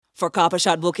For Copper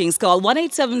Shot bookings, call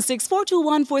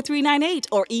 1-876-421-4398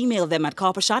 or email them at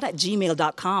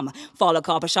coppershot@gmail.com. Follow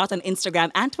Copper Shot on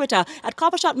Instagram and Twitter at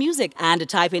Copper Shot Music and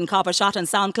type in Copper Shot on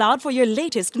SoundCloud for your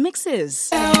latest mixes.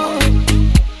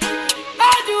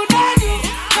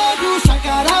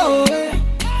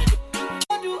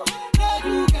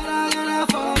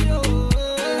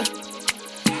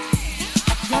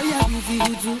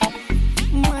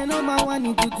 My number one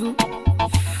in tutu.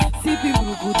 See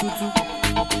people go tutu.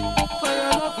 For your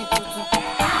love it tutu.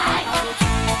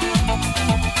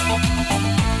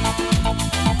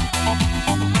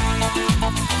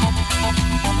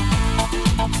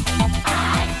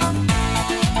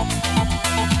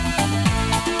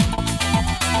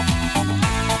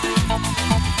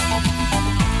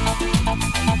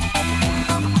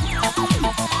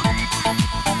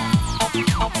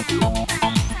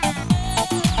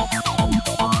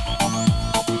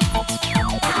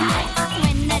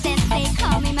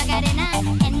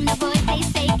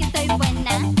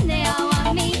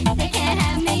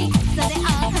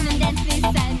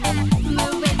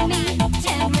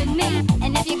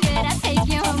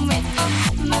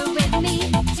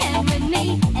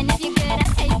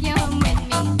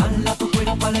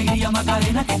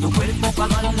 Macarena, que tu cuerpo es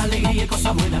para dar la alegría y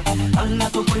cosas buenas. Dale a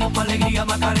tu cuerpo alegría,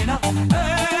 Macarena,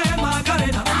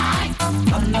 Macarena.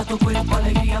 Dale a tu cuerpo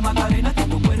alegría, Macarena, que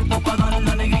tu cuerpo es para dar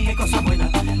la alegría y cosas buenas.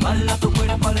 Dale a tu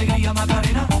cuerpo alegría,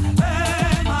 Macarena,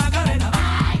 Macarena.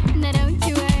 Now don't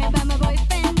you worry about my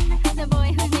boyfriend, the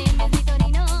boy whose name is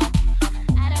Vitorino.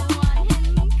 I don't want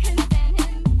him, couldn't stand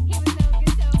him, he was so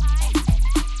good, so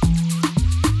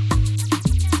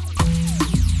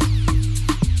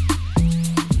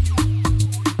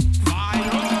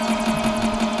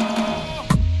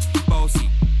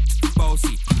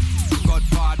Bossy,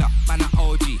 Godfather, man a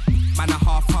OG, man a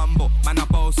half humble, man a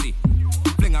bossy.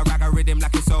 Fling a rag a rhythm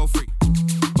like it's all free.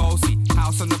 Bossy,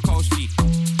 house on the coast G.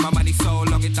 My money so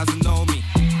long it doesn't know me.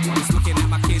 It's looking at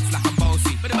my kids like I'm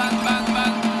bossy. Bang, bang,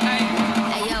 bang, hey.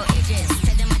 Hey yo, Idris,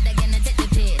 tell them what they're gonna take the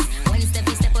piss. One step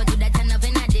out to that turn up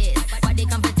in a diss. Body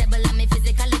comfortable, I'm a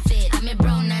physically fit. I'm a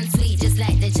brown and sweet, just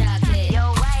like the chocolate.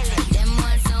 Yo, Wiley, them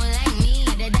ones sound like me.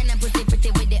 They done a pretty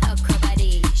with the okra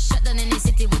body. Shut down in the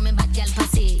city with me bad gal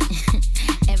pussy.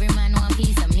 Every man want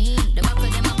piece of me. The back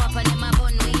of them a pop and them a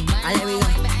bun me. Man, no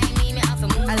one behind me, me off a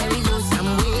move. Let me go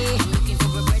some way. I'm looking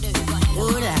for a brother who got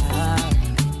Hola.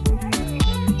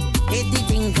 Hit the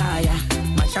thing, kaya.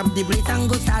 Mash up the place and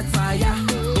go start fire.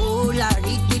 Hola,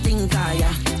 hit the thing, kaya.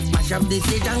 Mash up the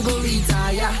stage and go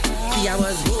retire. See, I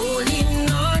was holding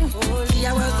on. See,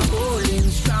 I was holding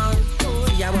strong.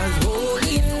 See, I was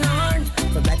holding on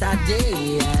for better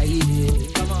days.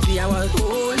 See, I was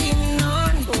holding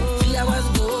on. See, I was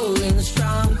going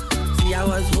strong. See, I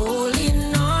was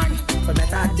holding on for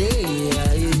better days.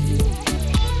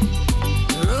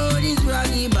 The road is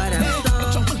rocky, but I'm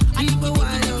strong. People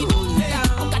want to hold me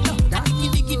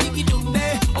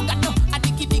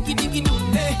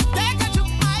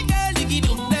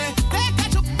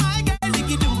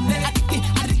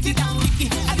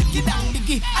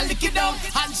down.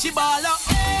 And she ball up,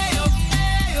 ayo,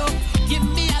 ayo. Give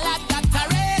me a lot that I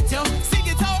rate you. Sing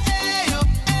it out, ayo,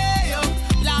 ayo.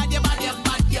 Lord, your bad, your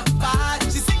bad, your bad.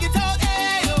 She sing it out,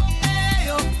 ayo,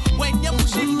 ayo. When you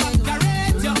push it back, I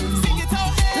rate you. Sing it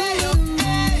out, ayo,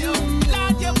 ayo.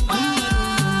 Lord, your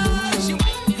bad. She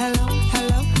whine. Hello,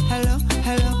 hello, hello,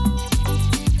 hello.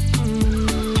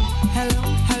 Hello,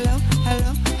 hello,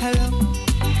 hello, hello.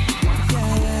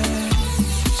 Yeah,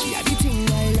 she had the thing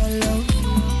I love.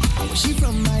 Where she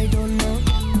from, I don't know.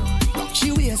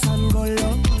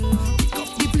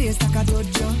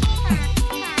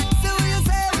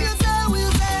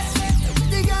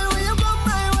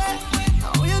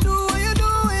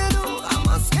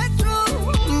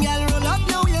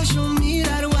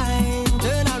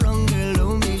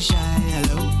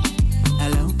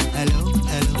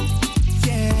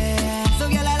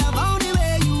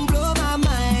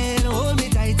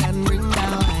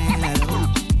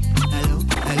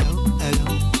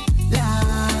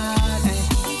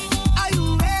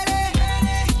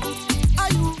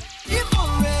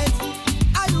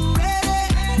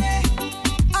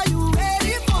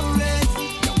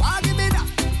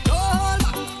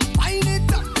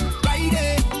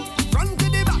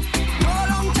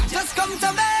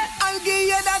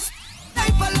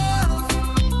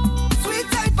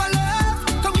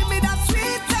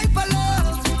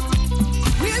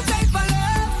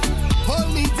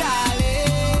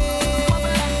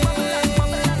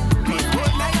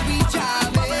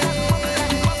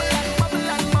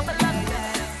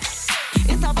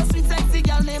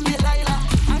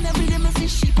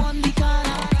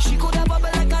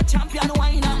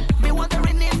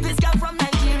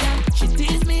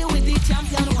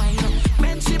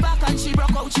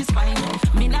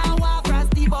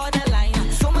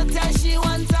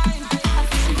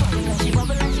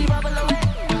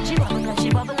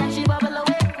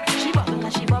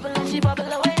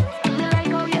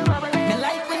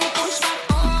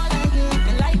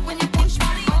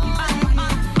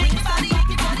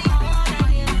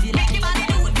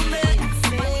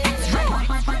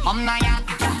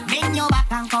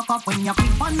 up when you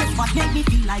creep on the spot, make me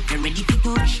feel like you're ready to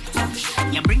touch.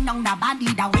 You bring down the body,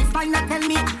 the waistline, and tell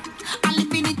me I'm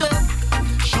lifting it up.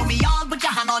 Show me all, put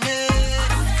your hand on it.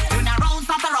 Turn around,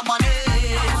 start to rub on it.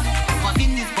 Cause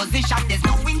in this position, there's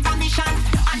no intermission,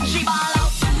 and she ball out.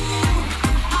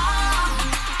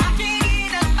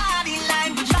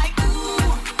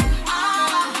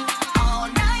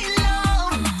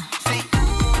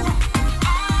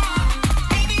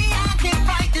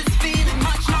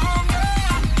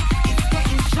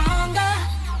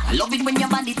 Love it when your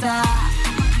body talk.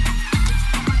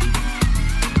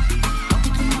 Love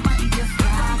it when your body just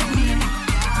talk.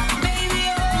 Baby,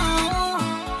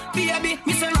 oh, baby,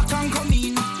 me say rock and come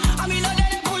in. I mean, I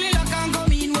let it pull it rock and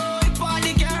come in. Oh, if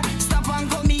party car, stop and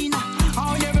come in.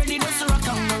 Oh, you ready to rock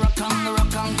and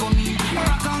come in,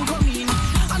 rock and come in.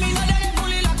 I mean, I let it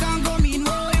pull it rock and come in.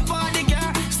 Oh, if party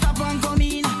car, stop and come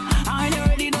in. Oh, you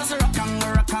ready to rock and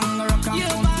come in.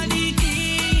 Your body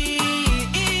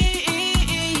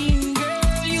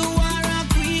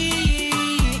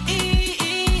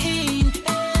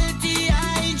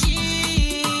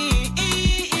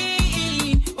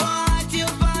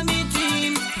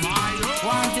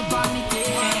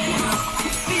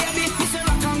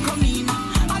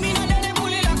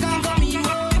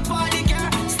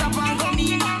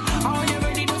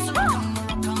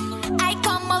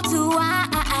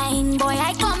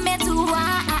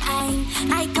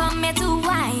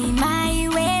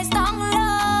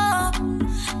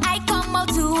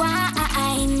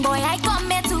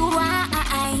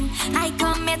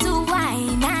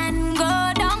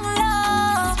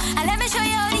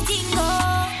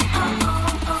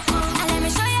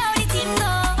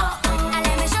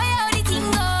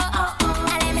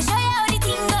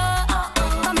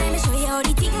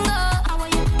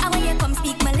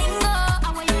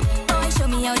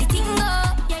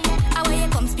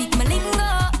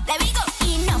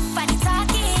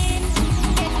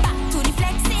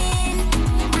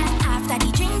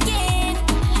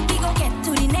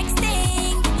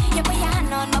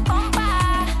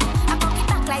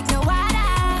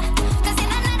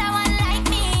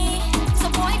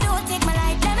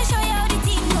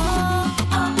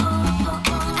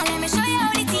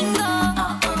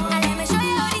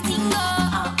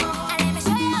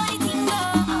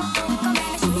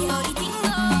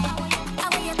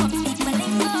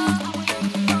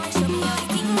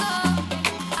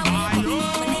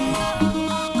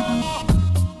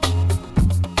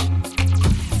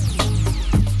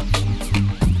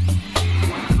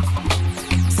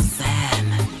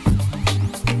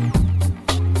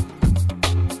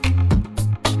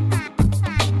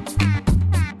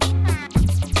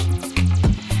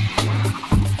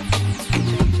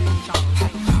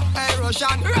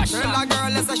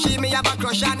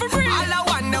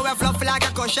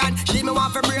she me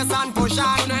want for brace and push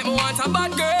on. Tonight me want a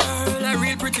bad girl, a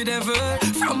real pretty devil.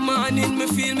 From morning me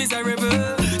feel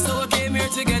miserable, so I came here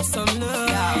to get some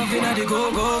love. In the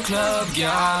go-go club,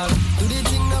 girl. Do the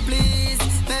thing now please,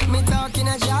 let me talk in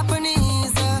a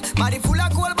Japanese. Body full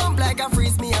of cold bump like a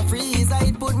freeze, me a freeze.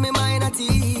 It put me mind at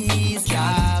ease,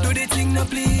 girl. Do the thing now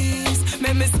please,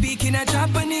 let me speak in a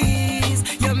Japanese.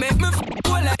 You make me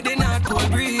feel like the North Pole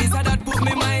breeze, that put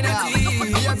me mind at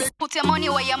ease. Put your money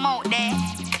where your mouth there.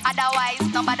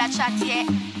 Otherwise, nobody chat yet.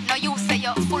 No, you say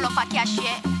you're full of a cash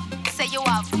yet. Say you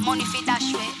have money for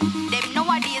dash way. Them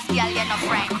nowadays, girl, you're no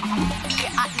friend. Be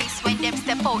at least when them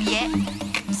step out, yeah.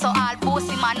 So all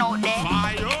bossy man out there.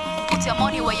 Put your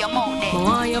money where your mouth there.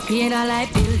 Want you pay the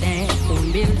light bill there,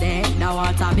 phone bill there, the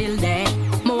water bill there.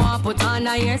 Me want put on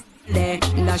the ears there,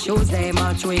 the shoes there,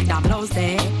 match with the blouse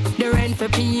there. The rent for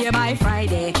pay by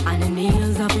Friday, and the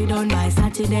nails up be done by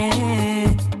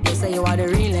Saturday. You say you are the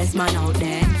realest man out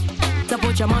there, so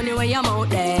put your money where your mouth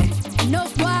there. No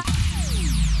what?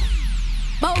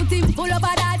 Bout him full up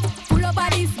of that, full up of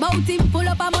this. Bout him full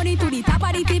up of money to the top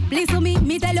of the tip. Listen to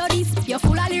me tell you this, you're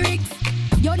full of lyrics.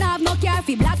 You don't have no care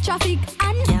for black traffic.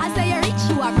 And I say you're rich,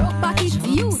 you are broke pocket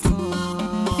youth.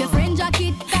 If your friend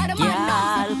jacket, got a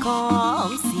man. Girl,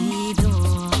 come see do.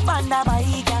 Panda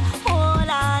bike, hold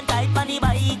on tight on the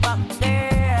bike back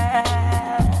there.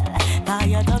 Cause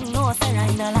you don't know, say I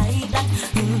don't like that.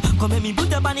 Come let me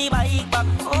put up on the bike back.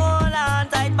 Hold on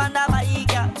tight on the bike,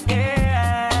 girl.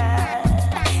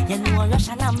 You know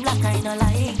Russian and black, I don't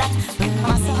like that.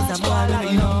 Massive boy,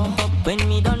 you know. When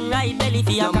me done ride belly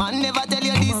for your man never tell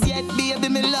you this yet, baby,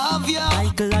 me love you.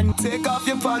 Michael and take off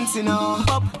your pants, you know.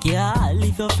 Up, yeah,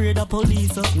 if you're afraid of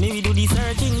police, maybe do the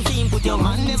searching team, put your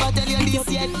man never tell you this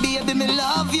yet, baby, me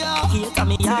love you. Take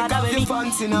off your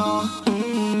pants, you know.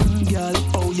 Girl,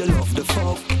 oh how you love the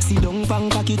fuck. Sit down pan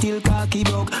cocky till cocky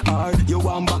broke. Or you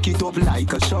want back it up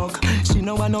like a shock. She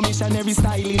know I no missionary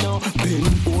style, you know.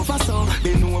 Bend over so,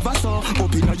 bend over so.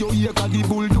 Up inna your ear 'cause the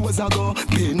bulldozer go.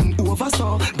 Bend over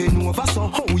so, bend over so.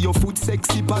 How your foot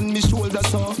sexy pan me shoulder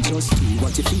so. Just do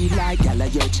what you feel like, gal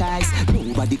of your choice.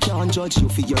 Nobody can judge you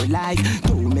for your life.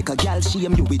 Don't make a gal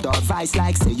shame you with advice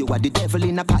like say you are the devil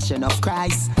in a passion of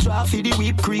Christ. Try for the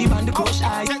whipped cream and the crushed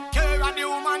ice. Take care of the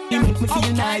woman. You make me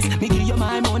feel nice. Me give you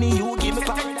my money, you give me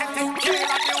paradise. Take care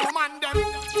of the woman them.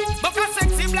 But a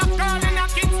sexy black girl in a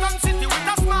Kingston city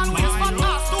with a small waist but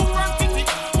ass too front titty.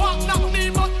 Walk down me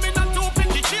but me not too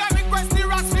picky. She a request the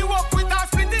rest me walk with her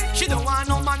spitty. She don't want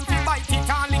no man to bite it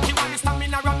and lick it. When the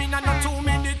stamina ramming and a 2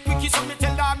 minute quickie. So me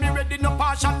tell her me ready no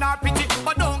partial nor pity.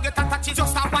 But don't get attached,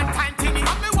 just a one time thingy.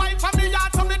 And me wife and me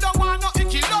yard so me don't want no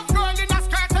icky. Love girl in a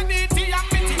skirt and nitty and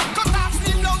bitty. Cut off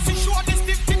slim blouse, she show the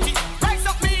stiff titty. Rise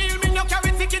up me heel, me no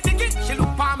carry ticky ticky. She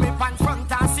look for me pan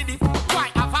front and city.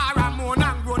 Quite a far and moan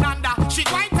and grown under. She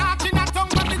quite talking a tongue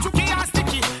but the chucky and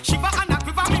sticky. She for and a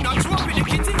quiver me no joke with the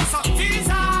kitty. So tease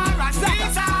her and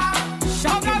squeeze her.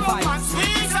 Shove her up and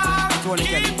squeeze her.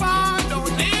 Keep her,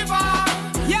 don't leave her.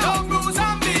 Don't bruise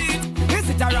and beat. Is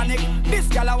it ironic? This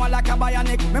girl I want like a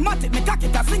bionic. Me mat it, me cock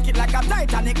it, I sink it like a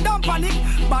Titanic. Don't panic,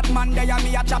 bad man there and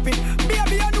me a chop it.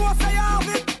 Baby you know say you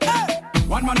have it. Hey.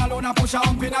 One man alone a push a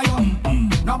hump in a you.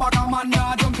 No bag a man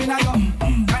ya jump in a you.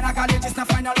 Kinda college is no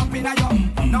find a lump in a you.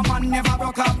 No man never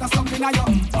broke up no slump in a you.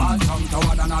 All some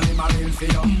toward and all him a real for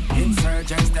you.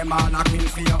 Insurgents them all a kill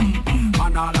for you.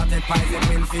 And all a take poison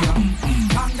pill for you.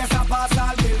 Congress a pass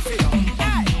all bill for you.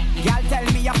 Hey. Y'all tell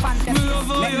me your fantasy.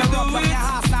 Let me rub on your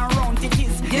ass and round it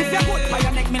is. If you're good for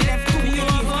your neck, me left 2 inches.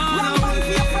 Wrong man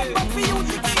for your friend, but for you.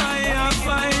 Fire,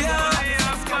 fire,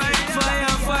 fire,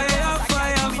 fire, fire,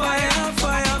 fire,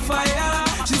 fire, fire.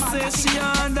 She says she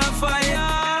under fire.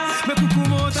 Me could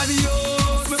come out of the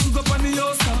house, me could go up on the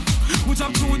house, which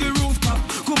I'm through the rooftop.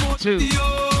 Come out of the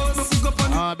house, me could go up on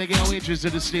the begging our waitress to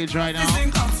the stage right now.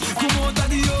 Come out of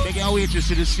the house. Begging our waitress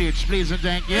to the stage, please and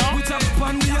thank you. Which I'm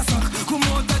on the house, come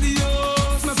out of the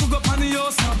house, me could go up on the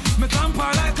house. Me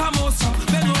tamper like a mouse,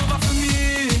 bend over for me,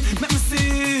 let me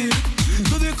see.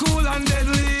 Do the cool and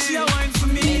deadly, she a wine for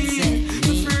me,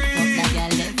 you free.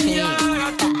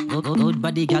 Yeah, good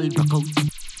body girl, broke out.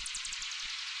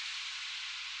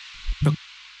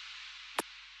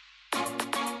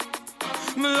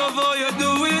 Me love how you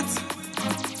do it.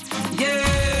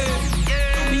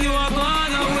 Yeah, you are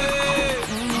gone away.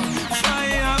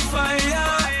 Fire, fire,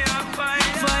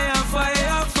 fire,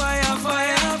 fire, fire,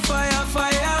 fire, fire,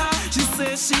 fire. She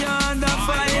says she under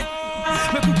fire.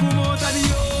 Me could come out of the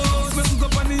house, me could go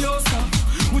up on the house,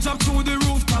 which up through the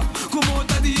rooftop. Come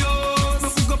out of the house, me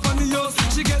could go up on the house.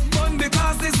 She get bun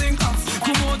because they sink up.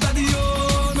 Come out of the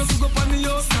house, me could go up on the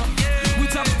house,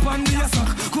 which up on the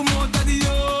house. Come out of the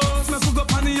house, me could go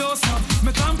up on the house.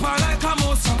 Me tamper like a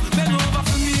mouse, bend over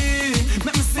for me,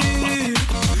 let me see.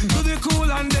 Do the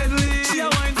cool and deadly, she a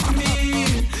wine for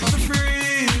me, for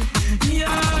free.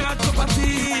 Yeah, I got cup of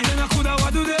tea, then I coulda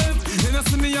what do them. Then I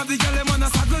see me have the girl them and I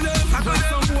suckle them.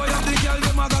 Some boy have the girl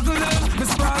them a goggle them. Me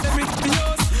sprawl them in the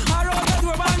house, I roll that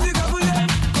door and the goggle them.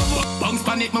 Bounce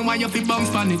panic, me why you fi bounce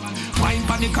panic? Wine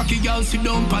panic, cocky girl, sit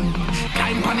down panic.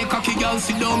 Climb panic, cocky girl,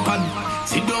 sit down panic.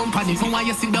 Sit down panic, me why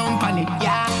you sit down panic?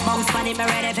 Yeah, bounce panic, me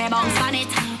ready for bounce panic.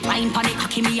 Wine panic,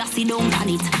 cocky me a sit down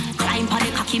panic. Climb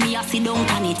panic, cocky me a sit down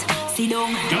panic. Sit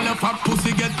down. Girl, a fat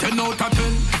pussy get 10 out of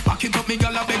 10. Back it up, me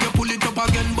girl, I beg you pull it up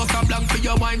again. Bust a blank for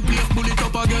your wine, please pull it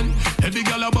up again. Every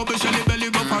girl a bubble, shelly belly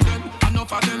go for them.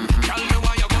 Enough of them, tell me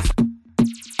why you go.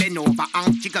 Bend over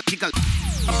and jiggle, jiggle.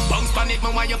 Bounce panic, me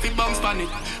why you fi bounce panic?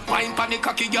 Wine panic,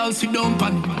 cocky girl, sit down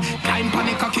panic. Climb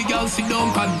panic, cocky girl, sit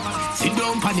down panic. Sit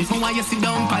down panic, me why you sit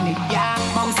down panic? Yeah,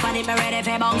 bounce panic, me ready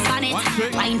for bounce panic.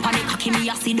 Wine panic, cocky me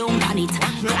a sit down panic.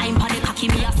 Climb panic, cocky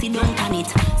me a sit down panic.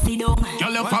 Sit down.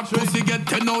 Girl, a fat pussy get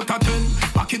 10 out of 10.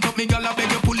 Back it up, me girl, I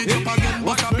beg you pull it up again.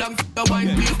 Bust a blank for the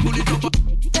wine, please pull it up.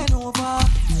 Bend over.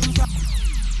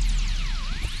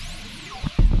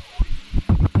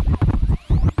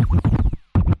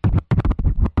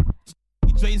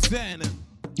 DJ Zen.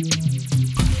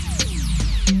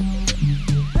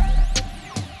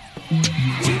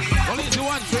 Only do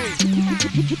one thing.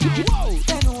 Whoa.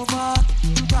 Bend over,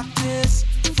 practice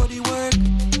for the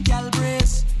work. Gal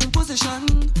brace, position,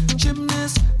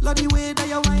 gymnast. Love the way that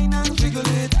you whine and jiggle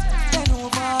it. Bend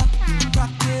over,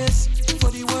 practice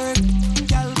for the work.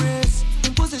 Gal brace,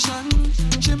 position,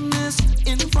 gymnast.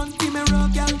 In front the mirror,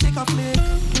 gal take a flick.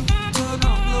 Turn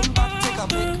on, look back, take a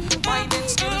pic. Wind and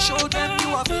still show them you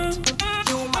have it.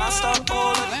 You master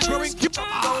all of the tricks. Jump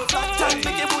down, flat time,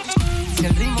 make your booty. Si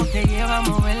el ritmo te lleva a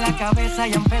mover la cabeza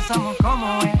y empezamos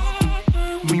como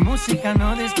es. Mi música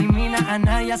no discrimina a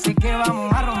nadie, así que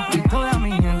vamos a romper. Toda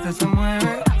mi gente se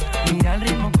mueve. Mira el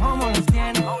ritmo como los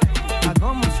tiene.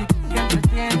 Hago música que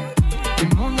entretiene.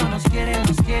 El mundo nos quiere,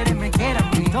 me quiere a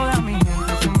mí. Toda mi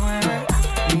gente se mueve.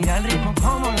 Mira el ritmo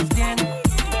como los tiene.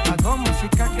 Hago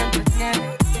música que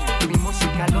entretiene. Mi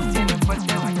música los tiene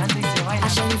fuerte bailando y se baila.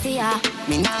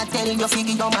 Me not tell you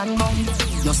figure your man bun.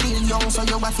 You still young so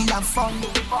you want to have fun.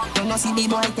 You know see the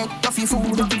boy take off your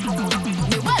food.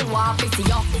 Me well want to see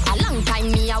you. A long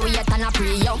time me a wait and a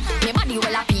pray you. Me body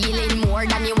well appealing more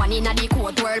than the one inna the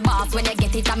court world boss. When you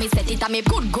get it and me set it and me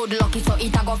good lucky so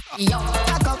it a go you.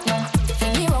 Back up now,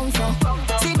 fling me round so.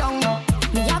 Sit down now,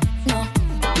 me up now.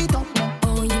 Get up now,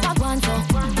 oh you a want so.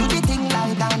 Do the thing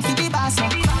like dance for the boss.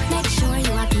 Make sure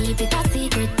you a keep it a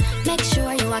secret. Make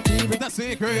sure you a keep it a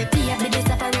secret. Be a bit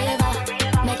forever.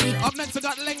 Make it. Up next I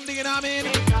got Lengdy, you know what I mean?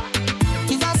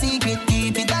 It's a secret,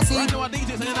 keep it a secret. I know what DJs,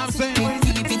 you know what I'm saying?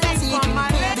 Keep it a secret.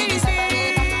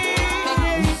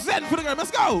 Zen for the girl,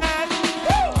 let's go.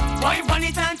 Wine on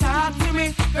it and talk to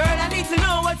me. Girl, I need to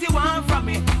know what you want from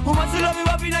me. Who wants to love you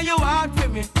up in your heart for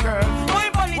me? Girl,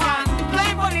 wine on it and,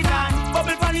 climb on it and,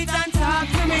 bubble on it and talk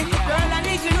to me. Girl, I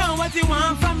need to know what you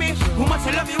want from me. Who wants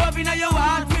to love you up in your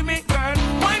heart for me? Girl,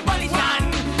 wine on it and,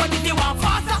 but if you want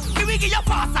faster, me will give you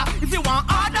faster. If you want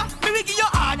harder, me will give you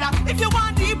harder. If you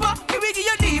want deeper, me will give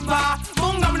you deeper.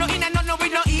 Munga, me no in and no we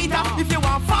no eater. If you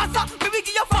want faster, me will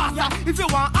give you faster. If you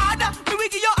want harder, me will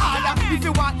give you harder. If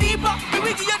you want deeper, me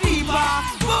will give you deeper.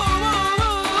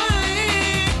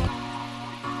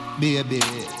 Baby,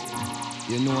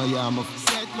 you know I am a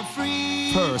set me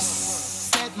free. Purse,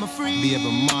 set me free.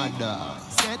 Baby mother,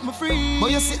 set me free.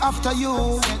 But you see after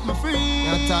you, set me free.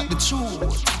 I talk the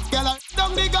truth. Girl, I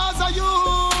down the Gaza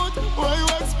youth. What you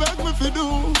expect me to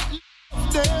do?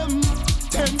 Them,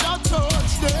 tender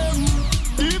touch them.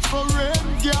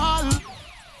 Different girl.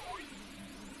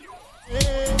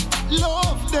 Hey,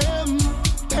 love them,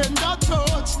 tender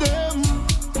touch them.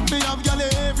 Me have girl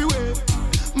everywhere,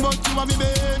 but you are me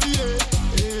baby.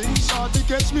 Hey, shorty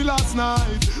catch me last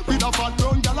night with a fat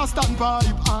brown girl a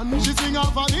standpipe, and she sing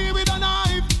off on me with a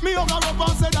knife. Me hug her up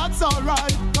and say that's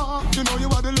alright. You know you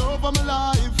are the love of my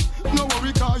life. No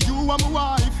worry 'cause you are my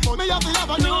wife. But me have to have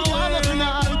a new girl every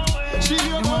night. She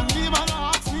here won't leave and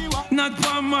ask me what. Not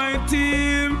for my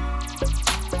team,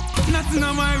 not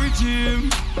in my regime,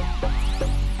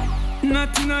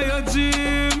 not in your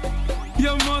gym.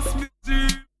 You must be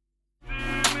deep.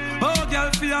 Oh, girl,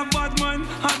 feel a bad man,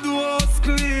 I do house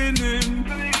cleaning.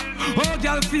 Oh,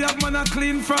 girl, feel a man, I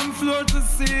clean from floor to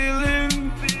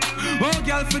ceiling. Oh,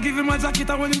 girl, forgive him my jacket,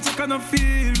 and when him check, I don't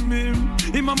feel me.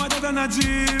 Him a mother than a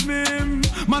dream him.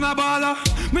 Man a baller,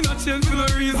 me not change for no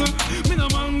reason. Me no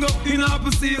mango in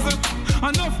apple season.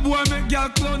 Enough boy make girl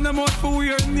clown them out for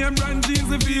weird name brand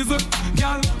jeans and visa.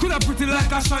 Girl, coulda pretty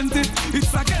like a shanty.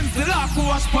 It's against the law to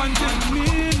wash panty. Me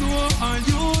know and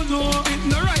you know it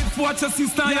no right for watch your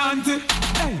sister and auntie.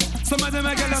 Hey, some of them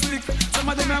a girl a slick, some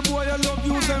of them a boy a love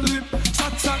use them lip.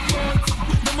 Chat boy,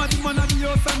 them a the man a the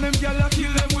house and them girl a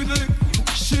kill them with lick.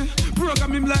 She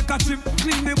program him like a chip,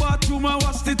 clean the bathroom and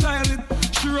wash the toilet.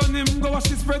 She run him, go wash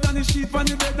the spread and the sheet on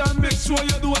the bed and make sure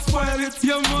you don't spoil it.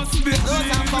 You must be Those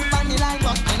are fuck on the light,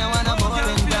 but me no want a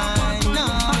boring wine. No,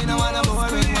 me no want a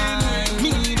boring wine.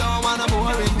 Me don't want a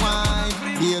boring wine.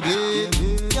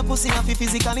 Baby, your pussy have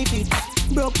physically fit.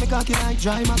 Broke me cocky like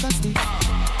dry magazine.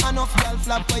 Enough girl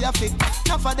flap where you fit.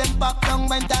 Enough of them pop down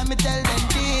when time me tell them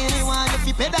they want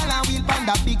you fi pedal and wheel pan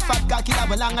that big fat cocky that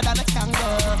way longer than a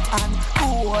kangaroo. And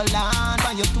hold on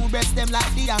when you two breasts them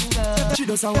like the angle. She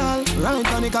does a girl,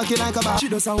 right on the cocky like a bar. She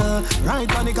does a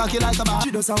right on the cocky like a bar.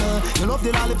 She does a you love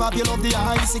the lollipop, you love the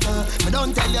icicle. Me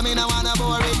don't tell you me no want a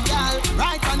boring girl.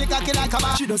 Right on the cocky like a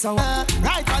bar. She does a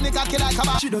right on the cocky like a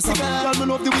bar. She does a girl, me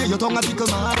love the way your tongue a tickle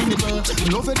my nipple. Me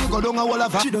love it you go down a wall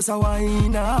of. She does a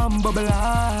wine and bubble.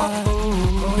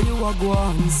 Oh, you a go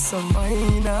on some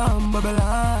wine and bubble.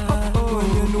 Oh,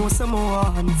 you know some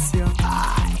wants ya.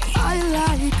 I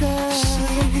like her.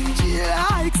 She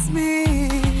likes me.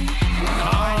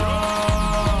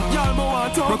 Y'all mo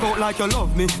want to work out like you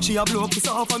love me. She a blow kiss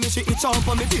off for me. She itch off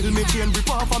for me. Kill me, chain rip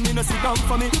off for me. No sit down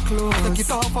for me. Close. Take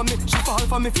it off for me. She fall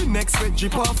for me. Feel next week.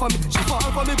 Drip off for me. She fall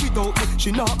for me without me.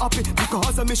 She not happy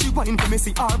because of me. She whine for me.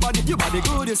 See her body. Your body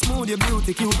good, you smooth, you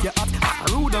beauty, cute, you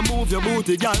hot. Rude and move your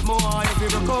booty, girl. Mo want you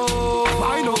feel go.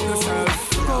 Wind up yourself.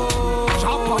 Go.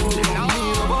 Chop on the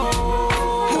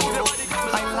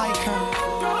I like her.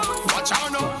 Watch her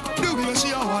now. The way she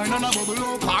a whine and a bubble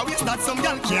up. How is that some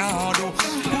girl can't do?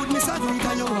 Put me sad drink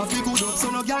and you have to good up. So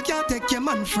no girl can't take your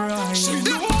man fry. She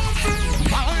do.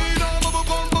 Wind up, bubble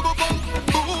bum,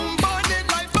 boom, burn it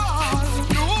like fire.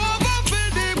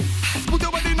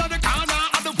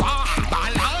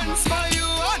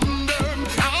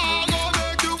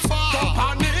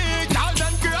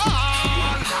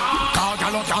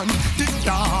 on.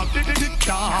 Tick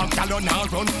tock, gal on a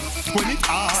run. When it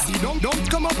hard, see don't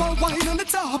come up and wine on the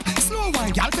top. Slow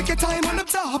wine, gal take your time on the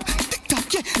top. Tick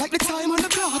tock, yeah, like the time on the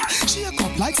clock. Shake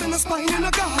up like send a spine in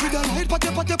a guard. With a light, pat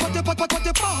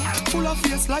your pop. Full of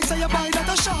face like say you buy that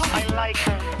a shop. I like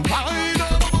her. Wine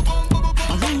up.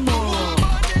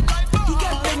 He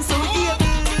got them so able.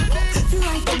 Feel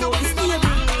like they know it's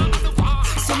stable.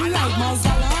 So me like my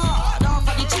salad off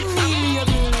of the chimney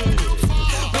label.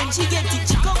 When she get it,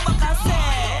 she come back and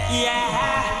say,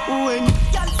 yeah. When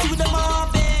y'all see them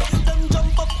up, them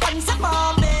jump up and say,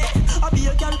 mommy. I be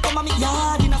a girl come on me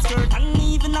yard in a skirt and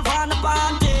even a van a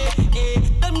panty.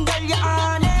 Them girl you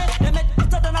on it, they make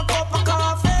better than a cup of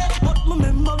coffee. But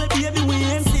remember me baby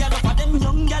when see enough of them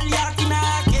young girl yaki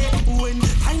naki. When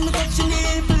time me touch your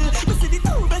nipple, me see the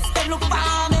two breasts them look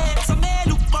for me. So me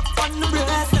look back on the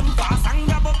breast, them fast and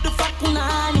grab up the fat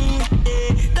nanny.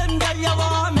 Them girl you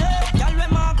want me, girl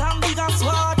when my gun big and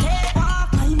swatty.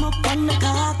 Climb up on the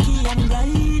cocky and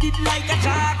ride it like a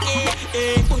jockey.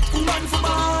 But woman for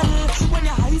ball, when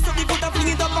your eyes up, you put a fling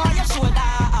it up on your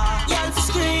shoulder. Y'all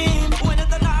scream when you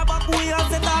turn her back, we all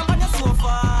set up on your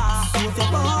sofa. So if you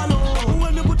ball,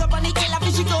 when you put up on the killer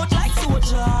fish, it out like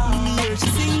soldier. Here she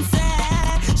sings,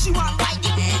 she want fight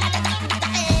it.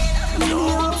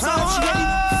 No, so she ready.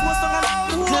 Force on her,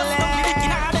 close up the dick in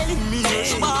her belly.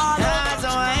 She ball, that's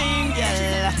how I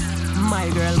angel. My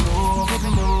girl, move it,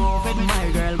 my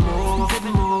girl, move it.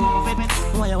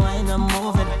 Why you whine and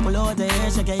move it? Pull out the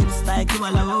hair, shake your hips like you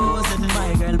wanna lose it.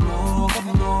 My girl, move it,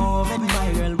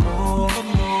 my girl, move it.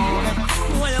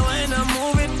 Why you whine and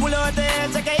move it? Pull out the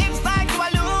hair, shake your hips like you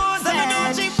wanna lose it.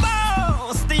 Don't you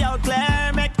boast, stay out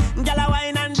clear, make gyal a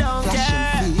whine and don't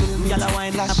care. Gyal a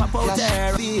whine and pop out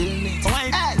there.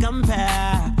 Wine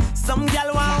compare. Some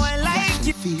gyal want wine like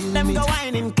you. Them go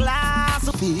wine in class.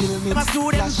 Them a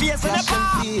screw them face in the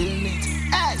bar.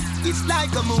 Hey, it's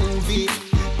like a movie.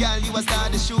 Girl, you a star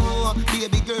the show.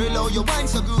 Baby girl, oh, you wine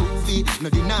so groovy. No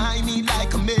deny me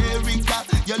like America.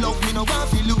 You love me, no want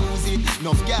to lose it.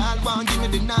 Enough girl want give me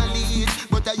the knowledge,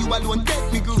 but you alone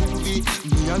get me groovy.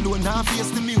 Me alone now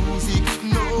face the music.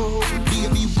 No,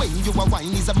 baby, when you a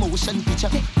wine is a motion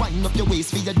picture. Wine up your waist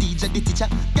for your DJ, the teacher.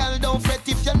 Girl, don't fret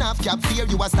if you're not cap fear.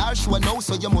 You a star show now,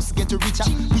 so you must get richer.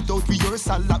 Without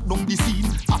rehearsal, lock down the scene.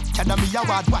 Academy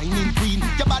Award, whining queen.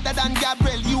 You're better than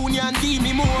Gabrielle Union,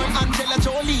 Demi Moore, Angela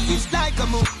Jolie. It's like a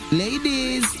move.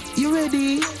 Ladies, you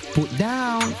ready? Put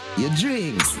down your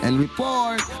drinks and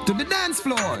report to the dance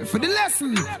floor for the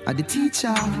lesson. At the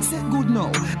teacher, say good now.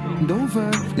 Bend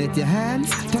over, let your hands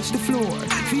touch the floor.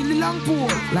 Feel the long pole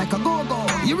like a go-go.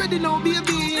 You ready now,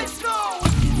 baby? Let's go!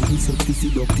 It's a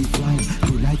seductive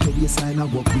wine. You like your waistline, I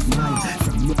walk with mine.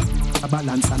 From your a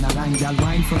balance and a line, girl,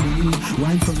 wine for me,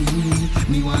 wine for me.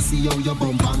 Me want see how your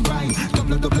bump and grind.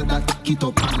 Double that, back it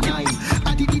up and nine.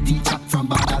 I did the teacher from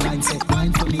borderline, say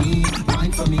wine for me,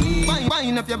 wine for me.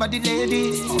 Wine up your body,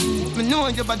 lady. Me know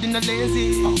your body not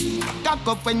lazy. Cock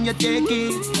up when you take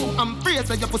it. I'm praised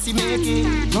that your pussy make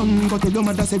it. Run, go tell your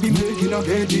mother say we making a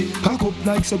baby. Cock up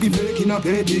like so we making a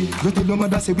baby. Go tell your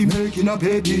mother say we making a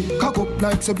baby. Cock up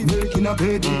like so we making a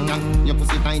baby. Your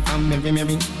pussy tight and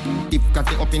merry. If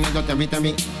cut it up in your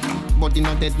territory. Body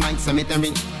not dead like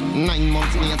cemetery. 9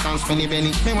 months later and spinny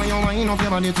belly. Say when you wind up your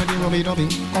body to the rubby.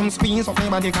 Come squeeze up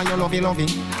your body cause you lovey.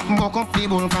 Buck up the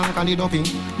bull can the dopey.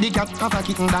 The cat have a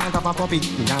kitten dog have a puppy.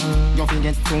 Yeah, you feel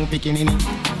get too picking in it.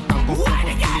 Up the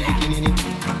bikini.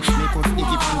 Make us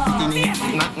sticky pan picking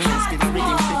it. Not nice with the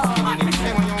rhythm picking it.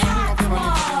 Say when you wind up your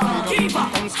body to the rubby.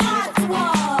 Come squeeze up your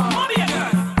body.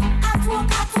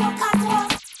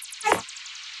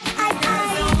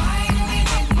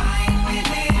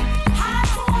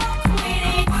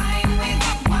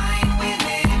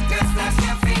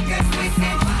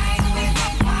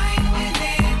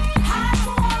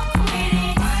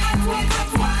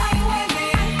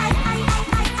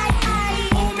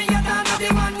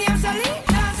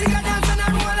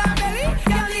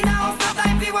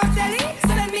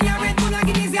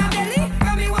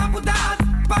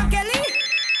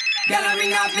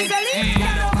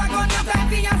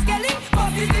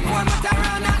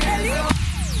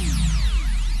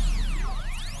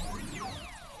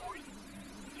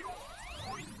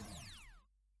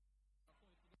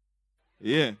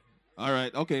 Yeah. All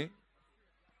right. Okay.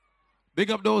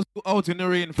 Big up those who out in the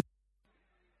rain.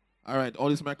 All right. All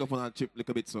this microphone and chip a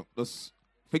little bit, so just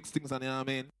fix things on the I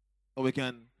mean, so we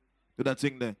can do that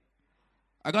thing there.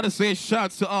 I gotta say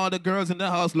shouts to all the girls in the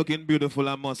house looking beautiful,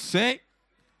 I must say.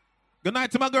 Good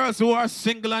night to my girls who are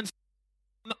single and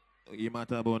you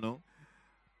matter about now.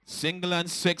 Single and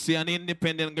sexy and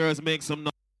independent girls make some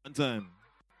noise one time.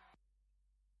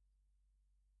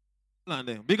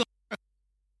 Big up.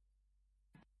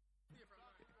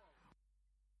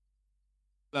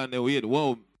 And they weird.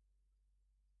 Whoa.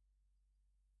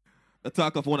 The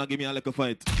talk of wanna give me a little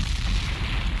fight.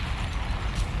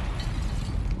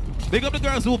 Big up the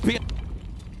girls who pay.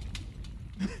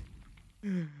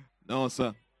 No,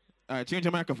 sir. Alright, change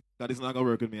your microphone. That is not gonna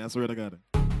work with me. I swear to God.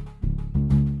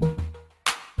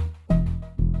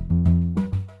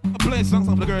 I play songs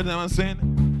of the girls that I'm saying.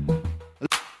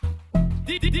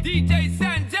 DJ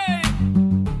Sanjay.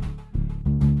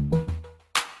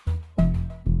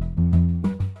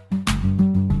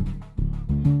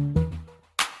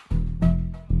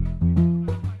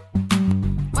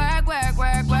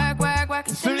 Work.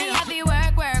 You see me happy work.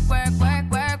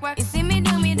 You see me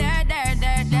do me dirt.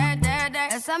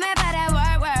 That's all me about that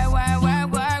work.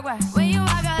 When you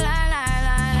walk a line.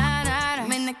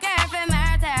 I'm in the cafe,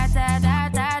 my ta.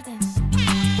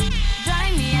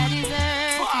 Join me at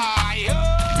dessert.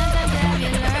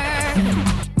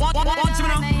 Watch me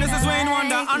now. This is Wayne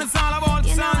Wonder, and it's all about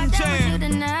Sanjay. You the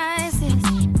nicest.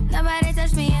 Nobody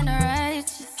touch me in the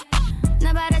righteous.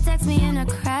 Nobody text me in a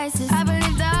crisis. I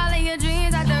believed all of your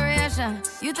dreams are duration.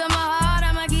 You took my heart,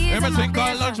 I'ma give you everything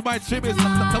called Lunch by Chip is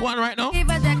the one right now. Keep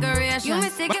a decoration. You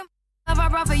mistaken if I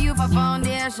brought for you for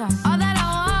foundation. All that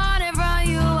I wanted from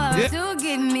you was to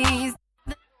give me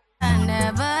something I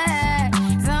never had,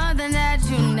 something that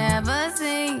you never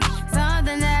seen,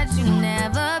 something that you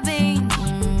never been.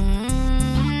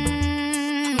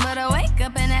 But I wake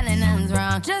up and hell nothing's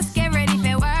wrong. Just get ready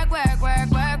for work.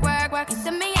 You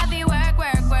see me happy work.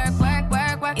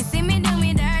 You see me do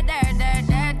me dirt.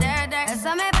 That's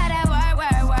all me about that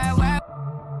work.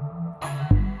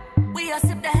 We all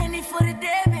sip the Henny for the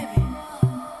day, baby.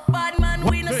 Bad man,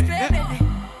 we no stray, baby.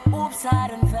 Oops, I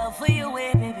done fell for your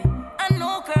way, baby. I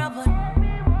know, girl, but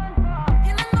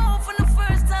and I know from the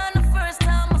first time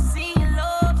I see your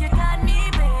love, you got me,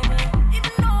 baby.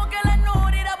 Even though, girl, I know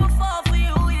that I would fall for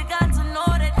you. You got to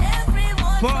know that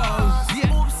everyone falls.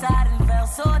 Oops, I done fell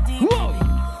so deep, baby.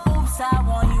 Oops, I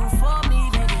want you for me,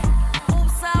 baby.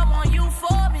 Oops, I want you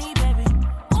for me, baby.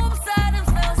 Oops, I done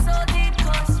fell so deep,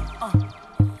 cause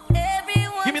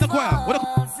everyone give me the choir.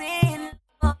 falls in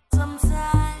love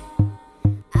sometime.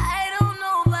 I don't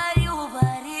know about you,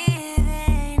 but it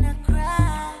ain't a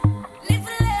crime. If you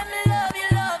let me love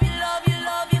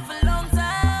you for a long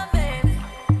time, baby.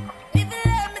 If you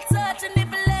let me touch and if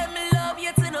you let me love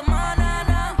you to the morning.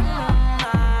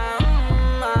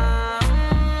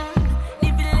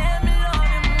 If you let me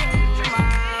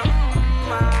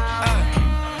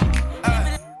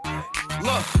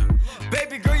Look,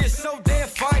 baby girl, you're so damn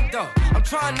fine though. I'm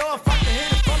trying to know if I can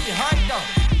hit it from behind though.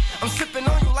 I'm sipping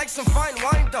on you like some fine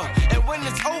wine though. And when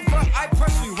it's over, I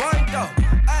press rewind though.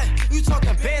 Ay, you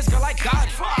talking bands, girl, I got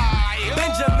it.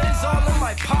 Benjamin's all in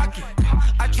my pocket.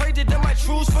 I traded in my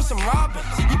trues for some robbers.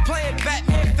 You playing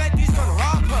Batman, Fetty's gonna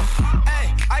rob him.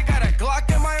 Ay, I got a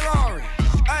Glock in my Rari.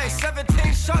 Ay,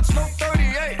 17 shots, no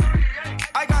 38.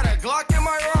 I got a Glock in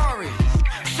my Rari.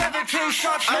 17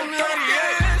 shots, no 38.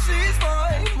 She's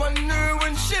fine, wonder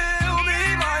when she'll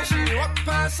be mine. She walk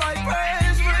past like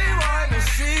praise, rewind and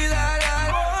see that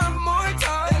I one more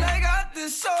time. And I got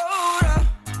this soda.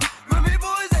 Remy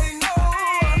boys, they know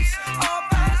us. All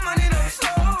fast money, no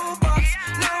slow bucks.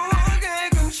 No one can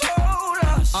control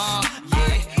us.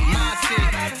 Yeah, my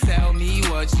tick. Tell me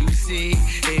what you see.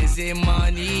 Is it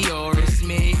money or it's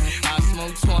me? I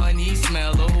smoke 20,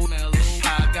 smell a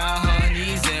I got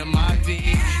honeys in my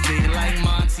V. They like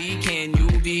Monty, can you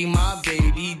be my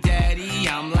baby daddy?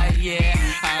 I'm like, yeah.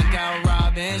 I got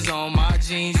robins on my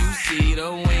jeans. You see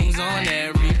the wings on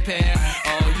every pair.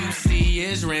 All you see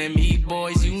is Remy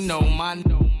boys. You know my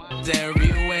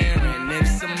everywhere. And if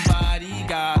somebody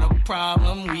got a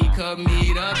problem, we could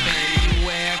meet up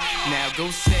anywhere. Now go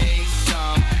say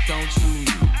some. Don't you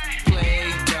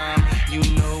play dumb? You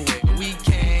know where we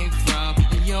came from.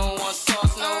 You don't want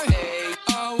sauce, no egg.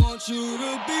 I want you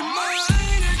to be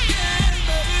mine again,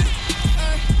 baby.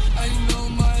 I know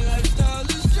my lifestyle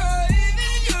is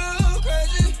driving you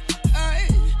crazy.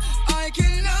 I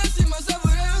cannot see myself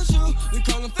without you. We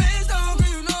call them fans down, but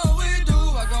you know we do.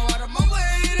 I go out of my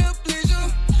way to please you.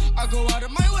 I go out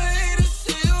of my way to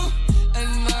see you. And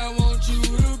I want you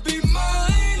to be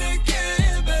mine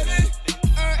again, baby.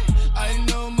 I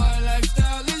know my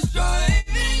lifestyle is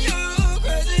driving you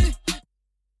crazy.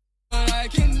 But I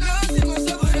cannot see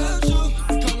myself without you.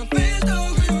 Call them fans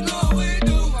down, but you know we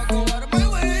do. I go out of my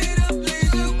way to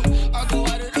please you. I go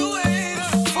out of the way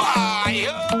to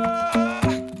fire.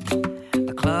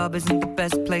 The club isn't the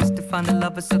best place to find the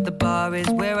lovers, so the bar is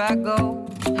where I go.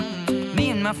 Me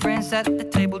and my friends at the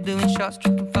table doing shots,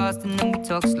 tripping fast, and then we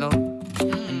talk slow.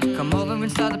 Come over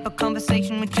and start up a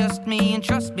conversation with just me, and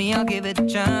trust me, I'll give it a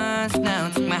chance. Now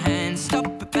take my hand, stop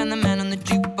it, and the man on the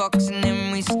jukebox, and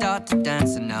then we start to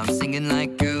dance. And now I'm singing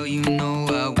like, girl, you know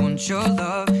I want your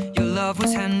love. Your love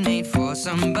was handmade for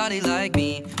somebody like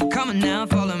me. Come on now,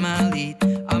 follow my lead.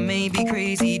 I may be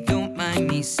crazy, don't mind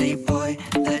me. Say, boy,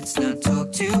 let's not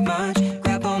talk too much.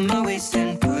 Grab on my waist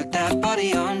and put that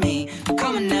body on me.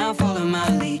 Come on now, follow my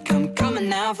lead. Come on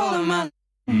now, follow my lead.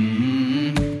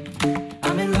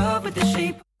 I'm in love with the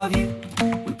shape of you.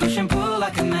 We push and pull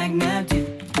like a magnet do.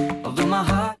 Although my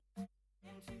heart,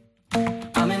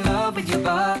 I'm in love with your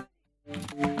body.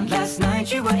 And last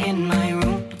night you were in my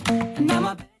room, and now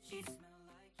my bedsheets smell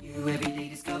like you. Every day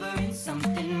discovering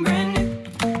something brand new.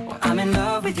 Well, I'm in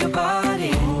love with your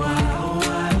body.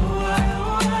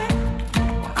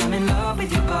 I'm in love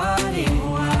with your body.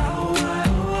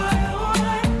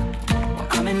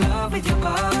 I'm in love with your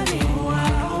body.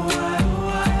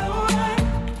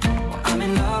 I'm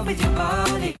in love with your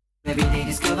body. Every day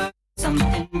discover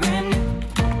something brand new.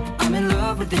 I'm in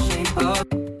love with the shape of.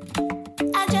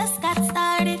 I just got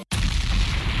started.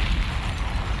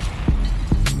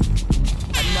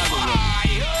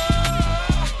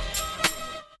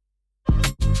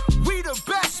 We the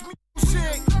best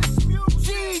music.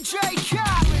 DJ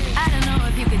Khaled. I don't know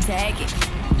if you can take it.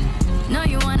 No,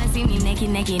 you wanna see me naked,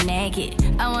 naked, naked.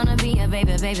 I wanna be a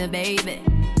baby, baby, baby.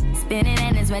 Spinning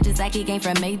in his red just like he came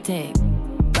from Maytag.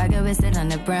 Rocket with it on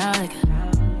the brown liquor.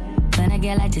 When I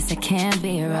get like this, I can't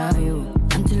be around you.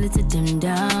 I'm too little to dim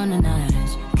down a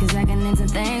notch. Cause I can into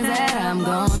things that I'm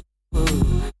going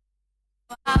through.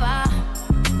 Wow, wow,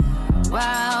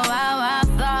 wow, wow,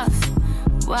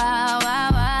 thoughts. Wow, wow,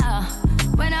 wow.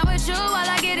 When I'm with you, all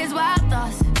I get is wild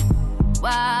thoughts.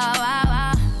 Wow, wow,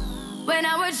 wow. When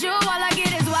I'm with you, all I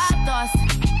get is wild thoughts.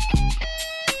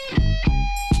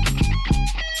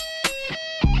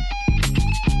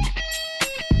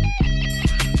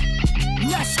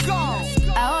 Let's go.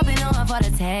 I hope you know I'm for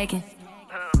the taking.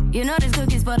 You know this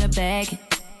cookie's for the bag.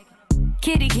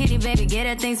 Kitty, kitty, baby, get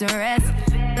her things to rest.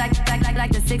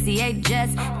 Like the 68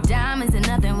 Jets. Diamonds are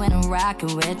nothing when I'm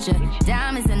rocking with you.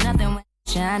 Diamonds are nothing when I'm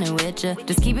shining with you.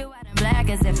 Just keep it white and black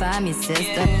as if I'm your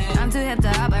sister. I'm too hip to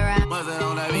hop around.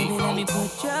 Baby, let me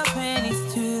put your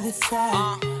panties to the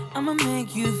side. I'ma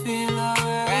make you feel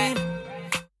alright.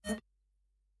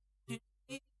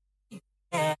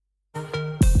 Yeah.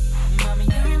 Mommy,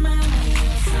 you remind me of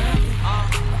something. I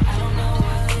don't know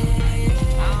what it is.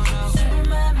 You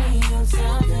remind me of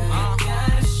something.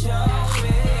 Gotta show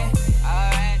me.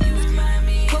 You remind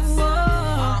me of something.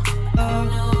 I don't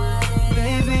know what it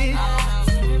is. Baby,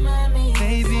 you remind me of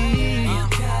baby.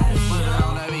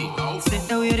 something. Sit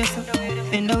down with us,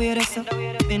 bend down with us,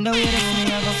 bend down with us, me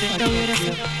I go sit down with us.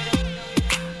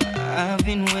 I've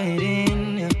been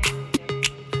waiting.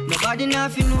 Nobody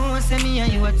nothing know, say me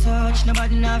and you a touch.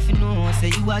 Nobody nothing know, say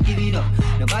you a give it up.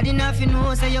 Nobody nothing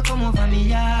know, say you come over me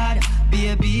yard.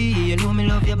 Baby, you know me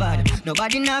love your body.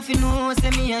 Nobody nothing know, say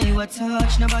me and you a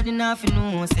touch. Nobody nothing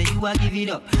know, say you a give it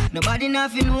up. Nobody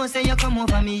nothing know, say you come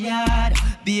over me yard.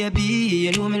 Baby,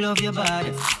 you know me love your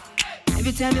body.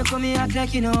 Every time you come, you act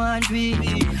like you know want me.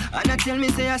 And I tell me,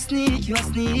 say I sneak, you a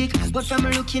sneak. But from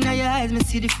looking at your eyes, me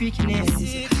see the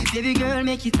freakiness. Baby girl,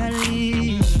 make it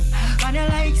unleash. And I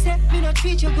like, say, me not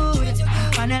treat you good.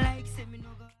 And I like, say, me no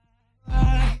go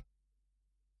hard.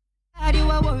 How do you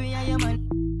worry, I am man?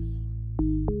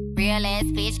 Real ass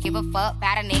bitch, give a fuck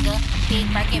about a nigga.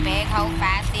 Big Birkin bag, hold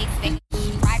 5, 6 figures.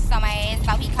 Stripes on my ass,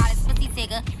 so he call his pussy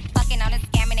tigger. Fucking on a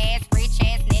scamming ass, rich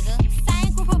ass nigga.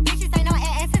 Same group of bitches, ain't no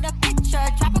ass to the picture.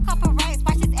 Drop a couple rights,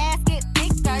 watch his ass get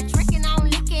thicker. Tricking, I'm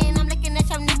licking at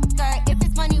your nigga. If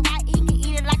it's money, why he can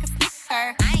eat it like a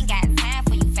snicker? I ain't got time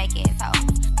for you fake ass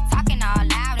hoes. Talking all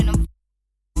loud in them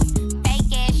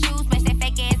fake ass shoes, match that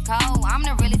fake ass cold. I'm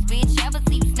the realest bitch ever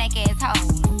see you snake ass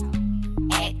hoes.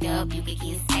 Act up, you could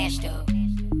get snatched up.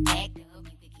 Act up,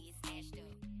 you could get snatched up.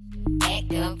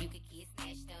 Act up, you could get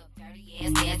snatched up.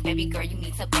 Dirty ass, baby girl, you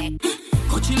need to back.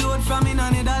 Coachy load from in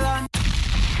Netherlands.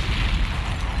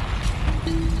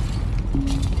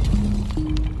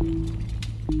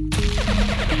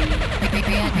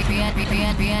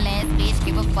 Real ass bitch,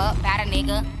 give a fuck about a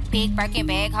nigga. Big Birkin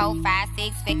bag, hold 5,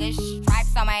 6 figures.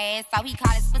 Stripes on my ass, so he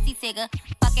call his pussy tigger.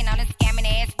 Fucking on a scamming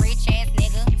ass, rich ass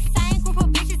nigga. Same group of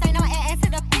bitches, ain't no ass to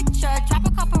the picture. Drop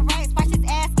a couple rights, watch his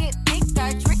ass get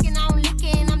thicker. Tricking, I'm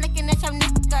licking at your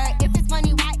nigga. If it's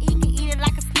money, why he can eat it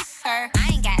like a snicker? I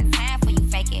ain't got time for you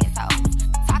fake ass hoes.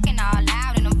 Talking all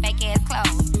loud in them fake ass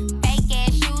clothes. Fake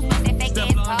ass shoes, with that fake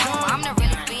ass coat. I'm the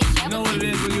realest bitch ever. Know what it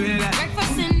is when you hear that?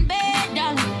 Breakfast in bed,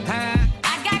 darling.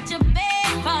 I got your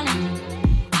bed falling.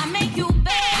 I make you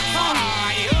bed falling.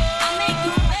 I make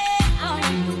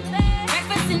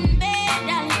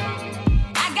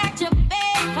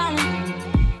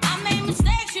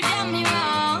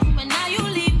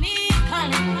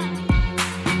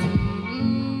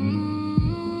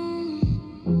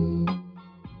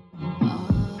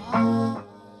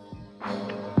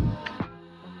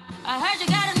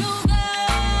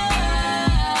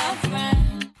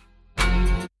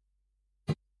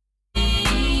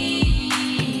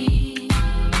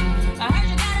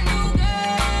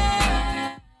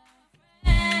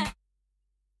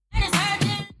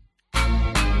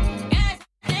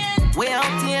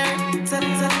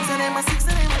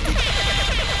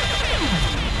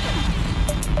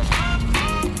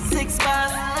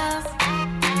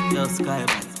sky.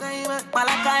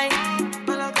 Malachi.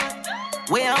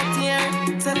 Way out here.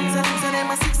 Send them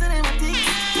a six and them a tick.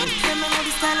 Them don't know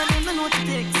the style and them don't know the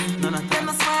ticks. None of them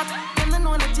are smart, them don't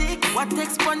know the tick. What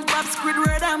takes SpongeBob,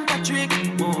 Squidward and Patrick?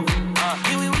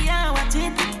 Here we are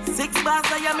watching. 6 bars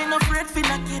I am in afraid for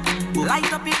knock it.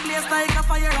 Light up in place like a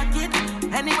fire rocket.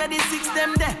 Anyway the 6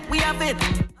 them there, we have it.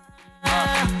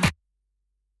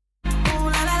 Oh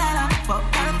la la la la. Fuck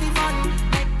therapy fun,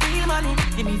 make real money.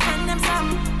 Give me friend them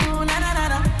some. Oh la la la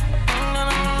la.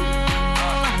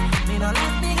 Me no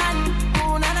let me gun.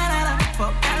 Oh la la la la.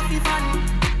 Fuck therapy fun,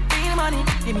 real money.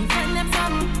 Give me friend them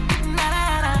some. La la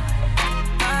la.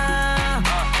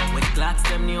 With clocks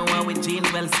them new one with jean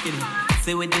well skinny.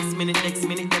 Say with this minute, next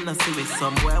minute, then I see with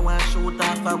somewhere one shoot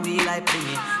off a wheel like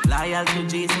thingy. Loyal to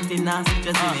G City, nasty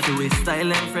just in it. Do it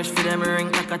style and fresh for them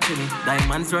ring like a chili.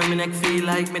 Diamonds round me neck feel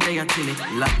like me they a chili.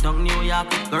 Lockdown New York,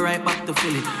 go right back to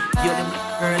Philly. You're them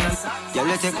girl and Yo,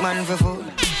 let's take man for food.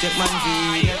 Take man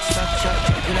for let's stop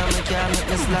chat. You know me can't make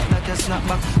me slap like a snap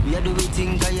back. We are do we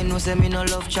think you know say me no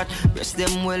love chat. Breast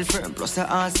them well firm, plus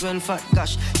the ass well fat.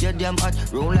 Gosh, you're damn hot,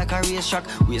 roll like a race track.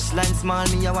 Waistline small,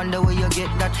 me I wonder where you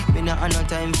get that. Me no no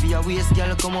time for your waist,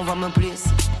 girl, come over my place.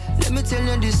 Let me tell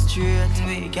you this straight.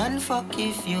 We can fuck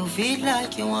if you feel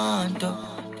like you want to.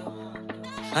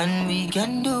 And we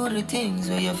can do the things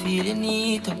where you feel you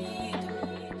need to.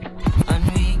 And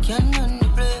we can run the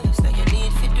place that you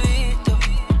need to do it to.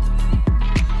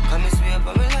 Come and swear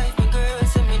by my life, my girl,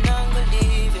 so me not gonna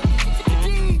leave you.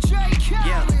 DJ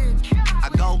Khaled. Yeah, I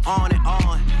go on and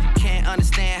on. Can't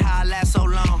understand how I last so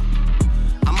long.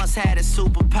 I must have the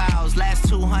superpowers. Last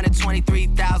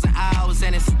 223,000 hours,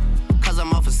 and it's cause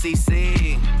I'm off of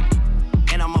CC,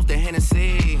 and I'm off the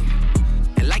Hennessy.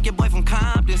 And like your boy from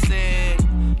Compton said,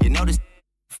 you know this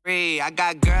free. I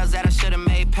got girls that I should've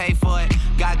made pay for it.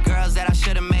 Got girls that I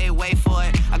should've made wait for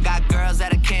it. I got girls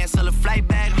that'll cancel a flight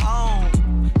back home.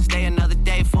 Stay another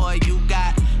day for it. You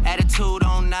got attitude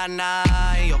on nana,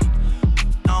 yo.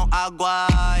 On agua,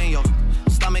 yo.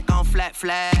 Stomach on flat,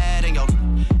 and yo.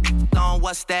 On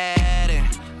what's that? And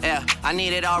yeah, I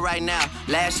need it all right now.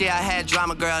 Last year I had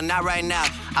drama, girl, not right now.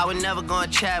 I would never go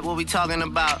and chat what we talking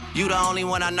about. You the only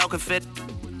one I know can fit.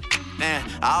 Man,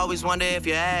 I always wonder if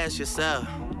you ask yourself,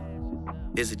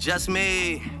 is it just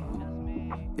me?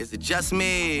 Is it just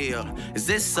me? Or is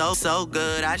this so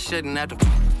good I shouldn't have to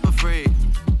for free?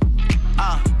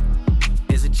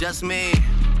 Is it just me?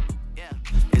 Yeah,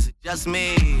 is it just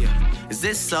me? Is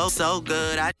this so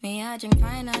good Me, I drink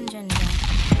pine and ginger.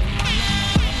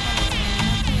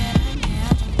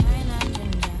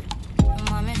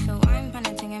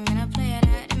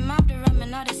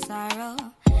 Sorrow.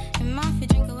 And my feet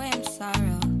drink away my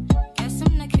sorrow. Guess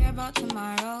I'm not care about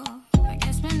tomorrow. I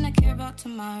guess I'm not care about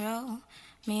tomorrow.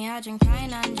 Me, I drink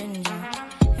pine and ginger.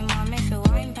 And want me for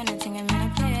wine, pan thing, I'm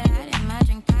gonna play that. And I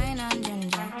drink pine and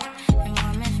ginger. And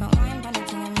want me for wine, pan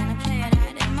thing, I'm gonna play that.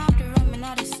 And after rum and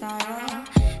all the sorrow.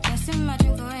 Guess I'm not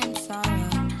drink away my sorrow.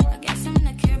 I guess I'm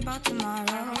not care about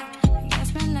tomorrow.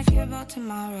 I care about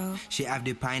tomorrow. She have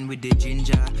the pine with the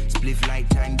ginger. Spliff like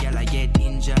time, girl, I get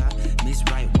ninja. Miss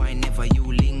right wine, never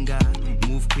you linger.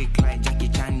 Move quick like Jackie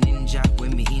Chan ninja.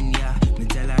 When me in ya, me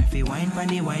tell her if you wine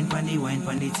pandy, wine pandy, wine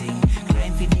pandy thing.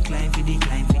 Climb for the, climb for the,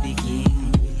 climb for the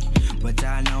king. But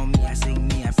I know me, I sing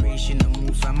me, I pray she no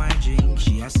move from my drink.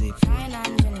 She a say, pine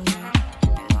and ginger.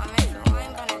 And want me for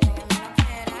wine pandy thing, I'm gonna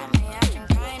play that. Me, I drink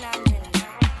pine and ginger.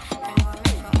 And want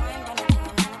me for wine pandy thing, I'm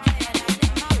gonna play that.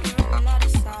 And after rum and all the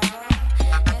sorrow.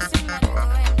 Guess I'm not drink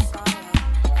away my sorrow.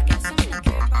 I guess I'm not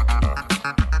care about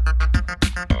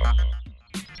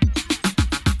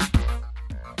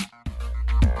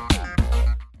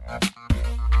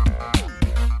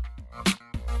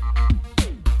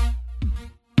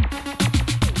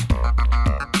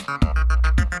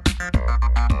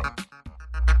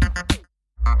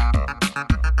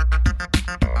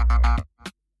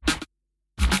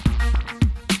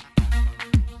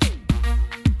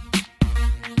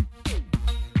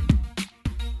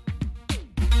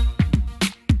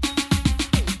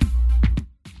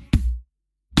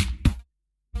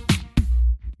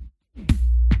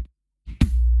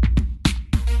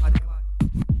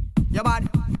Your body,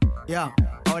 yeah,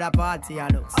 how the party a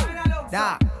looks.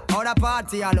 Da, how the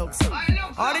party a looks.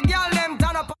 How the girl them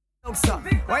turn up looks.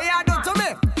 What you do to me?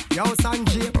 Yo,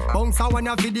 Sanjay, bounce a one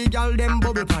of the girl them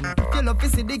bubble pan. You love to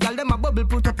see the girl them a bubble,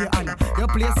 put up your hand. You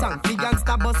play song, the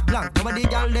gangsta bus blank. Now the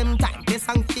girl them time, play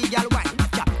song, the girl wine.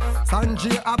 Yeah.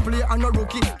 Sanjay a play and a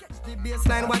rookie. Catch the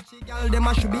baseline, watch the girl them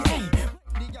a should be. Hey,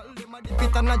 the girl them a dip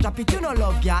it and a drop it. You no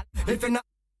love girl. If you not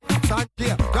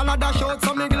Sanjay, girl a dash out,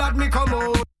 so me glad me come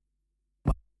out.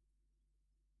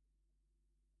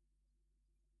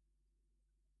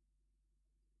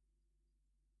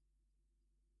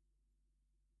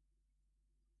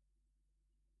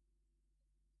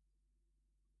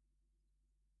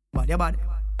 But your body.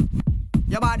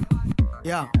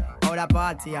 Yeah, how the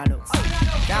party a looks.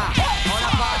 Yeah, how the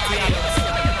party a looks.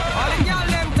 All the girl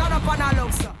them turn up and a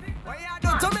looks. What you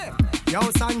do to me? Yo,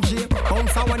 Sanjay,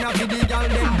 bounce a one of the girl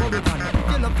them bubble pan.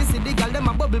 You know fi see the girl them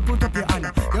a bubble, put up your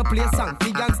hand. You play song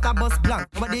fi gangsta bus blank,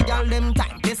 but the girl them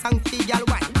time. Play song fi girl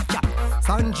wine. Yeah.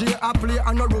 Sanjay a play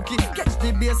and a rookie. Catch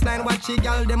the baseline, watch the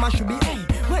girl them a should be. Hey,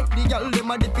 wait the girl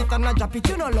them a dip it and a drop it.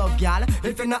 You know love girl,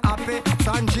 if you not happy,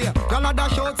 Sanjay, girl a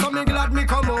dash out, so me glad me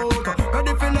come out.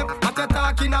 Ready for left, what you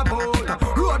talking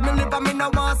about? Road me live and me no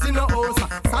want see no house.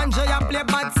 Sanjay a play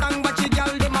bad song, but the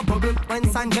girl them a bubble. When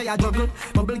Sanjay a juggle,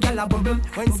 bubble girl a bubble.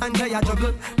 When Sanjay a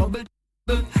juggle, bubble,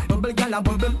 bubble girl a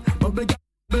bubble, bubble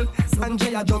girl,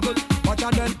 Sanjay a juggle. Watch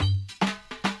out then.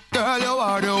 Girl, you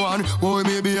are the one, boy,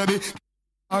 me baby.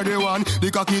 Are the one,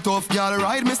 the cocky tough girl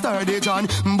ride me sturdy John.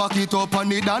 Back it up on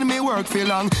it and me work for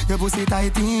long. Your pussy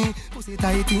tighty, pussy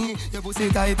tighty, your pussy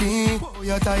tighty. Oh,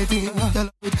 you're tighty, you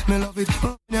love it, me love it.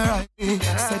 Oh, you're right,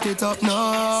 set it up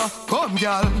now. Come,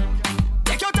 girl,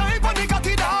 take your time on the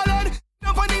cocky, darling.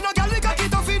 No funny, no girl, the cocky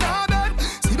tough in her bed.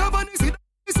 Sit up on the,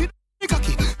 sit the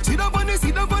cocky. Sit up on the,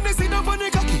 sit up on the, sit up on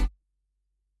the cocky.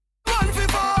 One for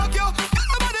fuck you.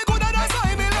 Nobody good and that's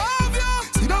why me love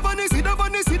you. Sit up on the, sit up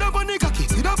on the, sit up on the cocky.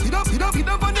 Sit up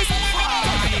on the.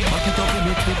 Back it up in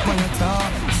the clip on your tar.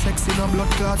 Sexy no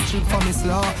blood clot strip for me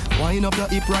slaw. Wind up your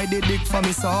hip, ride the dick for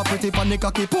me saw. Pretty pon the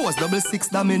cocky pose, 6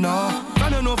 that me now.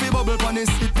 Can you know fi bubble pon the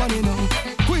sit pon it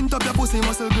now. Quint up your pussy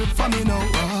muscle grip for me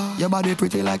now. Your body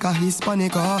pretty like a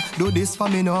Hispanic. Do this for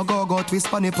me now, go twist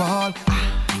pon the pole.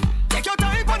 Take your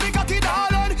time pon the cocky,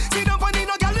 darling. Sit down pon the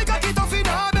no girl, the cocky tough in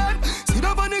her bed. Sit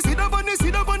down pon the, sit down pon the,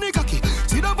 sit down pon the cocky.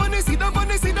 Sit down pon the, sit down pon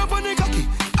the, sit down pon the cocky.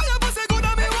 All your pussy good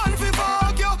and me want fi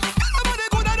fuck you. Everybody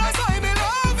good and that's why me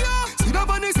love you. Sit down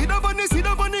pon the, sit down pon the, sit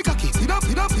down pon the cocky. Sit down,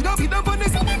 sit down, sit down, sit down pon the.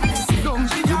 Sit down,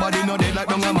 your body no dead like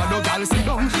down a mad girl. Sit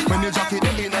down, when you jacket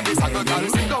the inna the saddle girl.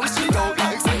 Sit down, sit out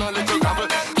like sand on little gravel.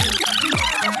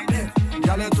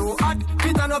 Girl, you too hot,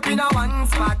 fit on up in a one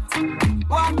spot.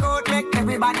 Walk out, make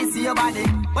everybody see your body.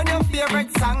 When your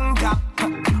favorite song drop,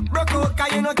 broke out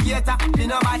 'cause you no cater to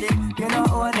nobody. You know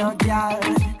own no girl,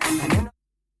 and you know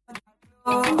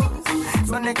clothes.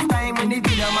 So next time when the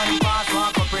video man pass,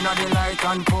 walk up in the light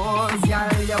and pose.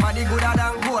 Girl, your body gooder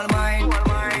than gold mine.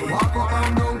 Walk up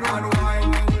and down and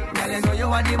wine. Girl, you know you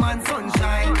are the man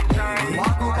sunshine.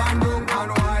 Walk up and down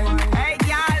and wine. Hey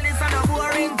girl, this is a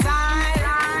boring time.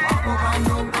 Walk up and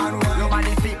down and wine. Your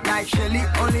body fit like Shelly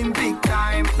Olympic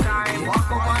time.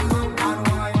 Walk up and down and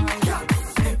wine.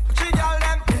 Watch you girl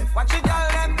them, watch you girl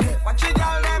them, watch you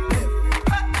girl them.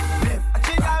 Watch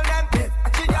you girl them,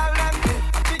 watch you girl them,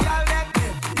 watch you girl them.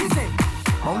 Listen,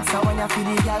 bounce when you feel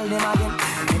the girl them again.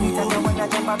 Anytime you wanna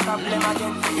jump a problem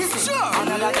again. Listen,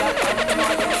 another girl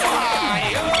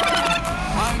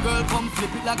my girl, come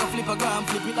flip it like a flippergram,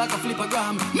 flip it like a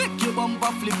flippergram. Make your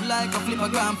bumper flip like a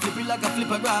flippergram, flip it like a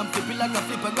flippergram, flip it like a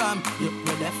flippergram.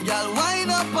 You're deaf, girl.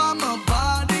 Wind up on my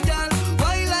body, girl.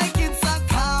 Why like it's a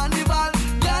carnival,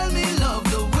 girl? Me love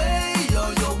the way you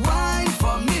wine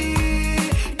for me,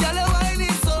 girl. Your wine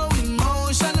is so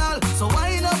emotional, so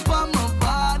wind up on my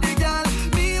body, girl.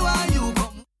 Me why you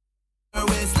come your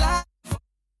waistline,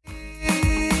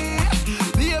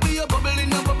 baby, you're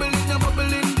bubbling, you're bubbling, you're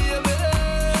bubbling.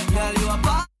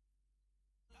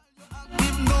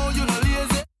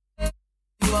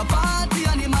 You a party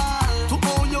animal. To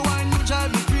own your wine, you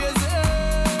drive me crazy.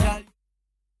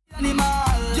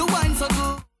 Animal, you wine so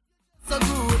good, so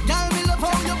good. Girl, me love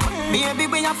how you baby,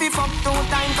 we have to fuck 2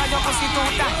 times 'cause your pussy too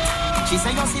tight. She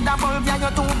say you see that bulb, yeah,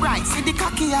 you're too bright. See the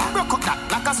cocky, yeah, broke up that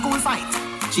like a school fight.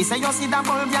 She say you see that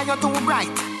bulb, yeah, you're too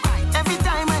bright. Every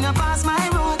time when you pass my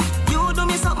road, you do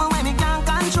me something when me can't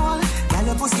control. Girl,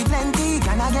 your pussy plenty,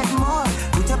 can I get more?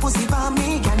 Put your pussy for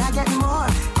me, can I get more?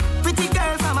 Pretty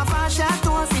girl from a far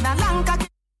chateau, see that long cocky.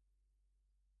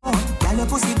 Girl, your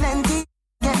pussy plenty,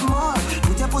 get more.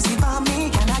 Put your pussy for me,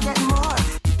 can I get more?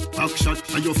 Back shot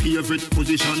to your favorite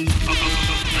position. Back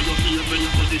shot to your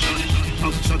favorite position.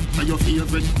 Back shot to your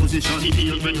favorite position.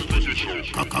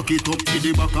 Cock it up to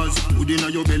the backers. Good inna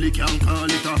your belly, can't call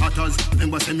it a hatters.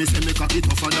 Remember say me cock it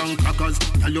tougher than crackers.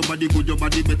 Tell your body good, your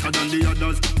body better than the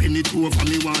others. Penny it over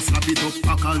me, want slap it up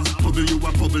packers. Bubble you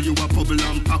a bubble, you a bubble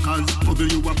and packers. Bubble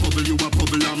you a bubble, you a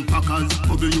bubble and packers.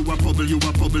 Bubble you a bubble, you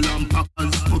a bubble and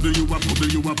packers. Bubble you a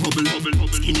bubble, you a bubble.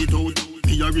 Skin it out,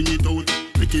 me a ring it out.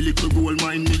 Pretty little gold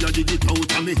mine, me a dig it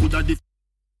out. And me houlda the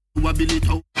you a bill it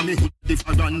out. And me houlda the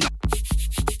faganda.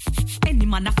 Any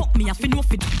man a fuck me a fin no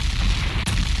fit.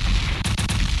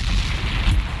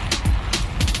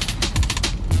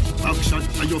 Back shot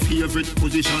to your favorite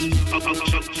position. Back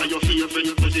shot to your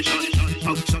favorite position.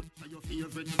 Back shot to your favorite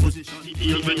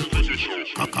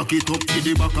Cock it up to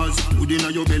the backers. Hood inna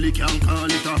your belly can't call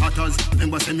it a hatters.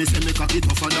 Remember say me cock it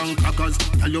tougher than crackers.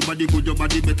 Tell your body good, your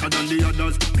body better than the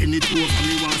others. Penny two for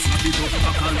me want slap it up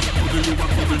packers. Bubble you a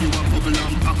bubble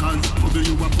and packers. Bubble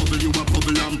you a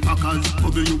bubble and packers.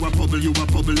 Bubble you a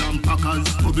bubble and packers.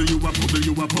 Bubble you a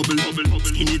bubble.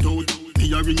 Skin it out, me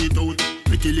a ring it out.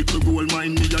 Pretty little gold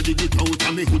mine, me a dig it out.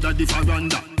 And me hood a the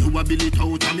veranda, you a bill it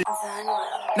out. And me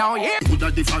now yeah, hood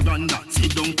a the veranda,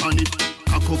 sit down on it.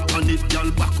 Back up on it, y'all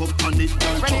back up on it.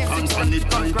 Y'all chuck hands on it,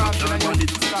 y'all back on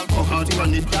it. Go hard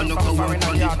on it, y'all knock over on it.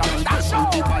 Y'all dash out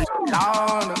the bike.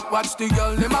 Lord, watch the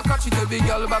girl, them a catch it, every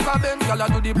girl back of them. Y'all a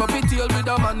do the puppy tail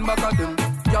with a man back of them.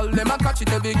 Y'all them a catch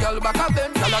it, every girl back of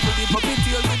them. Y'all a do the puppy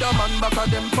tail with a man back of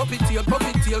them. Puppy tail,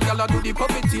 y'all a do the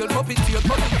puppy tail, puppy tail.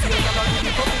 Y'all a do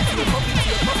the puppy tail,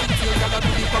 y'all a do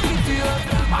the puppy tail.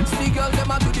 Watch the girl, them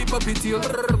a do the puppy tail.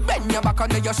 Bend your back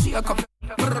and then you shake up.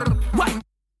 Wine.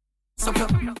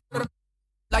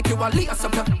 Like you a lace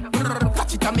up,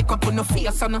 catch it and make up on the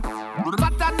face, on.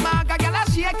 But that maga gyal a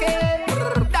shake it,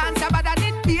 dance about that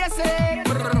it basic.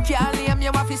 Can't name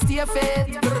you have to stay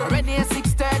fit. Ready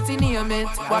 6:30 name it.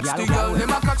 Watch the girl,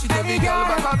 them a catch it, every girl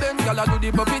back of them. Gyal a do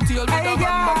the puppy tail with the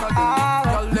man back of them.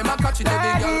 Girl, them a catch it,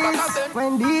 every girl back of them.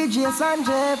 When DJ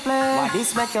Sanjay play, why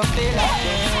this make you feel like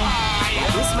this? Why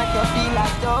this make you feel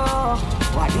like though?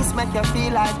 Why this make you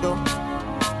feel like though?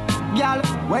 Girl,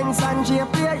 when Sanjay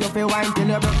play, you feel wine till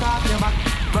you broke off your back,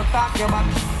 broke off your back,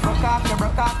 broke off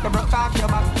your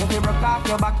back. If you broke off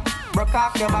your back, broke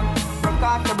off your back, broke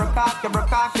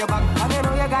off your back. And you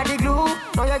know you got the glue,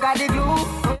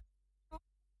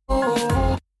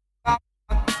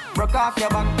 Broke off your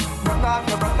back, broke off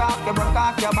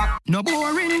your back. No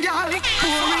boring girl,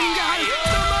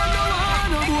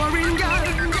 no boring girl.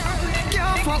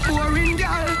 Girl for boring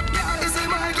girl, is it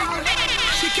my girl?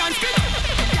 She can't spit.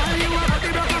 You a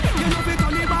body broker, you know fi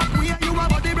turn it back way. You a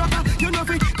body broker, you know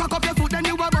fi cock up your foot then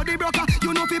you a body broker.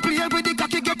 You know fi play with the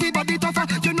cocky, get the body tougher.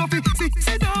 You know fi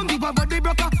sit down, you a body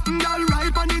broker. Girl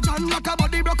right on the chan like a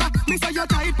body broker. Me say you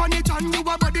tight on the chan, you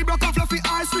a body broker. Fluffy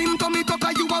ass slim tummy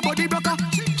tucker, you a body broker.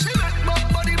 She make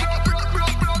body broke.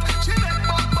 She make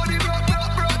body broke.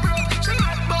 She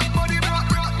make body broke.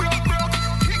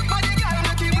 Kick body girl,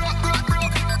 make it broke.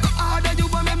 Go harder, you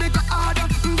wanna make it harder.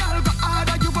 Girl go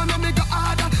harder, you wanna make it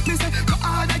harder. Me say go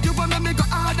harder, you wanna make it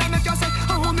harder. Make you say,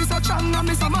 oh me so strong and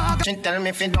me so mad. She tell me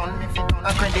if it done,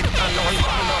 I credit alone.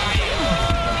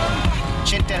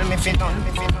 She tell me if it done,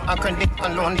 I credit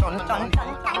alone done.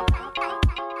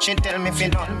 She tell me if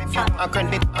it done, I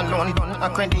credit alone done. I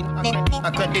credit alone done. I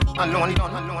credit alone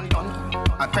done.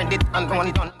 I credit alone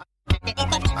done.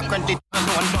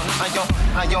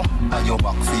 Ayo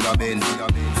back for your bend, ayo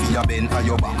back for your bend,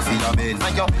 ayo back for your bend,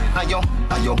 ayo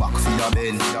back for your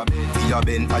bend, ayo back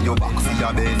for your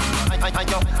bend,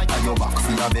 ayo back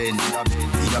for your bend,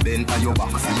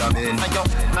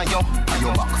 ayo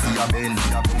back for your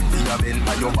bend,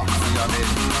 ayo back for your bend.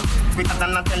 Quicker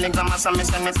than a telegram, as I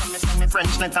send me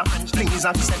French letter. Please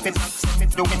accept it,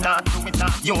 do it hard.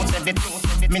 You said it,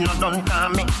 me not done call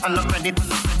me, I'm not ready.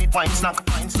 Wine snack,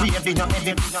 ready your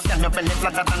edit. Can you belly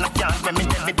flatter than a can when me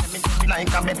debit?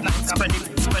 Like a bed, spread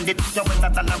it. You better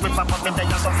than a river, but me there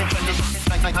you something credit.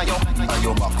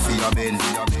 Ayo back for your bend.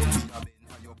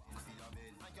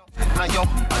 Ayo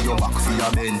back for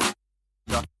your bend.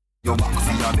 Yo back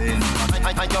for your bend.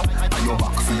 Ayo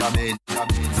back for your bend.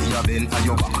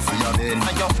 Ayo back for your bend.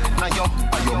 Ayo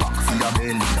back for your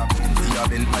bend.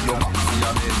 Ayo back for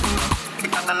your bend.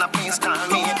 Because I'm a please call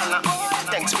me and a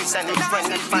thanks for sending friends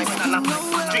and five and a dream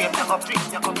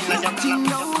you up in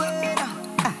your car.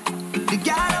 The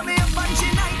girl me up and she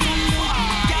night.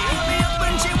 Girl me up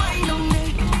and she wine on me.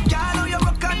 Girl you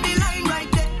rock on the line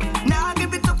right there. Now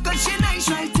give it up 'cause she nice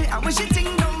right there. And when she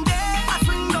ting down there, I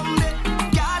swing down there.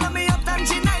 Girl me up and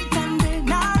she night and day.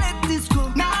 Now let this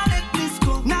go.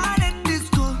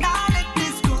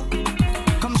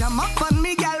 Come jam up on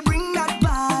me, girl, bring that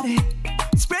body.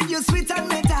 Spread your sweet and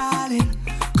me darling.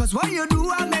 'Cause what you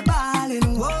do I'm me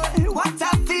balling. What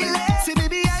I feel it. See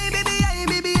baby I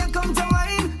come to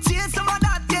wine. Chase some of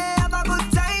that, yeah, have a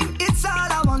good time. It's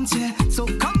all I want, yeah. So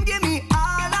come give me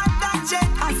all of that, yeah.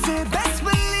 I say best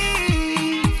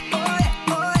believe. Oh yeah.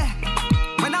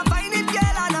 When I find it,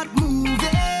 girl, I'm not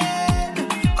moving.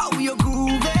 How you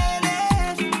grooving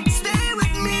it? Stay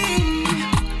with me.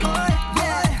 Oh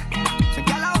yeah. So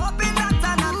girl, I hope it not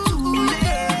and I'm too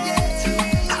late.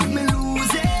 Have me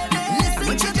losing it. Listen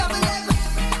what you doing.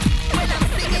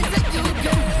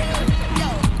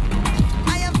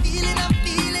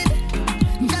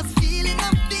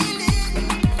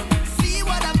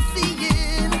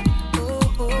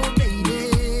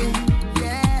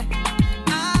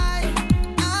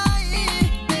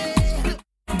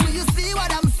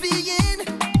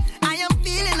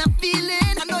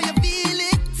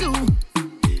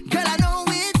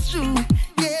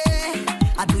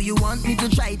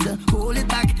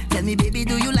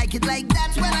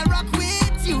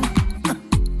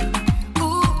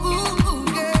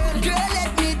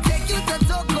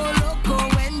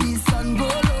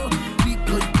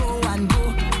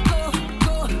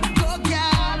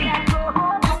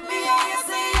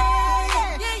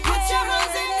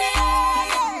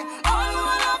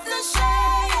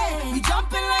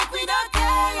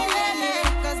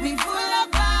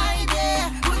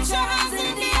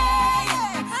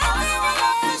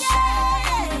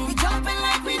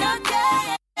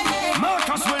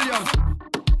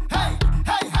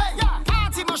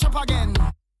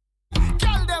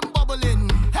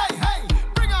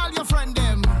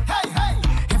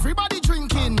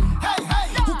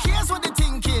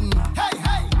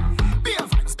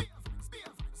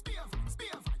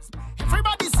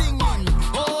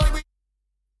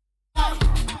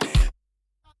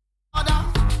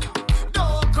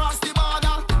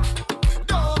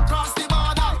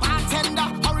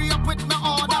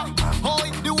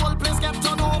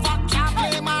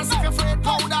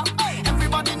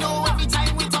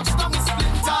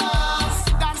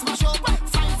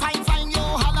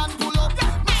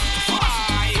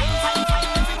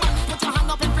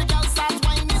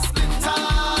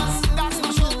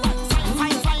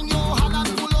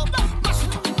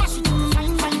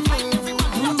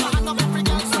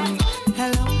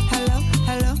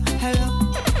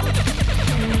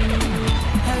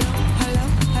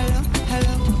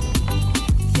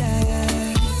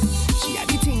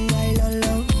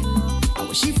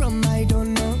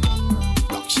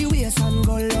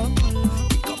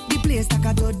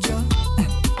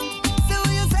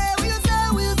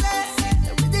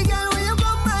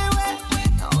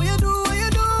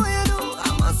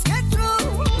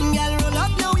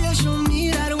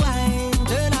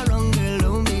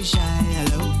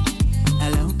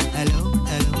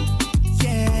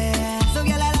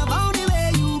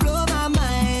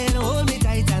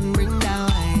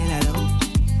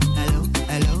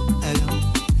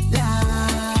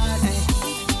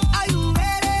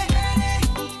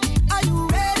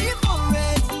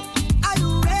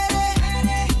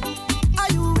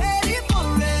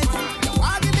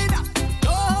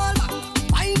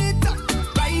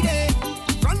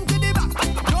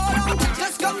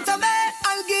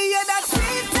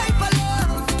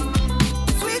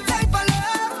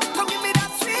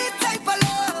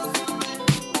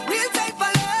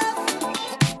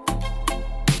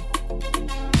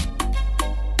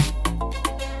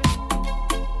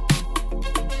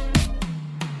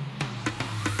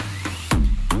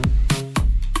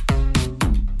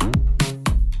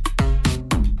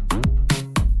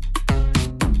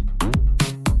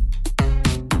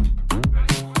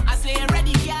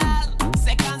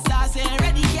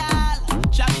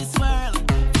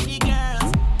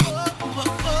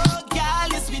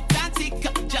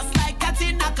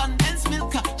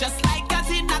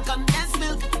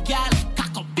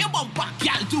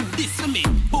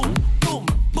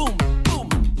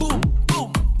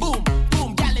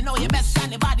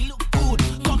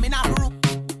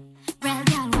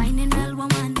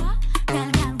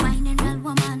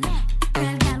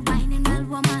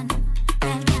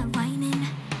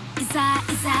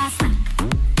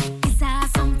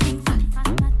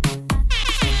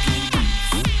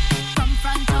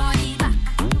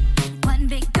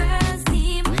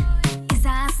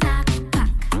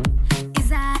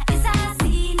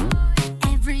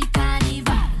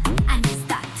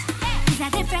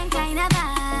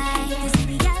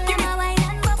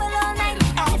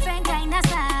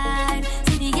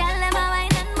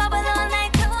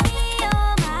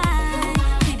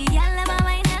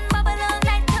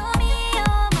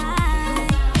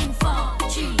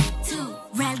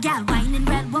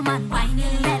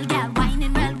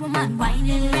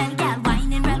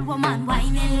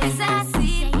 whining. Is that a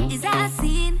scene? Is that a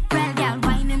scene? Real girl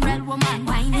whining, real woman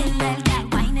whining. Real girl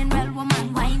whining, real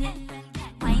woman whining.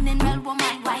 Whining, real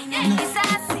woman whining. Is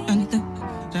that a scene?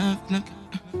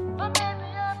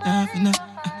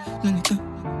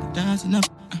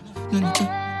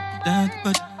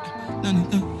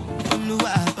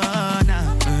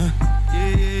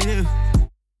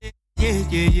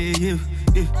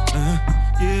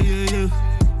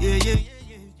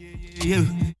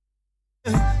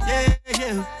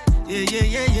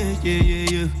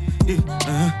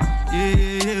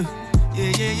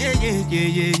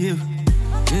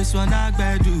 This one I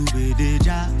better do with the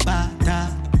jabata.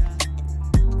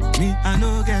 Me, I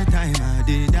no get time, I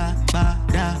did that,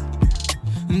 da.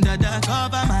 Dada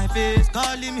cover my face,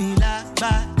 calling me la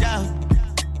ba down.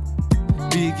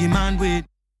 Biggie man with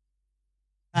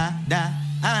da.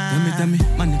 Tell me,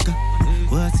 my nigga,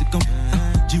 what's it come?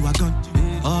 G-Wagon,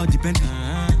 all depend.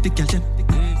 The girl them,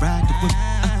 ride the whip.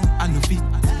 I no fit,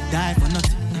 die for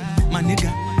nothing. My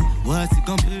nigga, what's it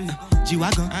come?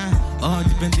 G-Wagon, all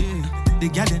depend. The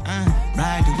girl them,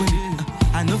 ride the whip.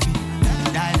 I no fit,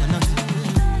 die for nothing.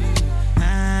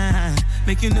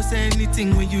 Make you no say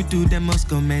anything when you do, they must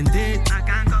commend it. I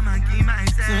can't come and keep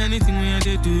myself. So anything when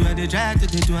they do, I they try to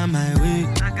do on my way.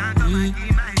 I can't come and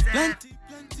keep myself.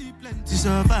 Plenty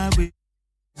so far away.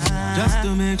 Just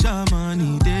to make sure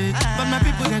money day. But my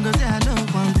people can go say I know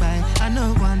one buy, I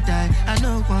know one die, I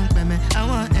know one payment. I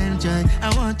want enjoy,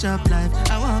 I want job life,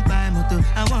 I want buy motor,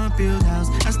 I want build house,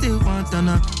 I still want to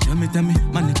know. Tell me,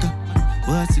 my nigga,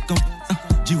 what's it come?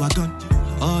 G-Wagon,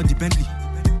 all the Bentley.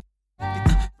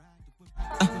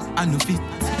 I no fit,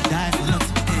 die for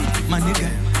nothing. My nigga,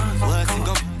 what's it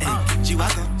come?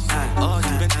 G-Wagon, all the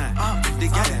Bentley. They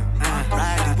get it,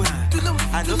 ride the whip.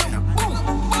 I no fit,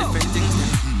 different things.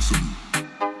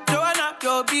 Joanna,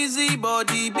 your busy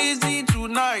body, busy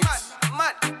tonight.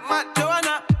 Mad.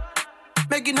 Joanna,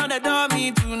 making all the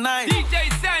dummy tonight.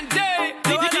 DJ Sanjay,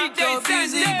 Joanna, your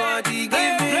busy body,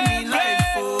 giving me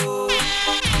life, oh.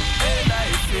 Hey,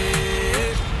 life,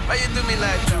 hey. Why you do me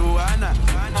like Joanna?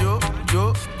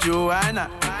 Joanna.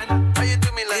 Why you do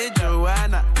me like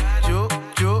Joanna?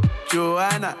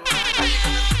 Joanna. Why you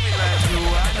gonna do me like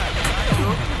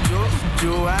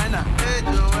Joanna? Hey,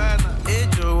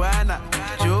 Joanna.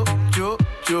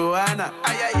 Joanna. Ay.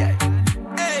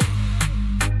 Hey,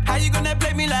 how you gonna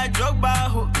play me like Drogba?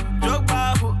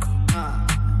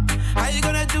 How you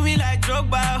gonna do me like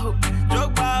Drogba?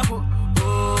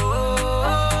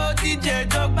 Oh, DJ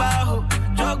Drogba.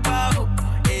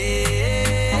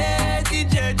 Hey,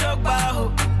 DJ Drogba.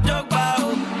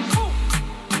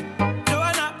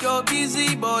 Joanna, your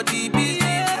busy body, busy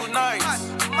tonight.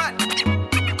 Mad.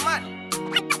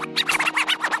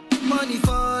 Money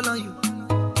fall on you,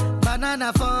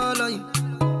 banana fall on you,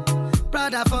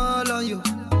 Prada fall on you,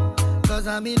 cause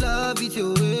I'm in love with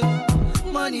you.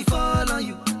 Money fall on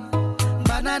you,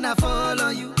 banana fall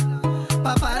on you,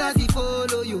 paparazzi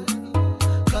follow you,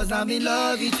 cause I'm in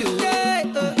love with you. Yeah,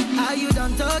 are you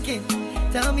done talking?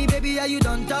 Tell me, baby, are you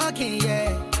done talking?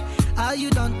 Yeah. Are you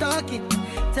done talking?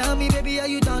 Tell me, baby, are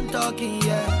you done talking?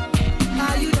 Yeah.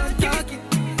 Are you done talking?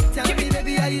 Tell me,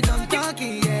 baby, are you done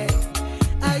talking? Yeah.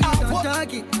 Are you done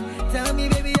talking? Tell me,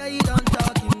 baby, are you done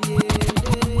talking?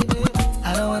 Yeah.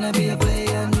 I don't wanna be a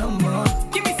player no more.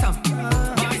 Give me some.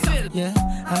 Yeah.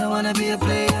 I don't wanna be a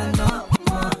player no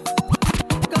more.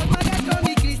 Cause my dad call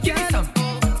me Cristiano.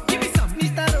 Give me some.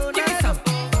 Mr. Ronaldo. Give me some.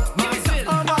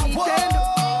 On my Nintendo.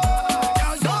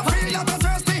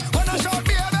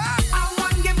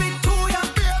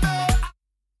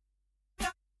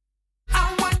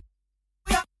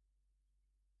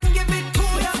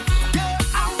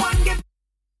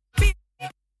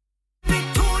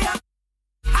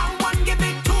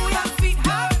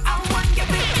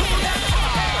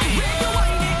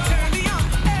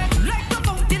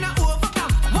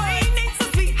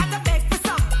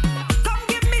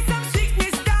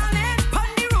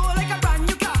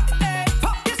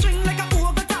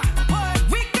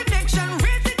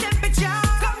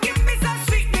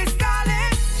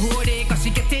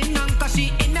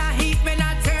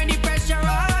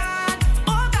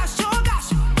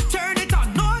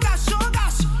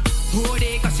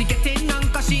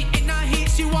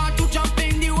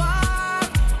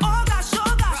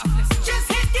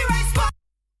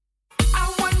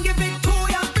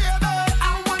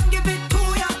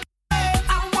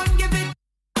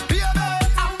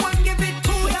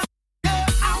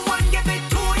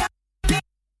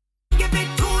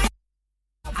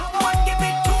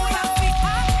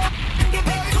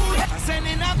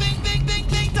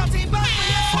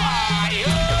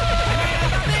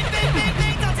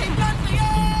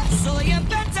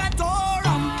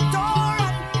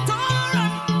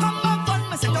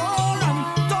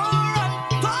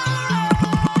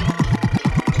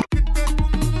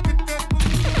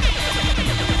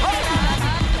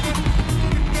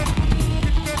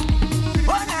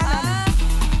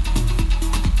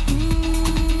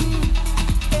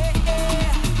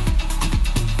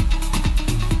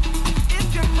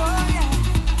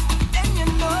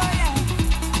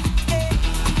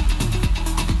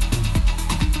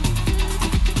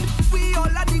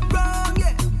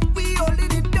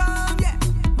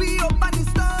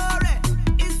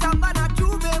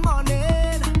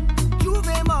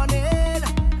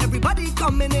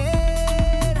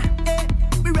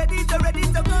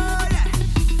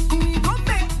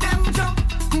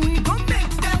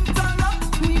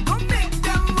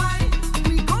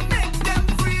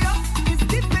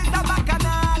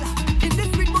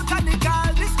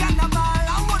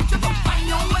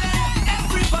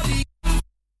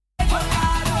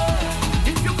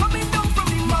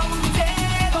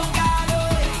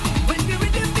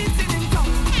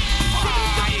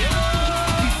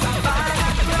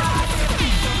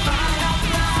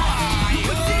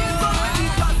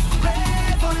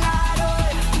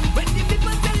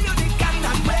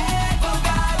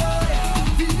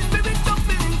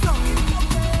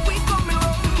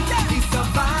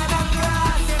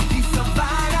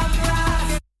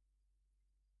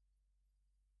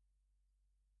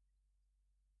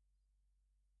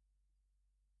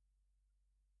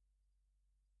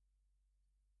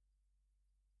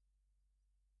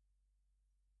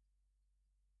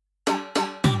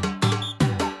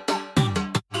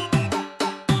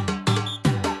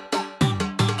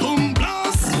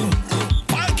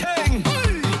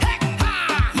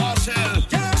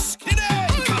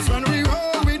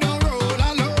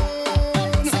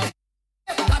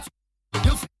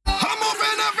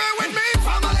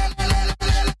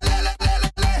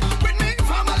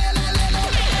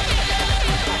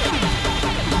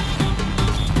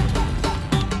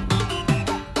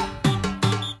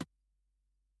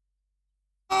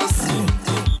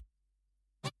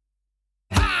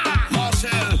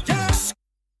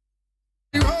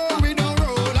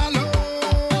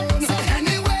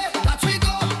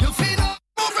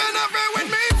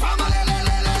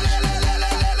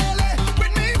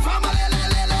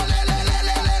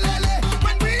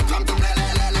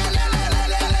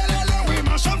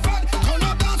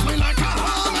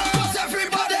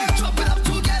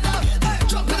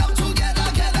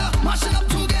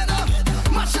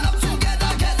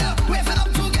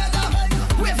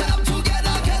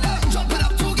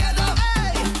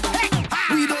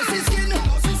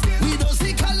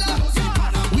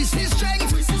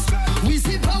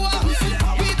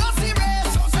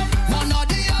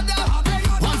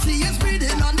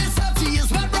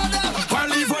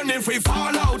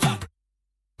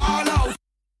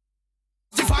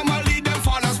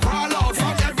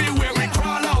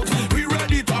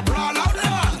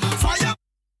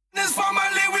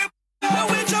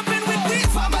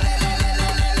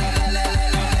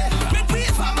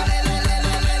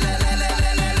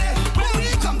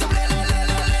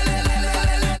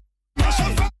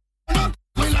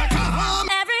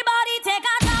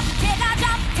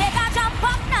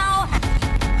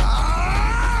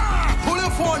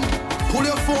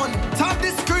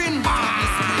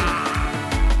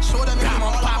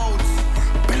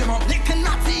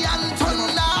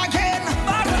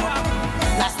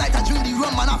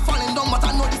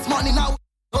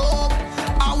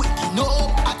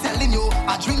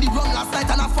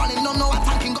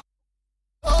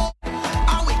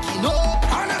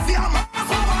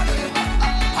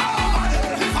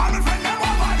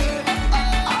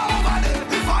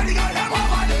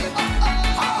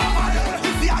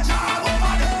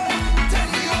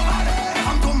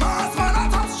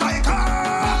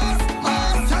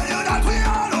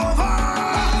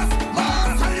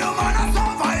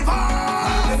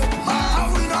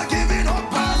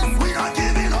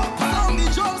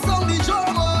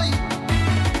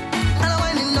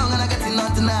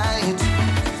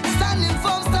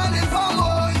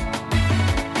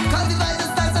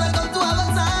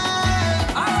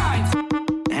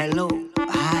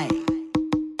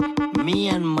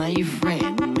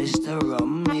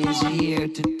 She here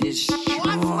to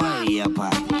destroy your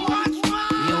party.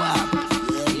 You up?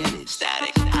 Get it?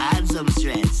 Static. I had some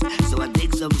stress, so I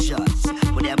take some shots.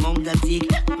 But the amount I take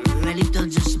really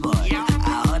touch the spot.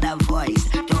 I heard a voice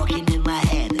talking in my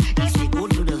head. He said, go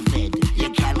to the vet,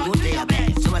 you can't go to your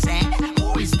bed. So I said,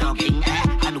 who is talking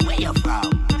and where you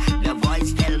from? The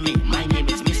voice tell me, my name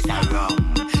is Mr.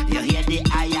 Rum. You hear the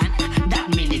iron? That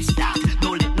means it's stop.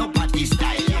 Don't let nobody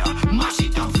style you. Mash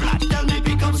it up flat, tell me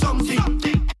pick up something.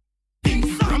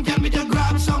 From tell me to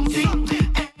grab something.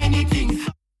 Anything.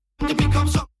 To pick up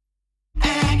something.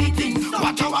 Anything.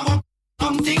 Watch how I go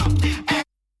something.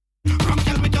 From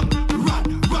tell me to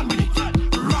run with it.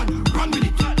 Run with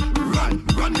it.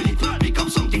 Run with it. Pick up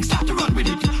something, start to run with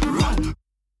it. Run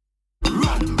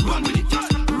with it.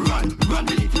 Run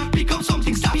with it. Pick up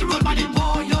something, start to run with it.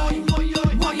 Boy, yo.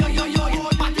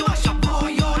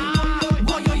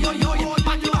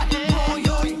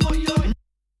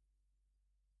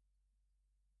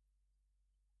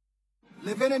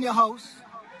 Living in your house,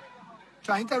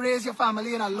 trying to raise your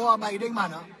family in a law-abiding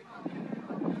manner.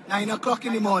 9 o'clock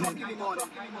in the morning.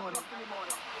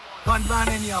 Gun ban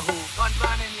in your hole. Gun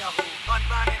ban in your hole. Gun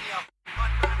ban in your hole.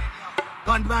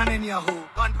 Gun ban in your hole.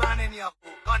 Gun ban in your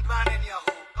hole. Gun ban in your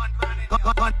hole.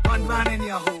 Gun ban in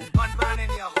your hole. Gun ban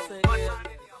in your hole. Gun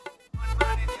ban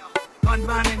in your hole. Gun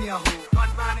ban in your hole.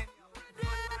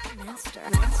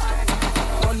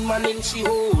 Gunman in she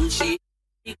hole, she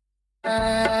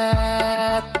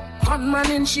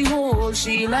gunman in she hole,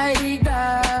 she like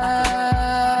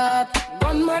that.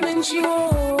 Gunman in she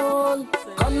hole,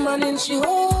 gunman in she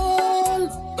hole,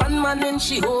 gunman in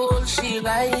she hole, she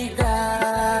like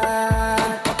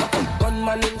that.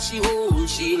 Gunman in she hole,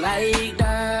 she like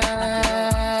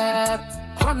that.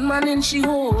 Gunman in she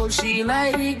hole, she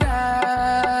like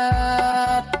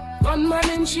that. Gunman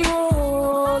in she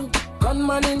hole,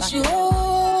 gunman in she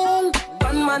hole,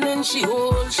 gunman in she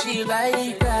hole, she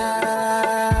like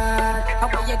that. How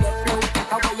will you get low?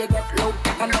 How will you get low?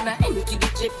 And then I empty the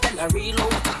chip and I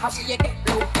reload. How will you get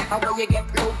low? How will you get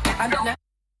low? And then I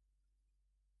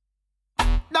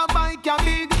the bike ya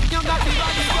big, you got the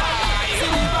body girl. See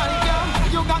the bike ya,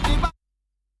 you got the bike.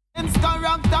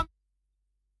 Character.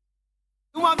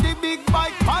 You have the big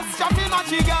bike, fast chopping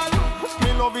matchy girl. Me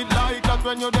love it like that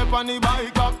when you dip on the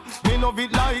bike up. Me love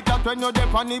it like that when you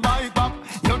dip on the bike up.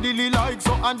 You dilly like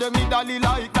so and the me dolly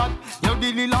like that. You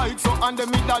dilly like so and the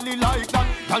me dolly like that.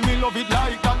 Tell me love it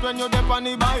like that when you dip on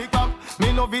the bike up.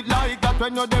 Me love it like that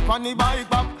when you dip on the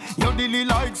bike up. You dilly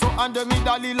like so and the me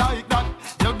dolly like that.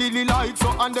 You dilly like so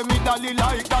and the me dolly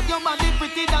like that. Your body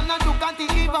pretty than a Ducati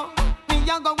Evo. Me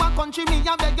a go a country, me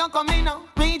a beg you come in now.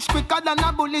 Reach quicker than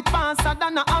a bullet, faster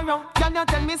than a arrow. Can you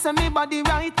tell me say me body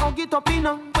right, how get up in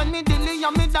now? When me dilly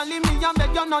and me dolly, me a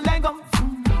beg you no leg up.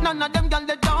 None of them girl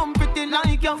they dumb pretty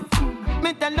like you.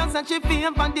 Me tell her say she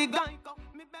feel for the guy.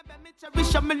 Me baby, me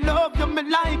cherish you, me love you, me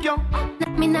like you.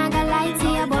 Me not gonna lie to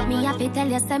you, but me have to tell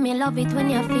you say me love it when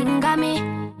you finger me.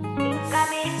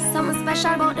 Something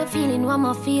special about the feeling one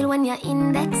more feel when you're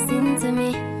indexing to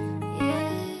me.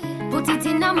 Put it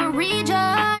in my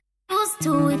region. Used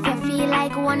to if you feel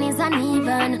like one is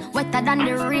uneven. Wetter than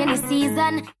the rainy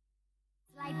season.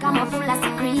 Like I'm a full of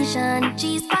secretion.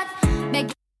 Cheese pot,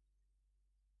 beg.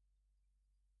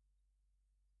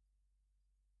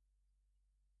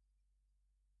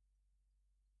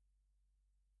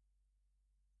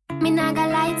 Me not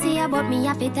gonna lie to you, but me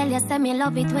have to tell you say me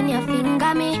love it when you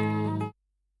finger me.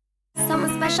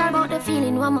 Something special about the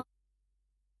feeling one more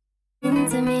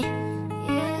into me.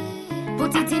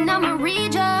 Put it in my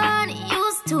region.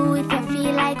 Used to if you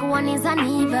feel like one is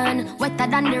uneven. Wetter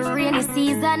than the rainy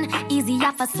season. Easy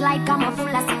off a slide, I'm a full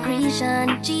of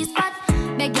secretion. Cheese pot,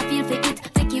 beg you feel for it.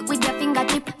 Take it with your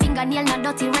fingertip. Fingernail not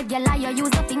dirty, regular, you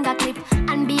use a finger clip.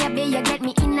 And baby, you get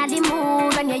me in the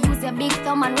mood. When you use your big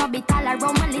thumb and rub it all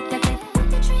around my little bit. Put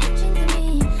the trench into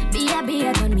me. Baby,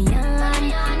 you turn me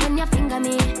on. When you finger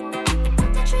me.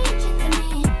 Put the trench into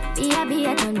me. Baby,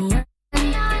 you turn me on.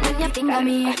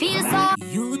 Me feel so.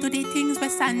 You do the things where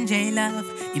Sanjay love.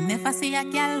 You never see a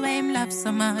girl where him love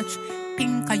so much.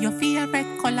 Pink are your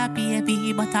favorite color,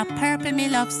 baby, but a purple me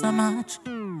love so much.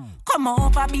 Come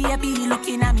over, baby,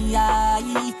 looking at me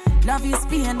eye. Love is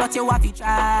pain, but you have to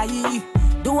try.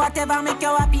 Do whatever make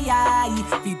you happy, eye.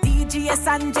 The DJ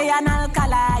Sanjay and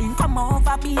Alkaline. Come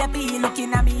over, baby,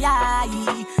 looking at me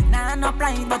eye. Nah, no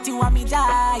pride, but you want me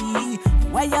joy.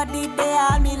 Where you did they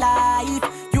all me life.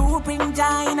 You bring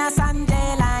joy in a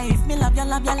Sunday life. Me love you,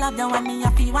 love you, love you when me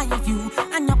happy wife you.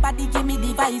 And your body give me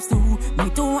the vibes too. Me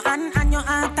too, and your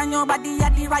heart and your body are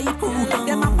the right crew.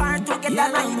 Them apart together yeah,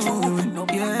 like true. No,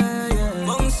 yeah.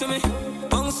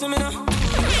 Bounce to me now.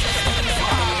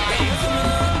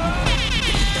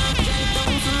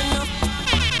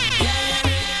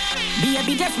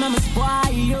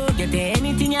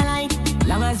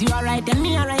 Is you alright? Tell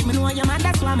me alright. Me know you're mad,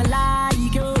 that's why me like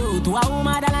you. To a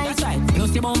woman that likes right.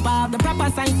 Plus you bump up the proper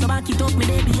signs, so back it up me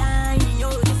day behind. Yo,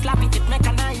 just slap it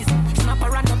mechanized. Snap a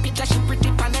random picture, she pretty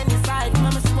on any side.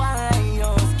 Mama swine,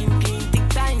 yo, skin clean, thick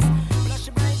ties. Blush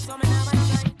bright, so me never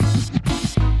try.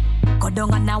 Go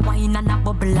down and a wine and a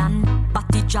bubble and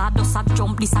Batty jaw does a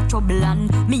jump, this a trouble and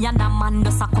me and a man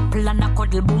does a couple and a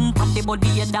cuddle boom. Pan the body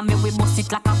head and me we bust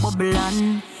it like a bubble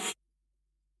and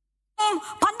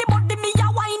pan the body me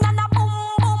a wine and a boom,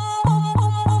 boom, boom,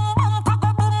 boom, boom, boom,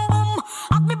 boom, boom, boom.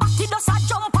 Have me batty does a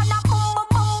jump and a boom, boom,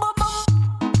 boom, boom,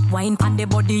 boom. Wine pan the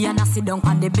body and a sit down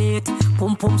pan the bait.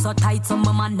 Pum pum so tight so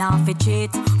my man now fi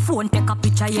cheat. Phone take a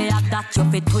picture, yeah, that you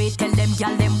fit tweet. Tell them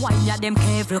gyal them wine, yeah, them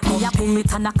careful. Me a pull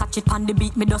it and a catch it pan the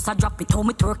beat. Me does a drop it. How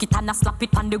me twerk it and a slap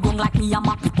it pan the gong like me a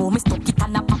map it. How me stuck it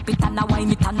and a pop it and a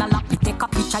wine it and a lap it. Take a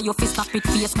picture, you fi snap it,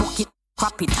 Facebook it,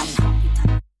 crap it and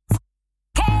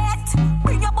Kate,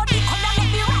 bring your body, come and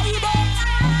let me ride it.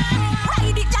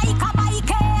 Ride it like a bike,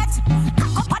 Kate.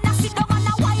 Cock up and a sit down and a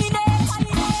wine it.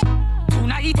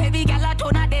 Tonight heavy gyal a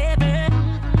turn a devil.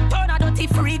 Turn a dirty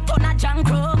freak, turn a junk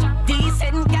crow.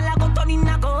 Decent gyal a go turn in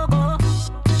a go-go.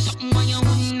 Something when you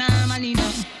wouldn't normally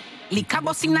know. Liquor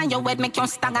bust in your head make you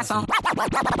stagger some.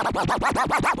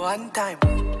 One time.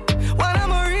 When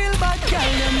I'm a real bad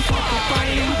girl, them fuck up on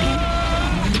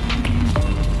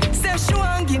say she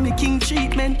want give me king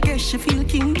treatment, guess she feel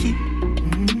kinky. Me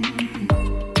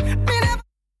never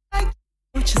like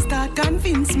but she start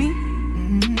convince me.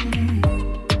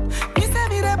 Me say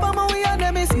me there but my way on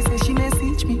the message, say she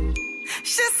message me.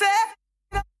 She say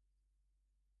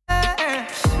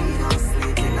she don't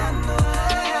sleep in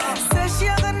underwear. Say she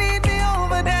ever need me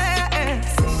over there.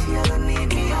 Say she ever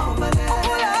need me over there.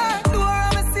 Pull her door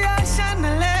and me see her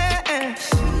chandelier.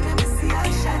 She let me see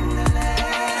her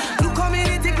chandelier. Look how me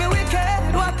take me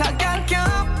wicked, what a girl can.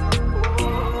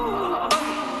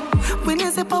 When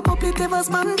you say pop up, it ever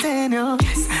spontaneous.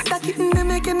 Yes. That kitten they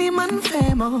make any man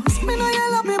famous. Me know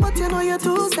you love me, but you know you're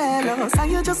too zealous.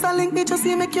 And you just a link me, just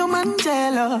to make your man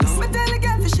jealous. Me tell the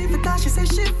girl for she because she say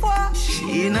she for.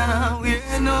 She now we're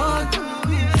not. Till I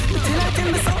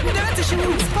tell me something dirty, she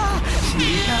whisper.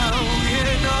 She now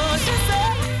we're not. She say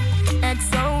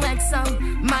XOXO,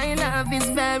 my love is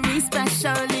very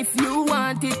special. If you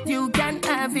want it, you can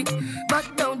have it.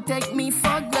 But don't take me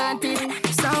for granted.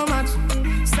 So much,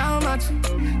 so much,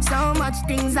 so much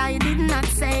things I did not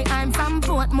say. I'm from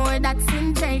Portmore, that's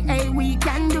in JA. We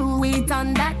can do it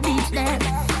on that beach there.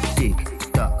 Tick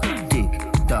tock, tick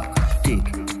tock,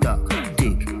 tick tock,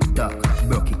 tick tock.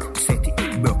 Broke it, set it,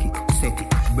 broke it, set it,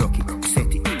 broke it,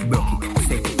 set it, broke it,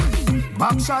 set it.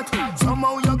 Back shot,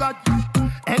 somehow you got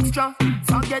extra.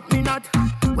 Forget me not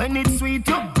when it's sweet.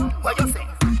 You, what you say?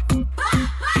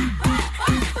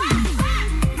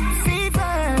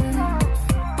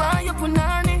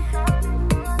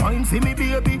 See me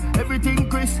baby, everything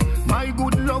crisp. My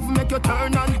good love make you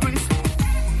turn and crisp.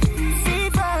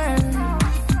 Fever,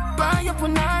 buy your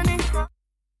punani.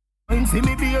 See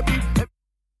me baby,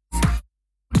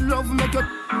 love make you.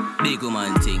 Big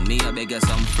woman thing, me a beg you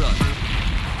some front.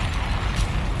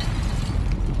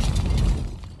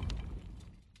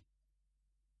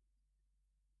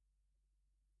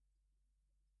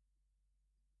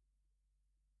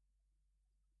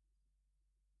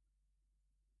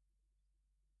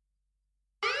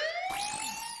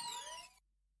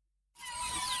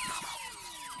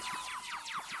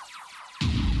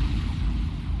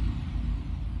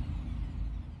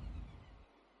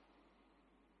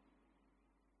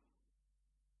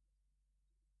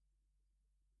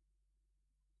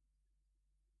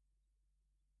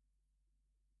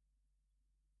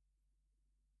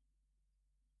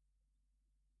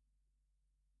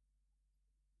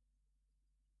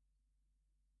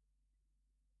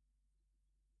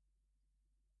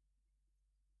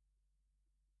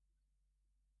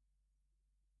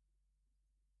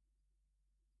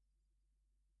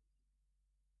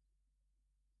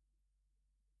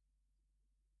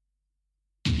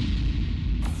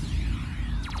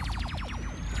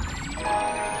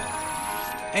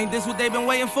 Ain't this what they've been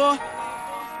waiting for?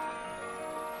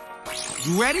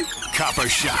 You ready? Copper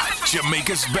Shot,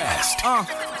 Jamaica's best.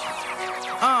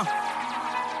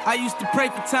 I used to pray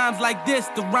for times like this,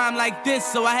 to rhyme like this,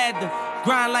 so I had to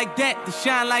grind like that, to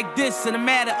shine like this. In a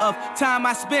matter of time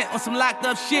I spent on some locked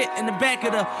up shit in the back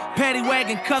of the paddy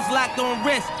wagon, cuffs locked on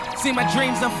wrist. See my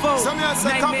dreams unfold,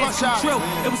 nightmares come true.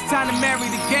 It was time to marry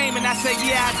the game, and I said,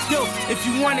 yeah, I do. If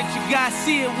you want it, you gotta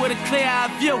see it with a clear eye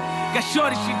view. Got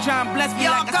shorty, she tryna bless me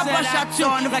like I said I do.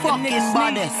 Like a nigga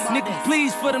sneeze, nigga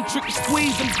please for them tricky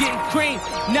squeeze, I'm getting cream.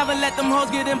 Never let them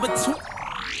hoes get in between.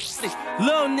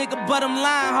 Little nigga, but I'm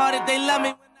lying hearted, they love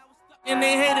me. And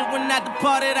they hate it when at the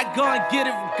party I go and get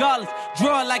it regardless.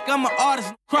 Draw it like I'm an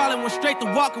artist. Crawling, went straight to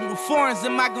walking with foreigns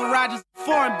in my garages.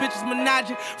 Foreign bitches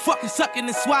menaging, fucking sucking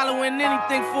and swallowing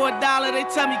anything for $1. They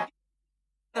tell me,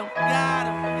 got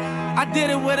him. I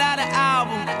did it without an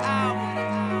album.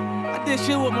 I did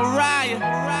shit with Mariah.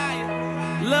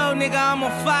 Little nigga, I'm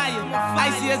on fire.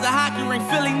 Icy as a hockey ring,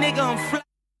 Philly nigga, I'm fly.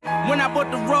 When I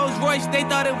bought the Rolls Royce, they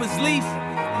thought it was lease.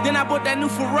 Then I bought that new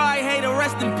Ferrari, hey, to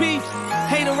rest in peace.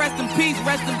 Hey, to rest in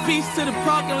peace to the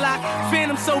parking lot.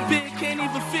 Phantom so big, can't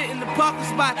even fit in the parking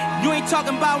spot. You ain't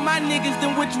talking about my niggas,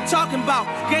 then what you talking about?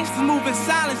 Gangsters move in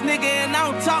silence, nigga, and I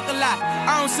don't talk a lot.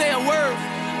 I don't say a word,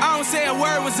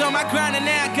 was on my grind and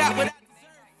now I got what I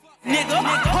deserve. Nigga,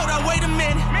 hold up, wait a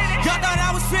minute. Y'all thought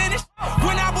I was finished?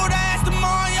 When I bought the Aston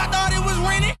Martin, y'all thought it was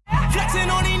rented? Flexing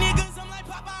on these niggas, I'm like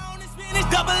Papa on the spinach.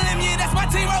 Double M, yeah, that's my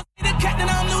team. The captain,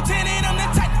 I'm lieutenant, I'm the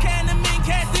type can the main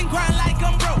cast and grind like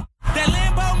I'm broke. That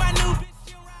Lambo, my new bitch,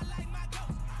 she ride like my ghost.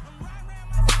 I'm riding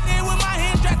around my city with my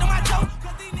hands strapped on my toes.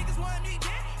 Cause these niggas want me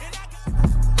dead, and I got.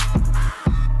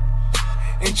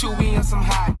 And Chewy on some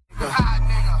hot nigga.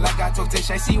 Like I told Tish,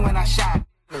 I see when I shot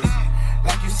niggas.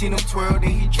 Like you seen him twirl,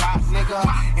 then he drop, nigga.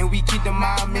 And we keep the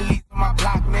mile millies on my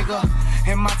block, nigga.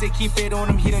 And Monte keep it on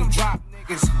him, he done drop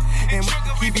niggas. And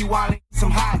he be wildin'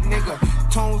 some hot nigga.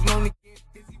 Tones lonely, get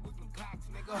busy with the clocks,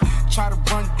 nigga. Try to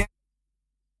run down,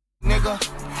 nigga.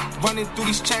 Running through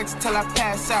these checks till I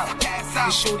pass out.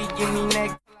 And shorty give me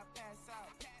neck till I pass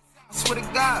out. I swear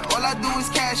to God, all I do is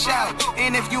cash out.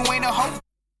 And if you ain't a hoe,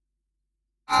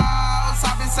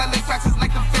 I've been selling cracks since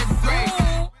like the 5th grade.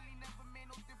 Really never made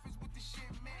no difference with the shit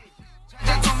made.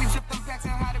 Jaja told me flip them packs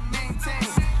and how to maintain.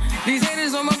 These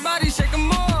haters on my body, shake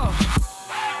them off.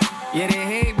 Yeah, they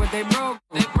hate, but they broke.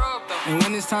 They broke though. And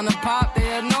when it's time to pop, they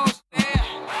have no.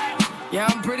 Yeah,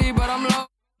 I'm pretty, but I'm low.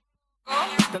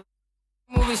 The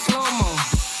moving slow-mo.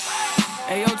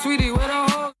 Hey, yo, Tweety, where the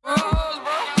hoes, bro?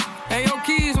 Hey, yo,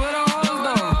 Keys, where the hoes,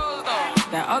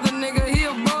 though? That other nigga, he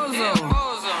a bozo.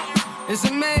 It's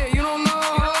a mayor, you don't know.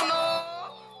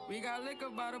 We got liquor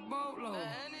by the boatload.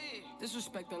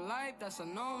 Disrespect the life, that's a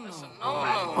no-no.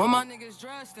 All my niggas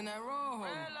dressed in that rojo.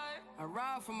 I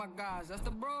ride for my guys, that's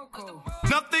the bro code.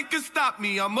 Nothing can stop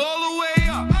me, I'm all the way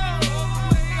up.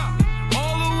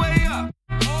 All the way up.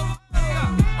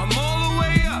 I'm all the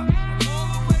way up.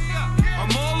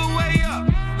 I'm all the way up.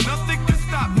 Nothing can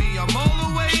stop me, I'm all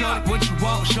the way up. Shorty, what you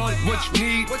want, shorty, what you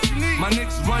need. My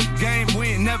niggas run the game, we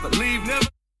ain't never leave, never.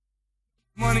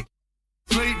 Money,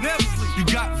 sleep, never sleep. You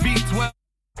got V12.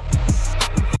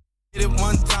 Hit it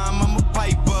one time, I'm a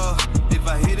piper. If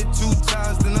I hit it 2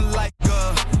 times, then I like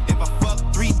her. If I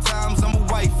fuck 3 times, I'm a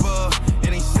wifer.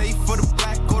 It ain't safe for the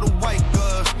black or the white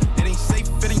girl. It ain't safe,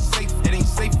 it ain't safe, it ain't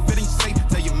safe, it ain't safe.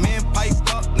 Tell your man pipe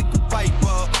up, nigga pipe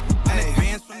up. And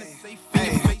advance from the safe in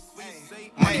your face.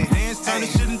 Money dance, turn the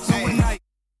shit into a night.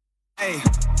 Hey,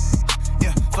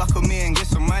 yeah, fuck with me and get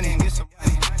some money. Get some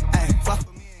money. Hey, fuck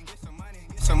with me and get some money.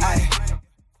 Get some money.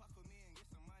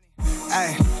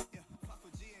 Hey.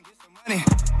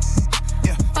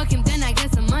 Yeah. Fuck him, then I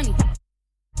get some money.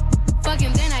 Fuck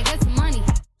him, then I get some money.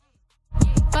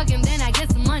 Fuck him, then I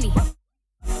get some money.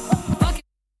 Fuck him.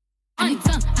 I need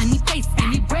tongue, I need face, I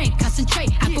need brain, concentrate.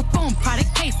 I perform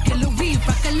product case, calorie,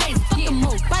 rock a lace. Fuck the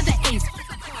mode by the ace.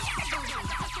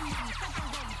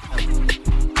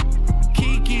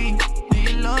 Kiki, do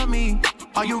you love me?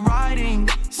 Are you riding?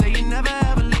 Say you never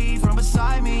ever leave from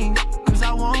beside me. Cause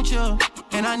I want you,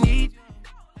 and I need you.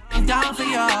 I'm down for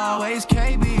you always,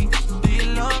 KB. Do you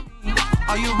love me?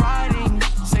 Are you riding?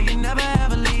 Say you never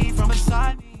ever leave from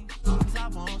beside me. Cause I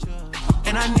want you,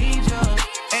 and I need you.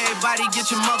 Everybody get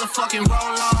your motherfucking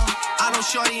roll on. I know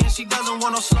shorty and she doesn't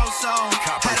want no slow song.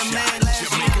 Had a man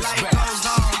last year, life goes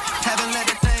on. Haven't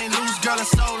let the thing loose, girl, in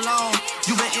so long.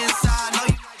 You been inside, know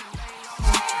you like it way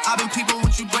long. I've been peeping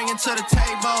what you bringing to the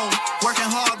table. Working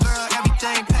hard, girl,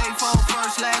 everything paid for.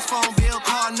 First, last phone bill,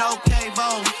 car, no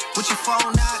cable. With your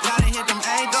phone out, gotta hit them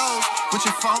angles. With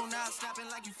your phone out, snapping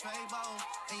like you Fable.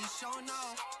 And you showing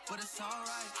off, but it's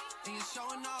alright. And you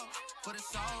showing off, but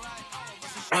it's alright.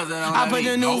 I put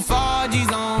the new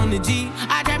 4Gs on the G.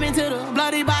 I trap into the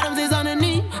bloody bottoms is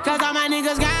underneath. Cause all my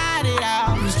niggas got it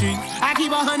out the street. I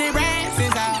keep 100 racks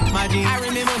inside my jeans. I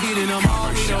remember hitting them all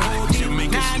with the whole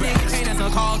team. Now niggas ain't that's a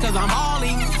call cause I'm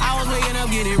balling. I was waking up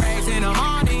getting racks in the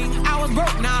morning. I was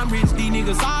broke, now I'm rich, these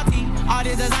niggas salty. All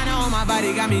this designer on my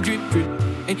body got me drip, drip.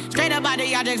 And straight up out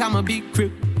the objects, I'm a big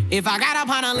crip. If I got up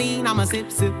on a lean, I'm a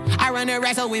sip, sip. I run the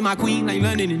wrestle with my queen like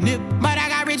London and Nip. But I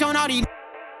got rich on all these.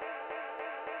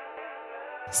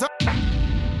 So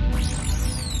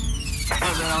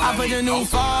I put the new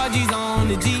 4Gs on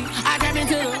the G. I trap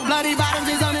into the bloody bottoms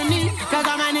is underneath. Cause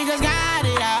all my niggas got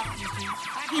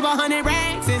keep 100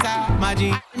 racks inside my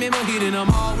jeans. Remember hitting them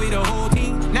all with the whole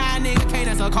team. Now nigga can't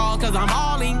answer call cause I'm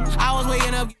all in. I was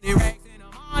waking up getting racks in the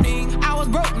morning. I was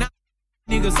broke, now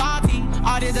nigga salty.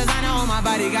 All this designer on my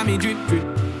body got me drip,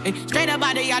 drip. Hey, straight up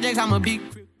out the objects, I'm a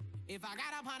big trip. If I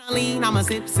got up on a lean, I'm a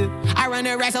sip, sip. I run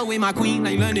the racks up with my queen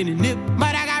like London and Nip.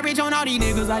 But I got rich on all these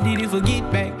niggas, I didn't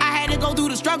forget back. I had to go through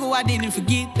the struggle, I didn't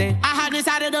forget that. I hopped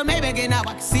inside of the Maybach and now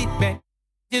I can sit back.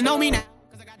 Just know me now,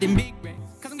 cause I got them big racks.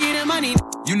 Cause I'm getting money.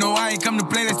 You know I ain't come to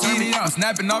play, let's turn me up.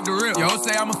 Snapping off the rip. Yo,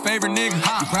 say I'm a favorite nigga.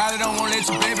 You probably don't wanna let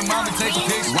your baby mama take a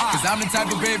picture. Cause I'm the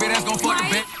type of baby that's gon' fuck the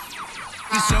baby.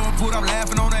 This show and put, I'm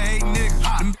laughing on the hate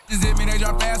nigga. Them bitches hit me, they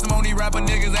drop fast, I'm on these rapper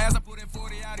niggas' ass. I put that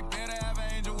 40 out, he better have an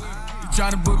angel with him. You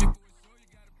tryna book me,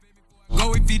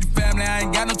 go and feed the family, I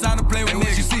ain't got no time to play with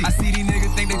niggas. I see these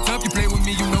niggas think they tough, you play with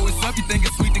me, you know it's up. You think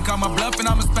it's sweet, then call my bluff and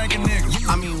I'ma spank a nigga.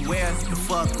 I mean, where the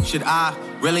fuck should I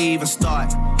really even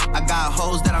start? I got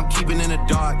hoes that I'm keeping in the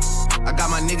dark. I got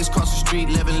my niggas cross the street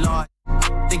living large.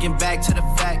 Thinking back to the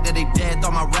fact that they dead,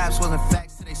 thought my raps wasn't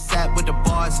facts, so they sat with the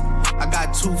bars. I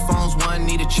got 2 phones, one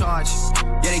need a charge.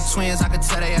 Yeah, they twins, I can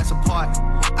tell they ass apart.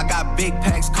 I got big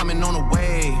packs coming on the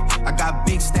way. I got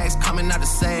big stacks coming out to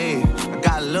save. I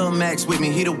got Lil Max with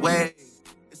me, he the way.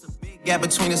 It's a big gap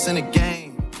between us in the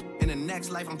game. In the next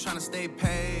life, I'm trying to stay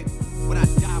paid. When I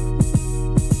die,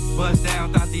 bust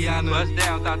down, Tatiana. Bust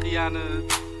down, Tatiana.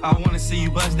 I wanna see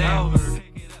you bust down.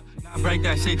 Now break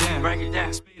that shit down. Break it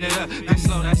down. Speed it up. Then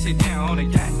slow that shit down on the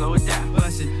gang. Slow it down.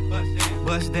 Bust it.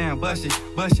 Bust down. Bust it.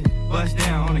 Bust it. Bust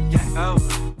down on the gang. Over.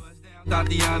 Bust down,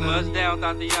 Tatiana. Bust down,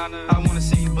 Tatiana. I wanna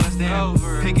see you bust down.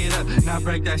 Over. Pick it up. Now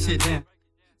break that shit down.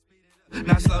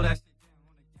 Now slow that shit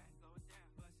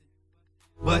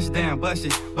down. Bust down. Bust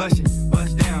it. Bust it.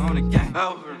 Bust down on the gang.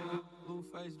 Over. Blue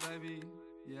face, baby.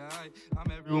 Yeah,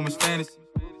 I'm every woman's fantasy.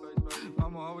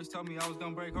 Mama always told me I was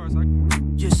gonna break hearts.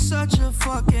 You're such a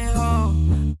fucking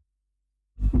hoe.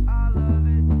 I love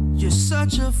it. You're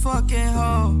such a fucking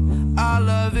hoe. I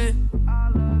love it.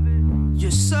 You're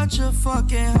such a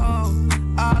fucking hoe.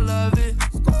 I love it.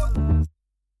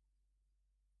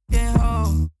 Fucking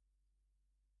hoe.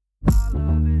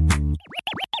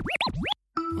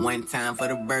 One time for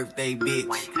the birthday,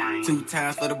 bitch. 2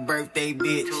 times for the birthday,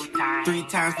 bitch. 3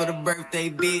 times for the birthday,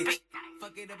 bitch.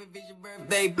 Fuck it up if it's your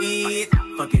birthday, bitch.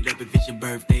 Fuck it up if it's your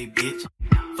birthday, bitch.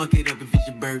 Fuck it up if it's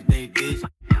your birthday, bitch.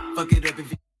 Fuck it up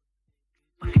if it's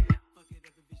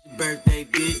your birthday,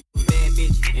 bitch. Bad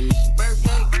bitch, and it's your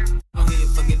birthday. Go ahead,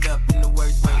 fuck it up in the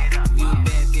worst way. You a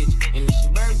bad bitch, and it's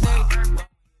your birthday.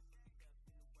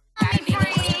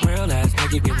 Real ass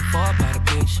nigga, give a fuck about a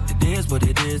bitch. It is what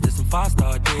it is, there's some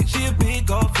 5-star dick. She a big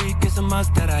gold freak, it's a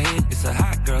must that I hit. It's a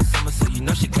hot girl summer, so you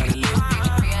know she got it lit.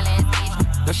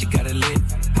 No, she got it lit.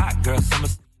 Hot girl summer.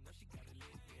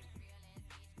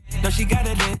 No, she got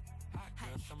it lit.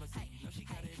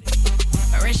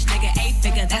 A rich nigga,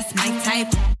 8-figure, that's my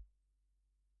type.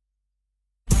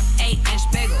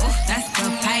 8-inch bagel, that's the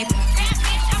pipe.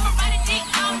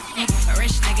 A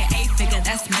rich nigga, 8-figure,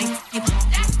 that's my type.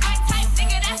 That's my type,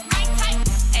 nigga, that's my type.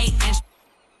 8-inch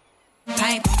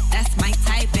pipe, that's my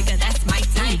type, nigga, that's my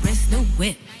type. New wrist, new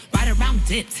whip, ride around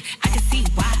dipped. I can see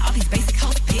why all these basic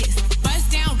hoes pissed.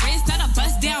 Bust down wrist, not a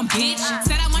bust down bitch.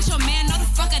 Said I want your man, no the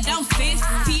fuck I don't fist.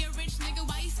 See a rich nigga,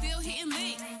 why he still hitting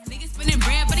licks? Nigga spinning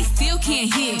bread, but he still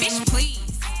can't hit. Bitch, please.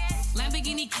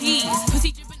 Lamborghini keys,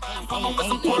 pussy dripping.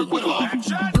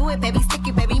 Do it, baby, stick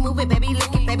it, baby, move it, baby,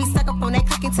 lick it, baby, suck up on that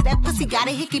click into that pussy, got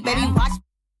a hickey, baby, watch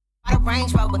the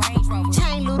Range Rover.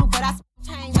 Chain little, but I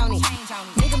change on it.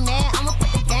 Nigga mad, I'ma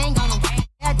put the gang on him.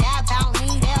 They'll die about me,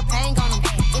 they'll bang on him.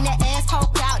 In that ass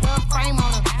poke out, the frame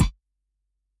on him.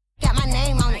 Got my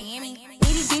name on it.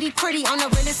 Itty bitty pretty, on the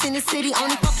realest in the city.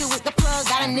 Only fucking with the plug,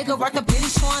 got a nigga worth a billy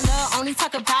showing love. Only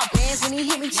talk about bands when he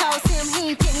hit me, chose him, he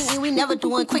ain't pick me, and we never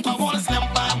doing quickies. I wanna slim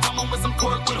by, come with some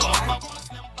pork with her.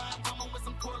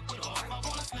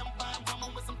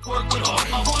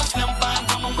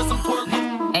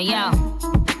 Hey yo,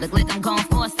 look like I'm going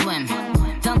for a swim.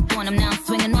 Dunked on him, now I'm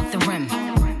swinging off the rim.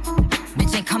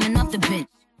 Bitch ain't coming off the bench.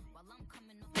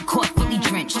 The court fully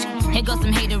drenched. Here goes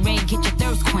some haterade, get your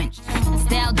thirst quenched.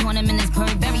 Style doing him in this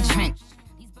Burberry trench.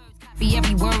 These birds copy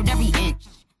every word, every inch.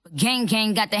 But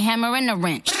gang got the hammer and the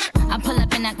wrench. I pull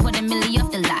up in that $250,000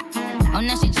 off the lot. Oh,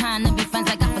 now she tryna be friends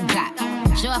like I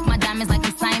forgot. Show off my diamonds like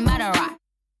I'm signed by the Rock.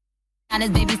 Now this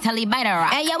baby's telly by the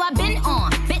Rock. Hey yo, I been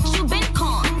on, bitch you been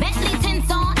con. Bentley tints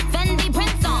on, Fendi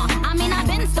prints on. I mean I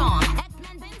been storm,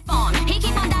 X-Men been formed. He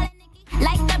keep on dialing Nicky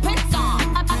like the Prince on.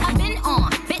 I been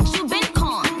on, bitch you been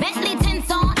con. Bentley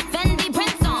tints on, Fendi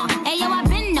prints on. Hey yo, I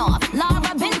been off,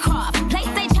 Laura been Croft.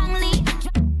 Place say Chang Lee.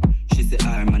 She said,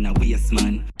 "Alright man, now we yes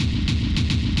man."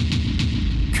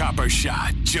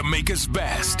 Jamaica's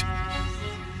best.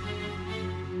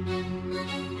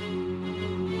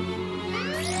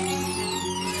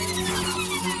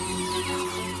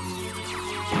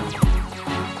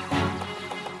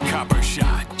 Copper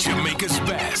Shot, Jamaica's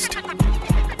best.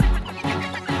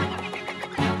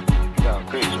 Yo,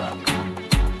 Chris Rock.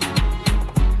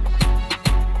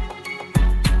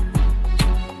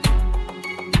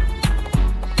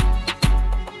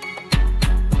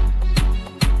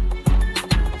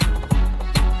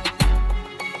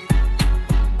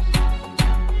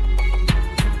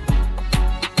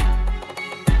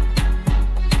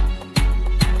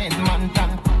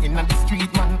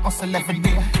 Every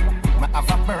day, me have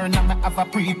a burn and me have a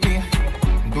prepay.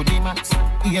 Do the max,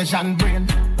 Asian brain.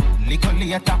 Little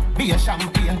later, be a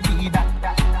champagne, tea that.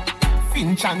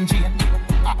 Finch and Jane,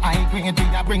 a high grade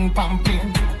we a bring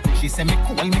pamphlet. She say me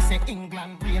cool, me say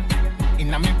England rain.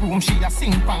 Inna me room she a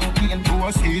sing pamphlet. Do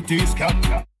a CT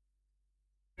scan.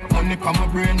 Money pa my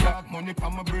brain, dog. Money pa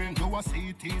my brain. Do a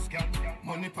CT scan.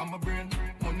 Money pa my brain.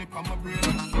 Money pa my brain.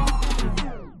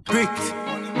 Bricks.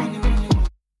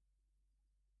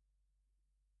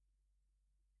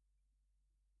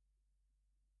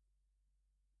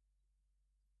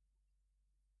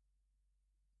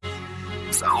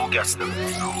 So who gas them?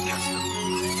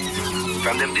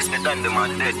 From them this me done them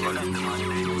and dead man.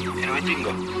 You know what thing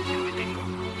go?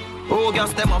 Oh,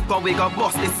 gas them up, cause we got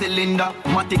bust the cylinder.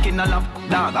 Matic in a lap,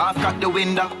 dog, I've got the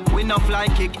window. We no fly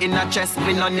kick in a chest,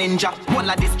 we no ninja. One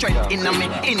of the strength in a me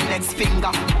index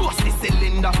finger. Bust the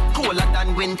cylinder, colder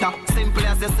than winter. Simple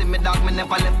as you see me, dog, me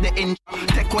never left the inch.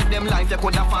 Take with them life, you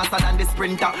coulda faster than the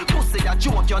sprinter. Pussy a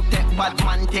joke, you take bad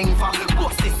man thing for.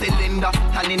 Bust the cylinder,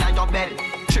 and in your bed.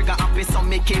 Trigger happy, so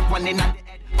me keep one in the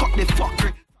head. Cut the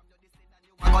fuckery.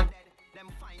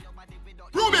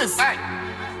 Rubis! Hey.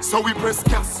 So we press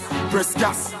gas, press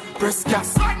gas, press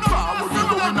gas. Forward we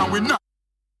going and we not.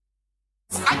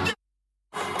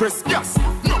 Press gas,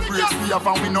 no brakes we have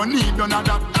and we no need none of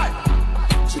that. Hey.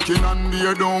 Chicken and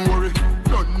beer, don't worry.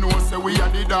 Don't know say we are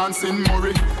the dancing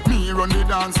Murray. Me run the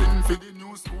dancing for the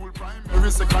new school,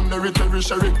 primary, secondary,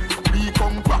 tertiary. We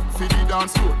come back for the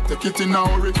dance floor, take it in a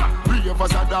hurry. Three of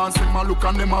us are dancing, man look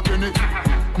and them a penny.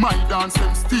 My dance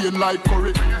them stain like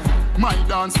curry. My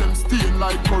dance them stain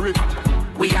like curry.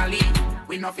 We a lead,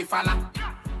 we no fi follow.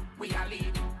 We a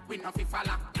lead, we no fi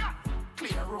follow.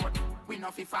 Clear road, we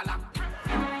no fi follow.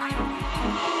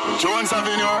 Jones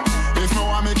Avenue, if no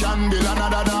one me can build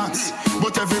another dance.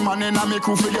 But every man in a me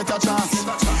crew fi get a chance.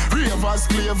 Ravers,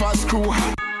 clavers, crew.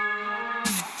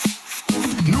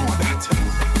 Know that.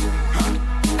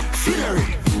 Flary,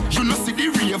 you know see the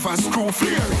ravers crew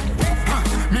flary.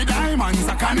 Me diamonds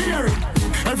a canary.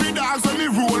 Every dance when me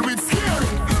roll with scary.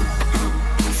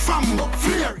 Fambo,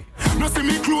 flary. No see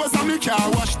me clothes and me car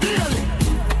wash daily.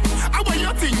 How about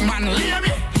you think, man, leave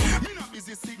me? Me no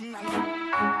busy signal.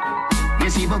 Me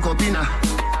see Bokopina.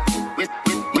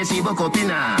 Me see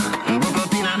Bokopina.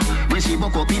 Bokopina. Me see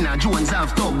Bokopina. Jones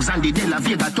have thugs and the De La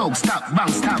Vega thugs. Stop, bang,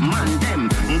 stop, man, them.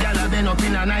 Gala been up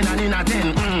in a 9 and in a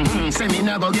 10. Say me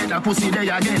never get a pussy there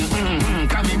again.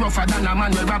 Can me rougher than a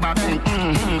man with rubber band.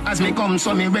 As me come,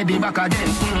 so me ready back again.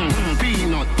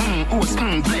 Peanut, oats,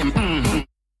 blame.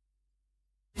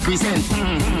 Present,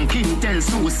 King tell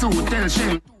Sue tell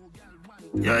Shem.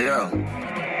 Yo.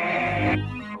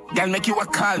 Girl, make you a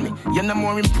call me. You're no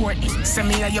more important. Send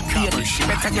me a your baby.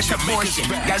 Better get a bullshit.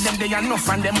 Girl, them they enough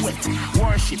and them wet.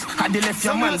 Worship. Had they left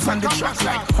your man on the track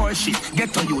like horseshit.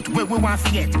 Get on youth, where we want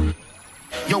to get.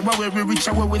 Yo, where we reach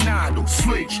and where we not do.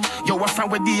 Switch. Yo, what from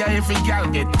where the every girl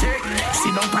get take.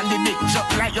 Sit down on the dick,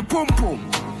 jump like your pum pum.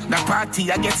 The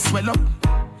party I get swell up.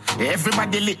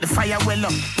 Everybody lit the fire well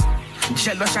up.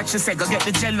 Jello shot, she said, go get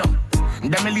the jello.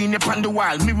 Then me lean up on the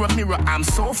wall, mirror, mirror. I'm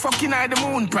so fucking high, the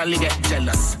moon probably get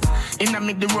jealous. In a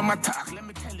make the room attack, let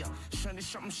me tell you. Shiny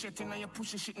something shit in you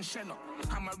push shit and shell up.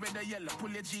 I'm a red or yellow, pull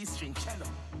your G-string, cello.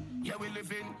 Yeah, we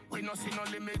live in, we no see no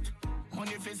limit.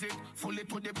 Money visit, fully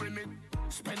to the brimmet.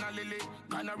 Spend a lily,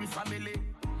 canary family.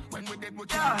 When we dead, we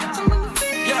can't get you.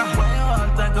 Yeah, why you all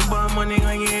talk about money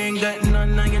and you ain't got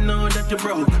none and you know that you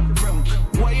broke?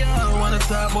 Why you all wanna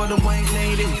talk about the white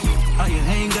lady? Oh, you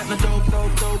ain't got no dope.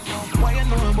 Why you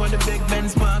know about the big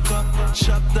Benz park up?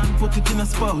 Shop and put it in a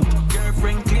spot.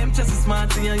 Girlfriend claim just as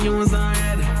smart and you use her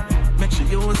head. Make sure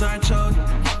you use her child.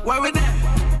 Why we there?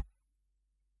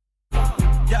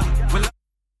 Yeah, we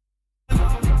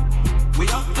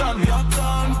up done.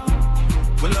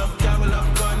 We love God, we love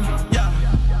gun. Yeah,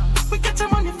 we get your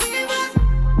money fever.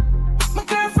 My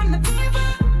girlfriend the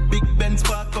diva. Big Benz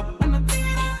park up and a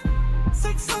diva.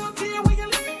 6 out here where you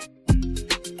live.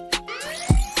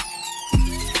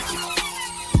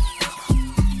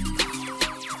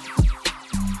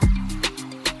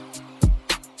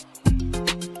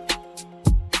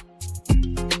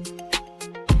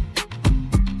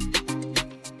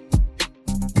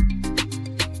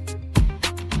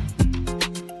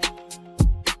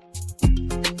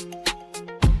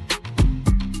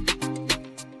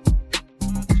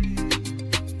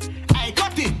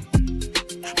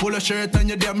 Polo shirt and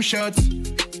your damn shorts.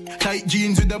 Tight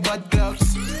jeans with the bad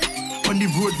clocks. On the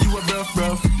road you a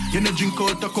rough. You no drink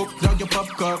out a cup, dog your pop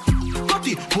cup.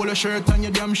 Cutty, polo shirt and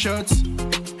your damn shorts.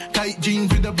 Tight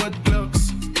jeans with the bad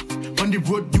clocks. On the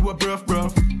road you a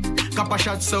rough. Copper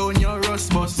shot sound your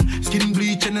rust bus. Skin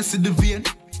bleach and I see the vein.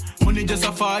 Money just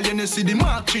a fall and you see the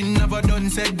marching. Never done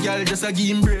said girl just a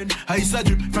game brain. Ice a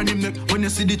drip from him neck when you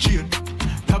see the chain.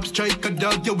 Top striker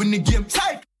dog you win the game.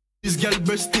 Side. This girl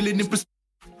breast still in the pursuit.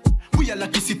 We are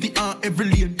lucky city on every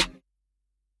lane.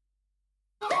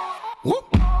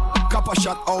 Whoop. Copper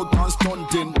shot out and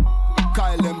stunting.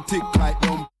 Kyle them tick like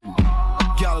dumping.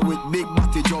 Girl with big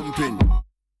body jumping.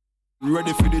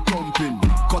 Ready for the thumping.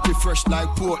 Cut it fresh like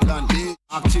Portland.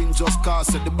 Acting just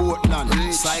cast at the boat land.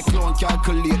 Cyclone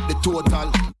calculate the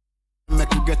total.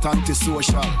 Make you get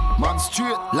antisocial. Man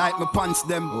straight like my pants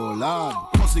them. Oh lord.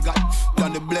 Pussy got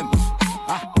done the blem.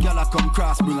 Girl I come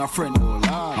cross bring a friend. Oh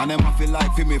lord. And them I feel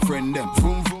like for me friend them.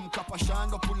 Vroom vroom Kappa Shan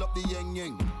go pull up the yang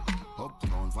yang.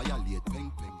 Uptown violate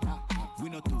peng peng. We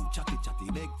not too chatty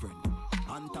big friend.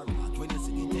 Antarat when you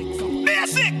see the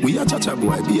text. Basic. We a chacha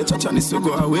boy, be a chacha ni so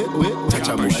go away.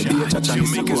 Chacha boy, be a chacha ni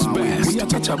so go away. We a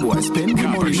chacha boy, spend the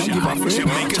money and give a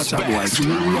friend. Chacha boy,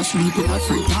 you a sleep in a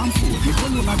free time food. You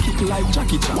call on a kick like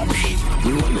Jackie Chan.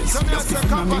 We always just get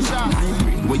from a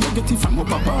million. Where you get it from up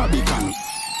a Barbican.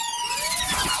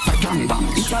 Bang,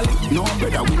 Italy, no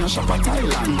brother, we no shop at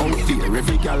Thailand. Out there,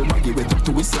 every girl baggy wet up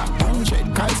to his sack.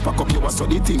 100 guys pack up, you was so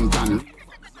the thing done.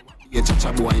 Be a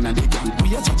chacha boy in a the gang.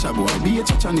 Be a chacha boy, be a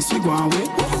chacha ni swig one way.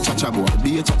 Chacha boy,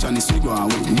 be a chacha ni swig one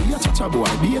way. Be a chacha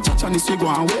boy, be a chacha ni swig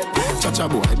one way. Chacha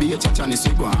boy, be a chacha ni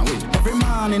swig one way. Every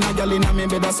man in a gal in a me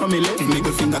bed so me live.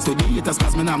 Middle finger to the haters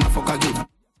cause me nah ma fuck a give.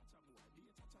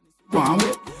 One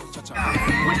way. Chacha boy.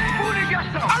 Which food you got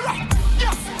some? Alright.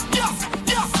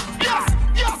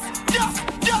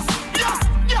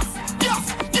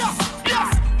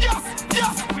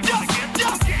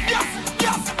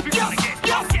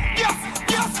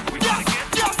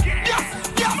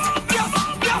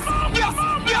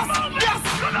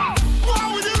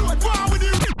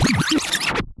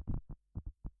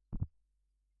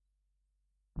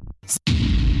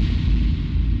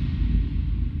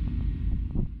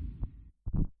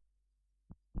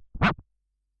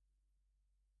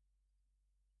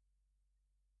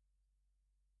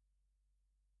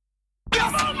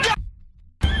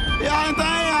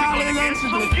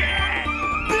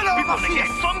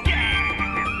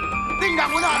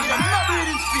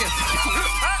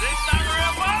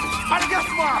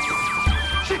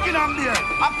 Chicken and beer. I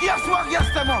guess what?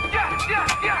 Guess them up. Yeah.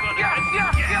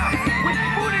 Which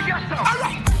food you get some?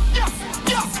 Alright. Yes.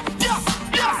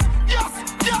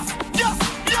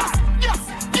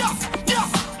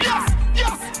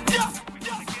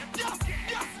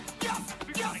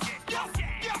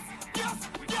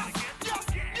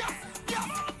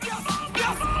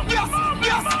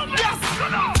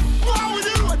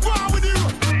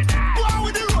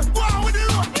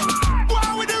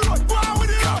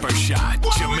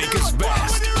 Jamaica's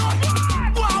best.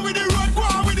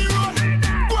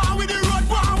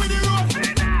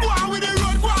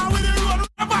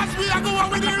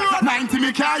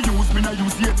 Me can't use, me not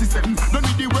use 87. Don't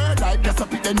need the word like just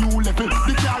up at the new level.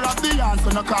 The car of the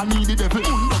answer, no call me the devil.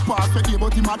 Pass for day,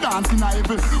 but him a dance in a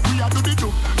heaven. We a do the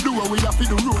do what we have to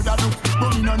the road a do.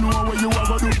 But me no know what you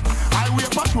ever do. Highway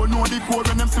patrol know the code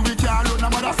when them see we can't run.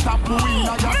 I'm gonna stop we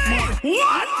not just more.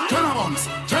 What? Jenna bungs.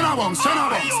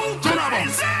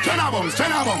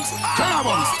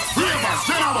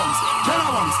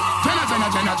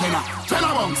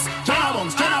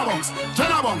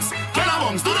 Ravers, Jenna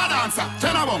bungs, do the dancer,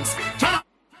 Jenna bungs.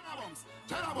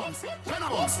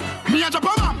 Me a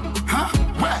Japan, huh?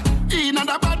 Where? In a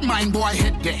bad mind boy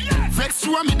head there. Vex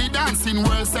show me the dancing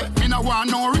world say. Me no want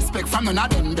no respect from none of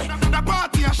them there. The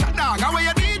party a shot dog, how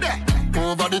you did there?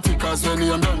 Over the tickers when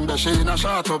you done the she in a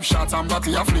shot up shots and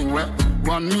body a fling where.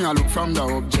 One me a look from the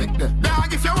object there.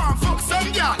 Dog, if you want fuck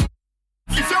some girl,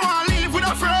 if you want live with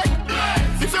a friend,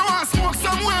 if you want smoke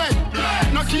some way,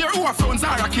 no care who a phones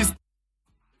are a kiss.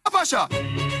 Pasha.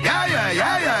 Yeah.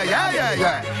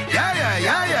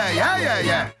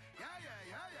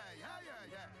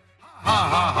 Ha.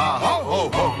 Ho.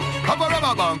 Papa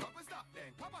bang.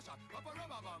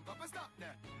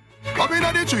 Up in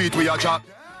the street we a chat.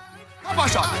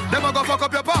 Pasha, them a go fuck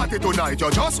up your party tonight.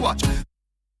 You just watch.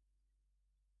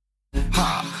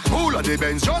 Ha, all of the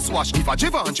Benz just watch. If a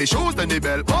Givenchy shows then the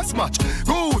bell must match.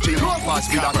 Gucci loafers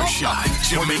with a shot.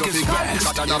 Jamaica's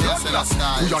best.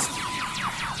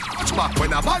 Back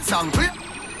when a bad song play,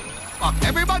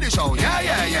 everybody shout, yeah.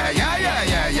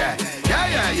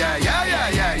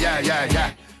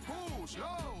 Push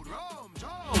loud,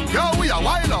 rum, Yo, we are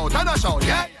wild out and a shout,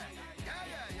 yeah.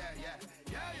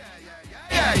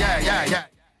 Yeah.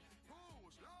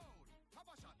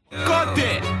 Cut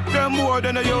it! Them more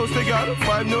than I used to get.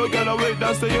 5 new girl away,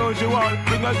 that's the usual.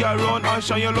 Bring a girl round and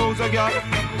shine your lows again.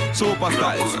 Super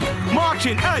styles.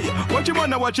 Marching, hey, what you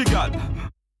wanna, what you got?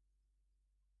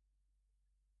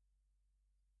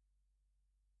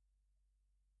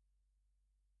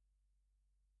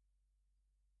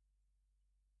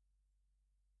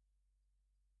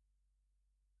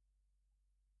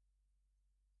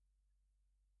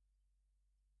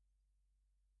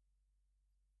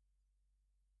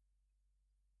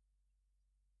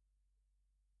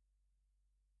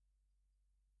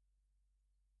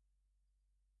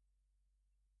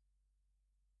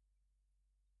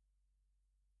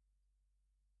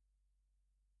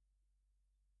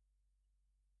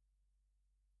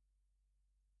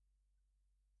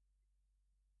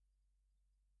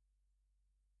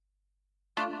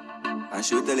 And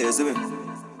she will tell you, see me,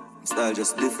 style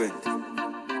just different.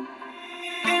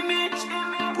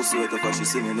 Pussy wet up as she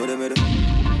see me, know them,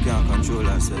 can't control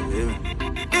herself, hear me?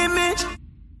 Image.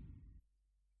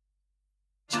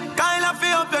 Kyle of you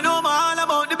up, you know me all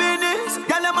about the business.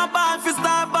 Girl, I'm a ball for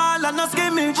star ball and no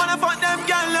skimmage. Wanna fuck them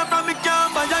girl from me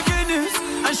camp and your Guinness.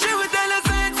 And she will tell you,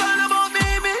 say it's all about me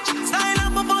image. Style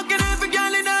up a fucking every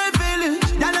girl in her village.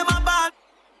 Girl, I'm a ball,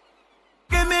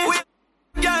 give me.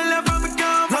 Girl, from me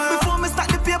camp. Right before me start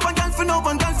the paper, girl for now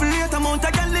and girl for later. Mount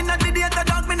a girl in the data,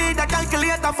 dog me need a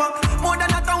calculator. Fuck more than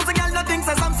 1,000 girl, nothing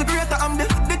says I'm so greater. I'm the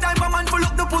type of man full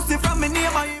up the pussy from me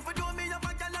neighbor. If you do me, I'm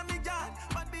a girl, I'm me girl.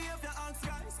 But behavior and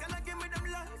skies, can I give me them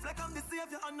life like I'm the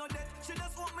savior? I know that she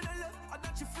just want me to left. I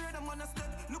thought she feared I'm on a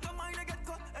step. Look at mine, I get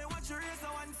cut. Hey, watch your race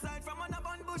on one side. From on a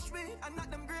bun bush me, and not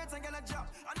them grades and get a job.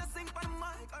 And I sing for the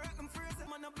mic, I reckon phrase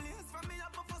them on a blaze. From me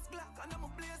up a first black, and I'm a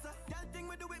blazer. Girl thing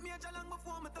we do with me, long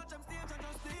before me touch them stage, I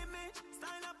just the image.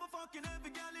 Style up a fucking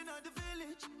every girl in the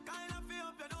village. Kind of feel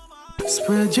up, you know my heart.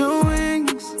 Spread your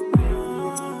wings.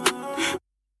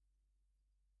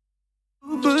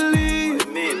 Believe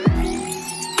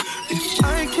if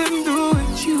I can do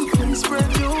it, you can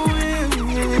spread your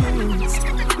wings.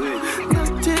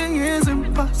 Nothing is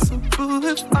impossible.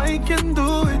 If I can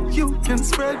do it, you can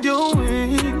spread your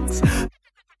wings.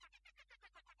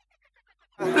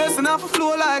 Blessing off a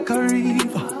flow like a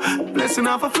river. Blessing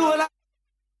off a flow like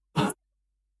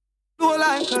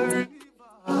a river.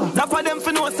 That for them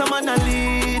for know some man a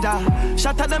leader.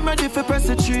 Shot at them ready for press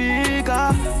the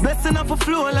trigger. Blessing up a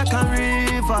flow like a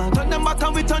river. Turn them back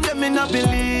and we turn them in a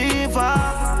believer.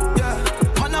 Yeah.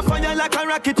 Man a fire like a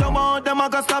rocket, you want them I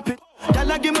go stop it.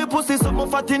 Y'all give me pussy, some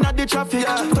fat in the traffic.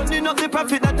 Yeah. Turning up the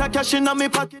profit that I cash in my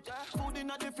pocket. Food in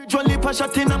the fridge, only pass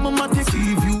shot in my matic.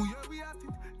 See you.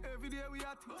 Every day we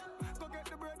at it. Go get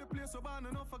the bread, the place so bad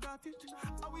and not forgot it.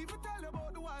 I will even tell you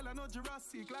about the wild and not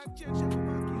Jurassic. Like change your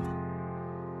pocket.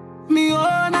 Me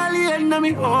own alien, na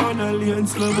me own alien.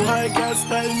 Slow boy can't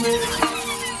style me.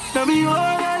 Na me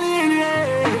own alien,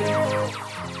 yeah.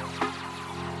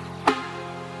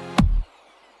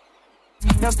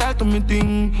 Now start to me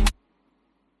thing.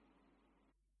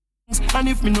 And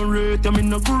if me no rate, me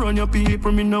no go run your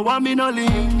people. Me no want me no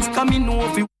links. Cause me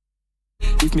know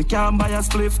if me can't buy a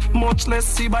spliff, much less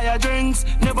see buy a drinks.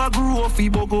 Never grew up fi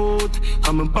bogot.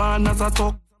 I'm born as a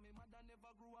talk.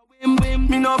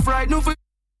 Me no frightened for.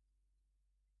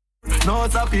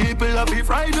 Lots of people have been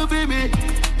frightened for me.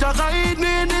 Just hide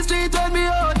me in the street when me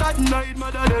out at night.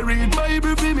 Mother they read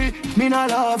Bible for me. Me no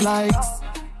love likes.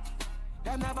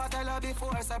 Them never tell her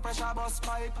before, say pressure bus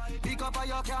pipe. Pick up or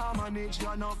you can't manage,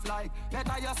 you're not fly.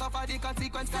 Better you suffer the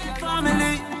consequence for your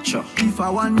family. Sure. If I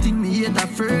want thing, me hate a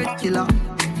fern killer.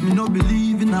 Me no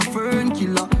believe in a fern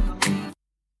killer.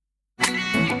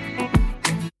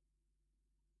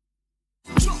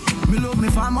 Me love me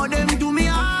family, them to me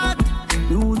heart.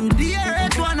 Me would do the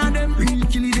earth, one of them. Real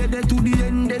kill it, they to the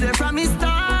end, they from me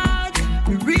start.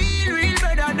 Me real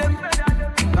better them.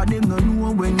 Cause them no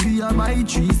know when we a buy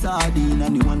 3 sardines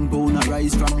and the 1 pound a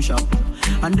rice from shop.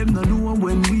 And them no know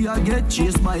when we a get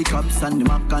chased by cops and the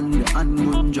mac and the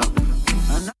handgun job.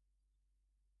 And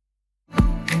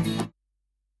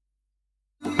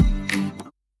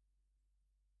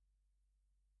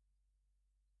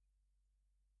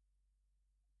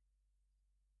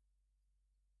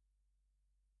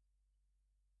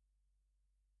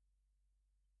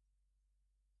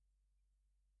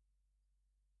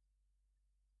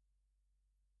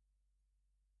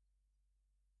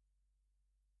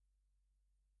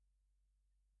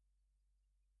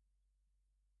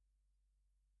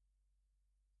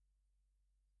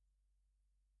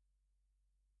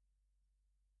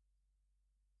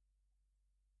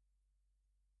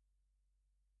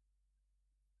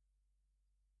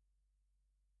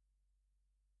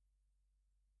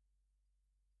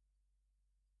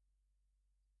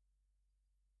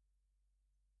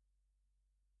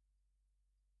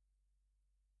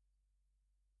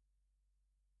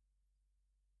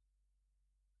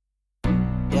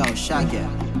Shaggy.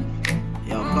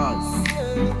 Yo, cuz.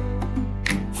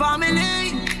 Family.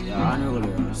 Yeah, unruly.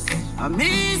 I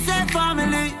me say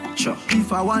family. Sure.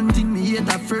 If I want thing, me hate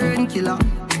a fern killer.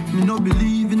 Me no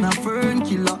believe in a fern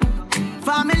killer.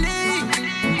 Family.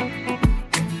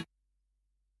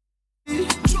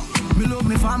 Me love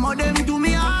me family, them to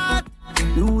me heart.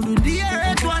 You do the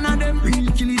earth, one of them.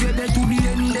 Real kill it, they to the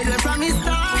end, they from me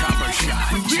start. Copper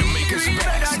Shot, Jamaica's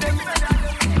best.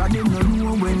 Cause them no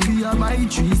know when we are buy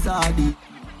trees hardy.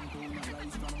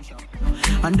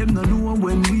 And them no know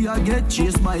when we are get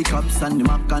chased by cops and the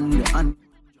mac and the hand.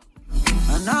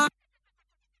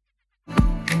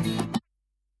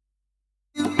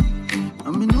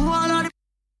 And me know all of the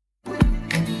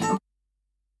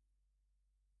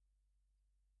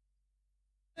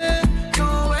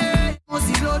no way, must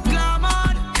see blood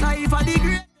glamour. Life are the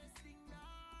great.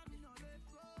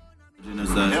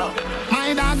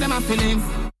 My dog them a feelings.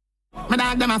 My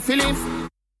dog them a feelings.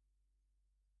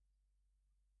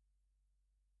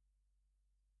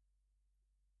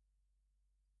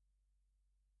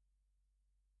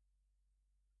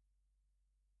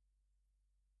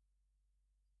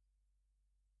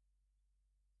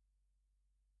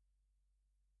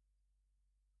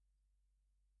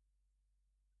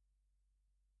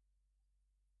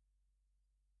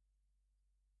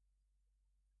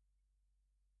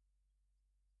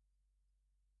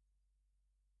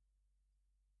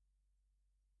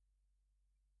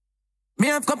 Me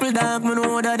have couple dog, me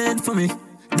know that dead for me.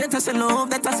 That I say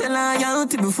love, that I say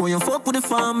loyalty. Before you fuck with the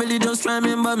family, just try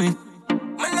remember me.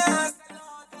 I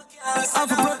have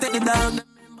to protect the dog.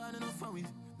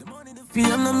 The money, the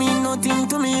fame, no mean nothing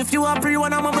to me. If you are free,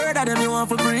 one of my brother, then you want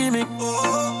to free me.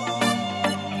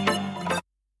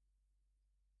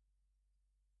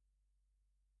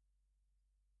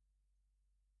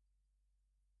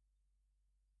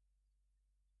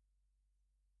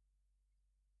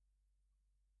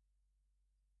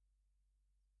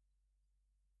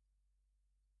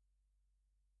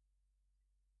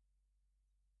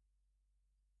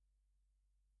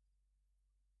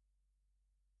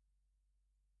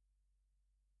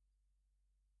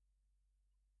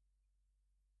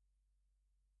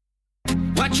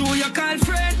 Watch who you call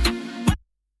friend.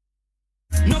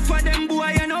 No for them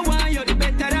boy, you know why you're the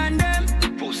better than them.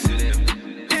 Pussy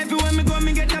them. Everywhere me go,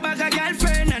 me get a bag of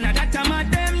girlfriend, and that I'm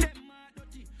at them.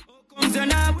 How comes you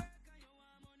now?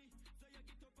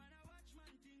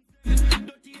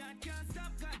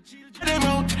 Them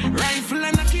out, rifle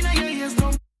and knocking on your ears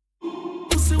down.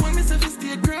 Pussy when me say fi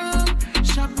stay ground.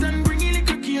 Shop done, bring in the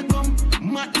cookie come.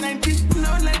 Mat 90,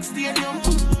 loud like stadium.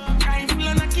 Rifle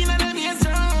and knocking on them ears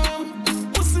down.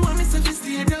 Pussy when me say fi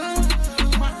stay down.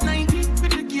 Mat 90,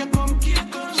 with the gear come.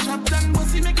 Shop done,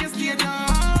 pussy make you stay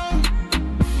down.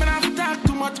 Me not fi talk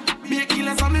too much, be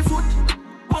killers on me foot.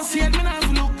 Pussy head me not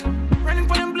fi look. Running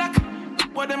for them black,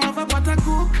 but them have a pot of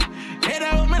cook. Head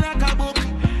out me like a book.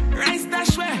 Rice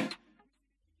dash way.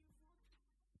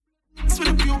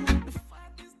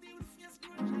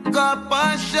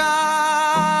 Copper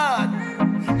shot.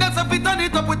 That's a bit on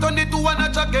it up, we turn it to one a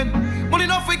again. Money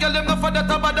no free, girl, them no for that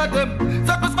bother them.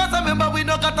 Sacrifice, remember we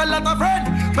no got a lot of friends.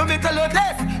 Let me tell you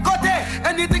this, go there.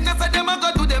 Anything I say them, I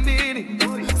go to them meaning.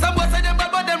 Some boys say them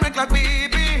bad, but them rank like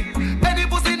baby. Any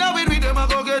pussy now we read them, I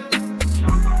go get.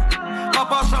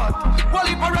 Copper shot.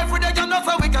 Wally for every day, you know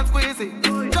so we can squeeze it.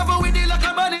 Cover with it like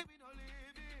a money.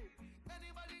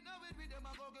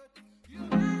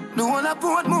 The one I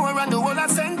put more and the one I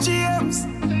St. James.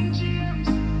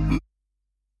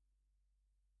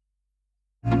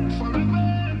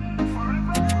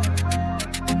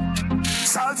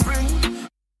 Salt Spring.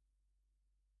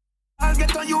 I'll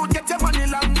get on you, get your money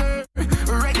longer.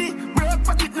 Ready, break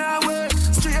pocket now,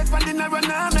 straight from the narrow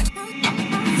now.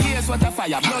 Here's what a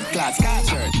fire, blood clots,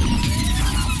 catcher.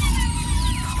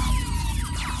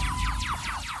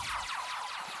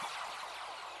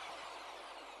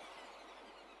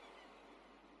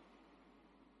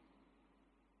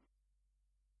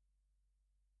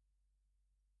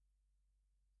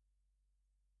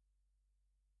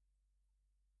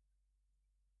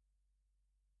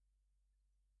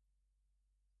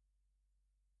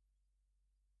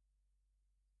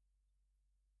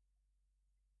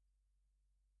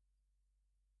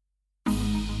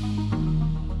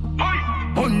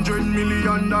 $100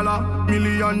 million, $100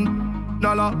 million,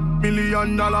 $100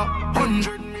 million.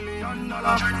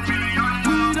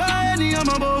 Good any I'm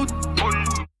about.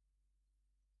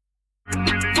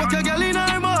 Fuck a girl in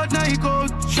her mouth, now he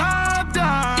goes sharp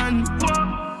down.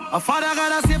 A father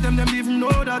gotta save them, them even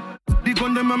know that. The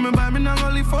gun them and me buy me now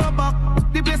only for back.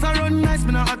 The place I run nice,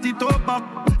 me not at it up back.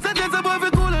 Sentence a boy fi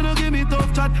cool and no give me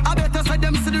tough chat. I better side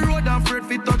them see the road and afraid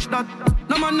fi touch that.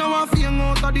 No man now a fing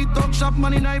out of the talk shop.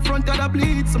 Man in the front of the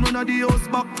bleed, some run of the house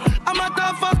back. I'm a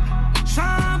tough fuck,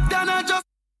 sharp than I just.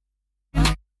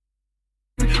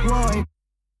 Boy,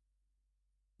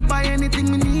 buy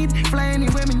anything we need, fly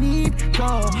anywhere we need,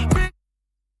 go.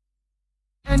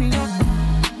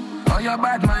 Oh, your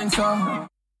bad mind, so.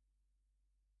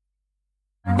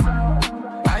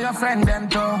 Are your friend them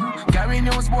too? Carry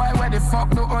news, boy, where the fuck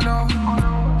do you know?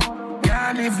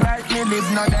 Can't live like me,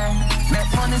 live no day.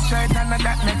 Make money straight and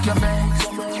that make your vex.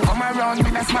 Come around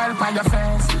with a smile on your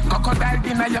face. Crocodile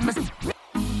dinner, you miss.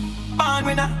 Born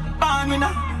winner.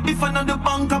 If I know the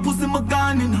bank, I pussy my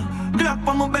gun in her. Glock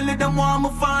on my belly, them want me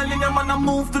fall in her. Man, I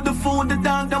move to the food, the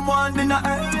dog, them want in her.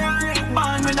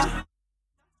 Born winner.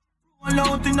 Roll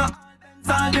out in her.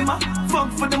 All them a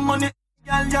fuck for the money.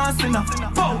 Y'all just in her.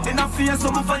 Pow in her face,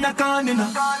 so me fire can in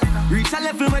her. Reach a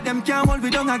level where them can't hold me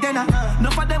down again.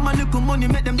 Enough of them a look money,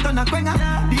 make them turn a quenga.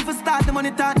 Even start the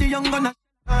money, talk the young gunner.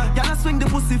 Y'all swing the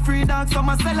pussy free dogs from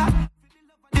a cellar.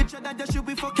 The cheddar just should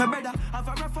be fuck your brother. Have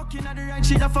a fucking at the right,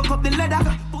 she da fuck up the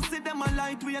leather. Pussy them a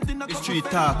light, we ain't in the street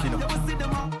talk, you know.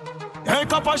 Hey,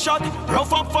 cup a shot,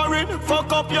 rough up foreign,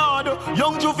 fuck up yard.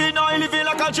 Young juvenile living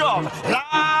like a job.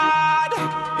 Lad,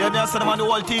 yeah, me a send them on the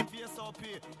whole team.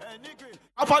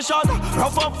 Cup a shot,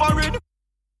 rough up foreign.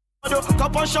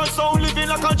 Cup a shot, so living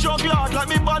like a jug lad. Like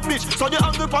me bad bitch, so the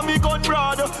angle for me gun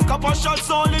broad. Cup a shot,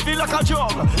 so living like a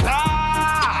jug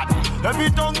lad.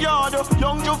 Every tongue yard,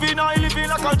 young juvenile living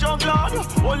like a jug lad.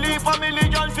 Only family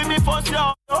girl for me first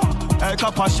yard. Hey,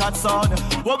 cup a shot, son.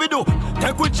 What we do?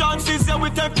 Take with chances, yeah, we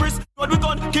take risk. What we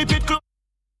gon' keep it close.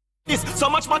 This so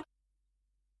much money.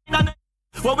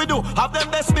 What we do? Have them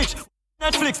best bitch.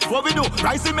 Netflix. What we do?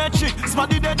 Rising metric.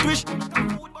 Smarty dead twitch.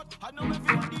 I know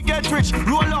everybody get rich.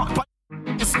 Roll up.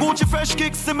 Scoochie fresh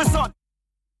kicks, see me son.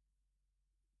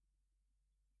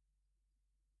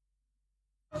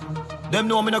 Them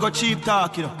know me no go cheap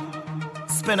talk, you know.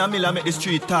 Spend a mill and make the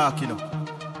street talk, you know.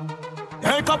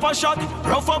 Hey, cup a shot,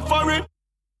 rough up foreign.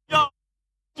 Yeah,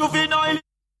 juvenile.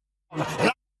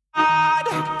 Lad.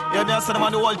 Yeah, me a send them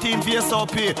on the whole team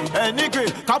VSOP. Hey,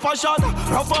 nigga, cup a shot,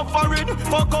 rough up foreign.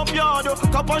 Fuck up yard,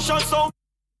 cup a shot, so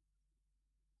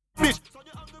bitch. So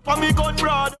the angle for me gun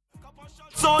broad.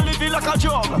 So living like a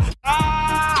jug.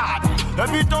 Lad.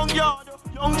 Every tongue yard.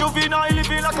 Young juvenile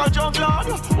living like a jug lad.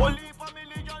 Only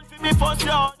family girl for me first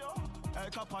yard. Hey,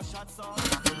 cup a shot, son.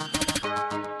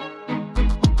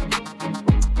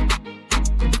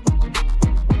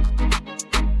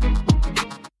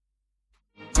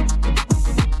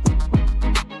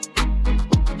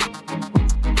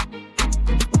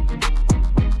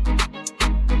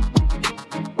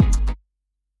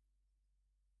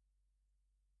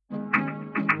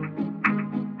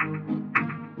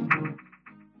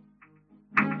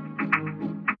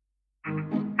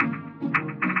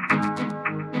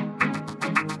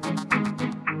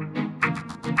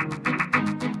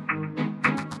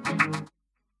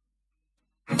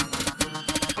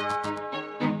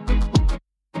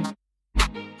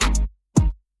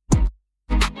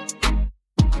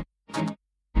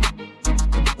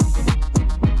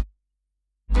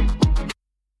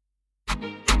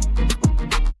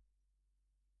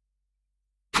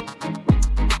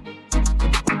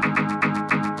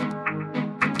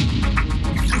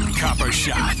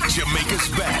 Shot, Jamaica's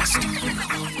best.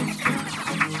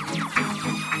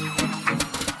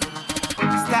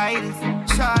 Styles,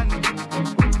 Sean,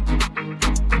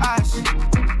 Ash,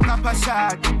 Kappa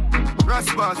Shot,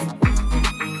 Rustbus,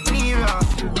 Nero,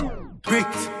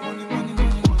 Brick,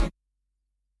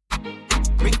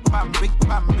 Brick Bam, Brick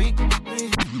Bam, Brick.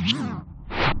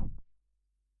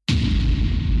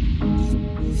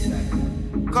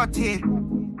 Cut it,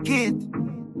 Kid,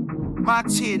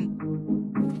 Martin.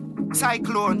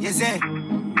 Cyclone, yes, eh?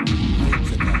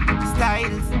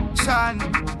 Styles, Sean,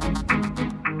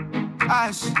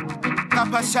 Ash,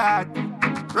 Kappa Shot,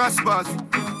 Rustbus,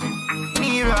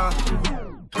 Nero,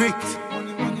 Brick,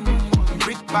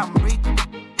 Brick Bam, Brick,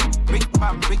 Brick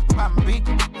Bam, Brick Bam, Brick,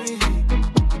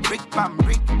 Brick Bam,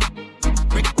 Brick,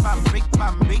 Brick Bam, Brick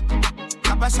Bam, Brick.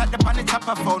 Kappa Shot the pan the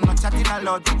chopper phone, not chatting a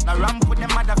lot. Now ramp with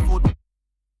them other food.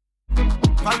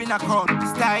 Foreign account,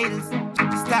 Styles,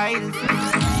 Styles,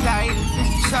 Styles,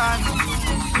 Sean,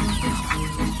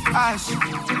 Ash,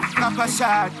 Kappa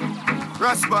Shot,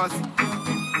 Rustbus,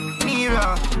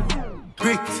 Nero,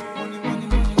 Brick,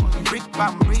 Brick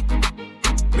Bam, Brick,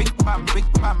 Brick Bam, Brick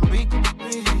Bam, Brick,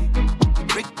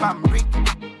 Brick Bam, Brick,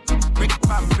 Brick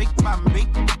Bam, Brick Bam, Brick.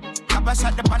 Kappa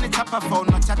Shot the pan the chopper phone,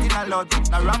 not chatting a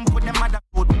lot. Now ramp with them other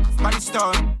food. Spanish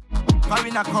town,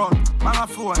 foreign account, bang a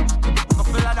phone.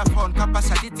 Couple other phone,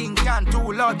 capacity thing can't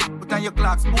too loud. Put on your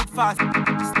clocks, boot fast.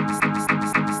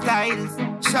 Styles,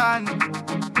 Sean,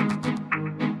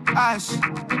 Ash,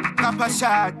 Kappa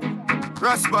Shot,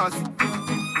 Rustbus,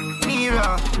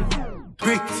 Nero,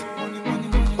 Brick,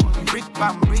 Brick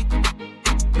Bam Brick,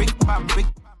 Brick Bam Brick,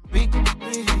 Brick,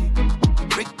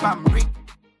 Brick Bam Brick.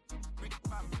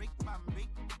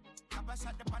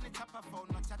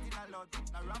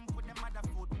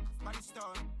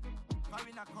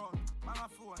 Account, bang a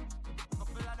phone,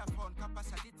 couple other phone,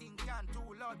 capacity thing can't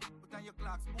too loud. Put on your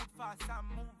clocks, boot fast and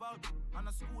move out. On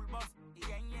a school bus,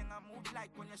 yang and move like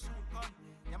when you shoot gun.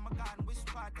 Yeah, my gun, which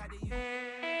part of the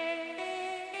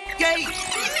Gay.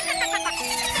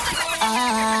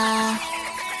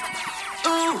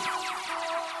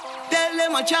 Tell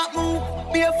them a chat move.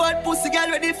 Be a fat pussy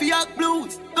girl ready for yak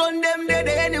blues. Gun them dead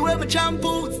anywhere my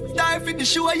shampoos. Star fit the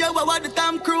show you what the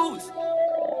Tom Cruise.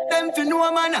 Them for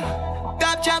no manner.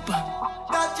 Top chopper,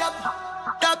 top chopper,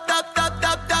 top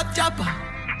chopper, top chopper,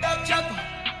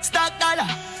 stock dollar,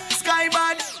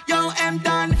 skybad, young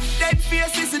M-Town, dead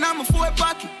faces and I'm a 4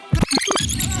 pocket.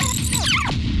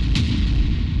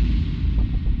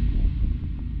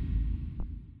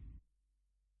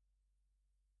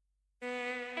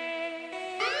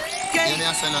 Give me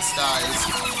a son of styles.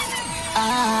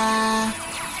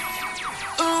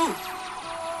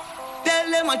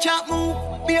 Tell them a chop move.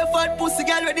 Be a fat pussy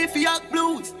girl ready for yak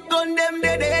blues. Gun them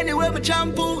dead anywhere my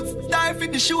shampoos. Star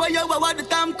fit the show you what the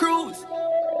Tom Cruise.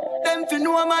 Them for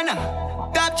no manner.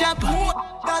 Top chopper,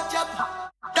 top chopper,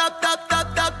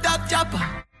 top chopper.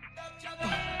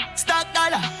 Stock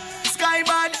dollar,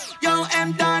 skybad, young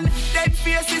M-Town, dead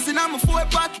faces and I'm a 4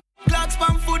 pocket. Clocks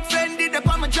pan foot Fendi, the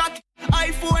pan my jacket.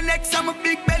 iPhone X, I'm a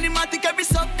big belly matic. Every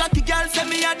suck cocky girl send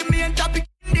me at the main topic.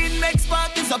 Didn't make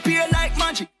sparkles appear like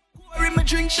magic. Me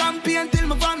drink champagne till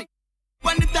me vomit.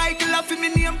 When the title of me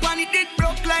name pan it, it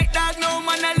broke like that. No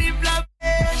man I live love.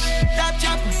 Top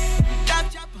chopper, top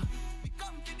chopper. We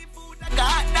come to the food like a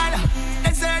hot dollar.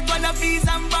 Dessert one of these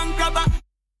and bank robber.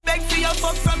 Beg for your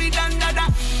fuck from me dan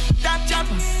dada. Top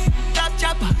chopper, top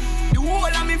chopper. The whole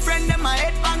of me friend them a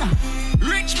head banger.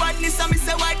 Rich badness and me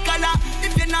say white collar.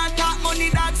 If you not talk money,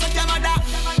 dog, such a mother.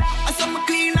 I saw me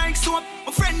clean like soap.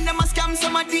 My friend them a scam,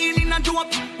 some a deal in a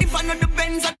dope. If I know the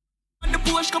Benz the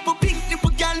Porsche couple pink nipple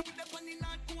gal.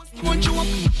 Won't you up?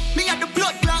 Me at the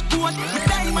blood clot coat. Me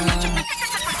diamond at your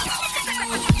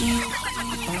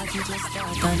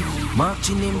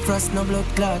marching in frost, no blood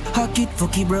clot. Hack it,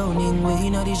 fucky browning, way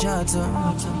in the shots.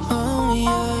 Oh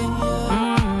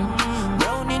yeah.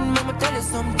 Browning, mama tell you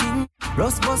something.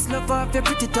 Rust bust love off your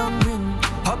pretty tongue ring.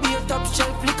 Hobby a top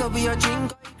shelf, liquor we a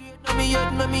drink. Now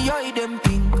me eye them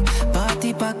pink.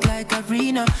 Party pack like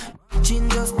arena. Chin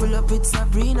just pull up with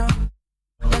Sabrina.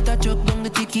 That a chuck down the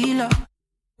tequila.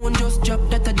 One just drop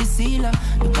that a the sealer.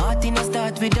 The party no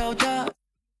start without her.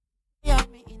 Yeah,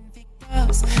 me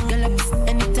Invictus. Galaxy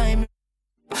anytime.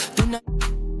 Do not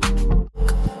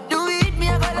do it, me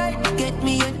a go like get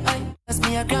me an eye. Ask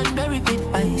me a cranberry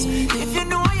with ice. If you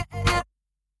know you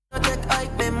not take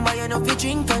hype, remember you know fi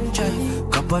drink and drive.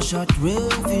 Cup a shot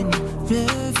raving.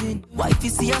 Wife you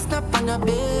see a snap and a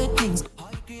bed things.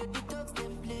 High grade detox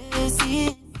them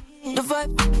places. The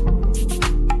vibe.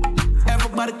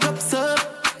 Everybody cups up.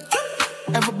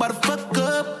 Everybody fucked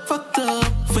up.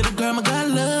 For the girl my God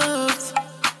loves.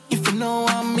 If you know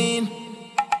what I mean.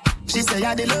 She say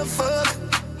I the love fuck.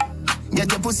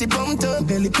 Get your pussy pumped up,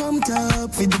 belly pumped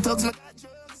up. Feed the dogs my God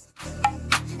drugs.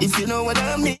 If you know what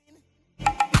I mean.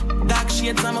 Dark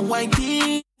shades on my white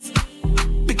tees.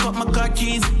 Pick up my car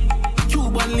keys.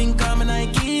 Cuban link on my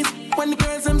Nikes. When the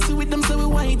girls I'm see with them so we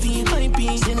whitey,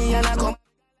 hypey. See me and I come.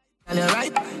 And you're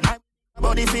right. I'm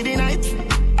about the city night.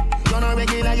 You're not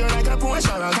regular, you're like a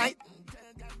Porsche or a kite.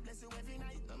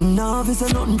 Nah, if it's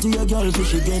nothing to your girl, cause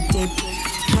she get tech.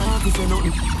 Nah, if it's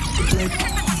nothing to get.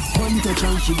 One touch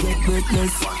and she get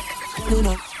breathless. Calling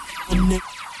her and neck.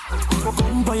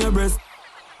 Come by your breast.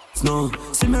 No,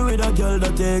 see me with a girl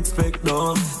that you expect,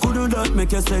 no. Couldn't that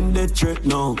make you send that threat,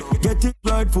 no. Get it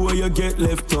right before you get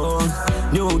left on.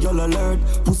 New girl alert,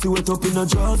 pussy wet up in the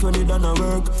drawers when it done a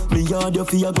work. Me yard you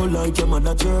feel go like your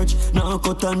mother church. Now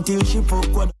cut until she fuck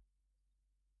what.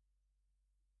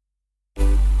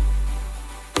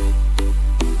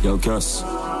 Yo, Cass.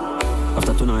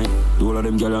 After tonight, do all of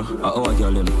them girl, our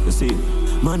girl them, you see.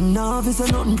 Man, now if it's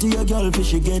nothing to your girl, for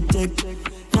she get tech.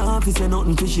 Now if it's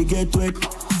nothing, for she get wet.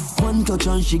 One touch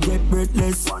and she get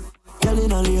breathless. Girl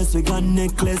in a lace, we got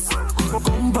necklace.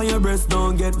 Come by your breast,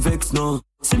 don't get vexed, no.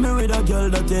 See me with a girl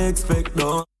that you expect,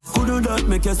 no. Couldn't that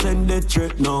make you send that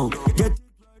threat, no. Get it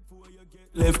right before you get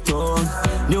Left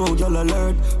on, new girl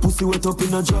alert. Pussy wet up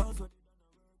in a jar.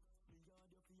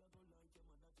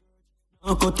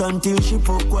 I cut until she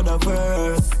fuck with a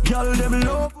verse. Girl them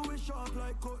love we sharp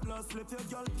like cutlass. Left your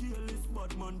girl careless,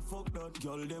 bad man fuck that.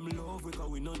 Girl them love we 'cause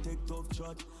we not take tough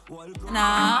shot.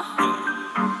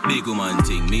 Nah. Big woman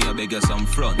thing, me I beg you some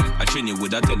front. I train you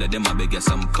with a tell them I beg you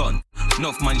some cunt.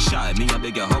 Enough man shy, me I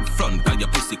beg you up front. 'Cause your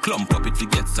pussy clump up if you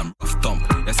get some rough thump.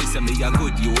 Your sister me a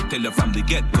good, you tell her from the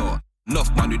get-go.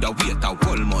 Enough man with a wait a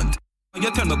whole month.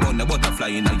 You tell me about the butterfly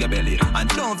in your belly. And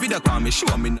don't video call me,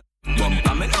 show me bump.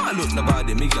 I mean, I look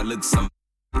nobody, me you look some.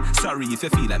 Sorry if you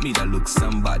feel like me that look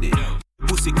somebody.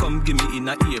 Pussy come give me in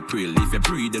a April. If you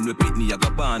breathe and repeat me, I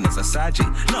got born as a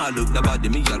sergeant. Now look nobody,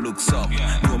 me you look some.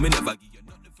 No, me never give you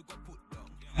nothing for put down.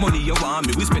 Money you want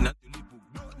me, we spend until you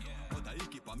book down. But I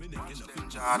keep on me neck in the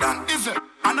Jordan, is it?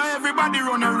 I know everybody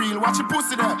run a reel, watch your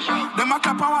pussy there. Them a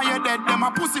clap and while you're dead, them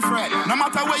a pussy fret. No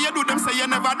matter where you do, them say you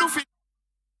never do fit.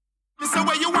 Me say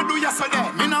where you want do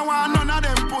yesterday. Me no want none of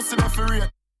them pussy there for real.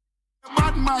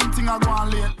 Bad mind thing I go on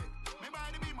lately. Me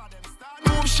buy the beam of them start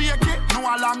move shake it. No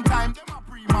a long time, them a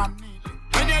pre-man need it.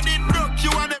 When you did broke,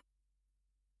 you and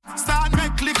them start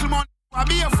make little money, I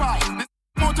be a fight. This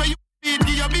motor you feed,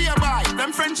 give you be a buy.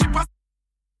 Them friendship a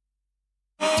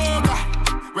oh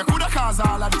God, we coulda cause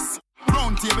all of this.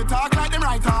 Round table talk like them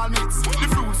right all mates. The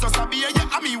fruits just a beer, yeah,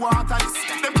 and me water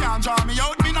this. Them can't draw me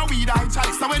out, me no weed I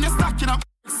chalice. So when you stacking up,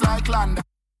 it's like land.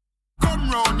 Come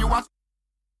round, you watch.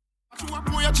 You a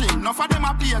pour your chain, enough of them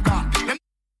a play gun.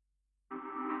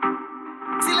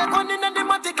 See like one in the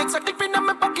matic, extra clip in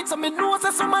my pocket, so me know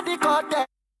say somebody caught there.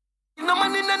 No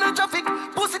money in no traffic,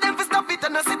 pussy them fi stop it,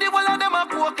 and I see the whole of them a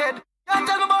crooked. Can't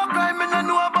tell me about crime, me no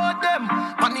know about them.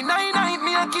 On the 9-9,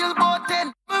 me a kill about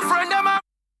 10. My friend them a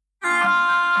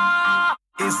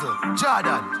Isle,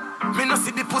 Jordan. Me no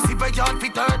see the pussy by your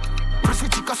feet hurt. Prissy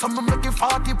chica, so me make it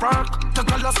 40 perk. The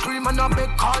girl a scream and I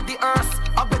make call the earth.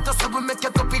 I better say we make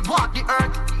it up, it walk the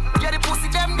earth. Yeah, the pussy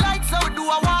them lights, so do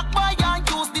a walk by and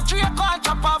use the tree call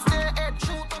chop off the head.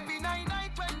 Shoot up in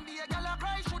 9-9 when the girl a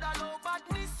cry, should a low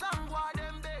badness and go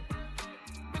them dead.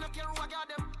 Me no care who I got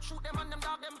them, shoot them and them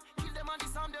dog them, kill them and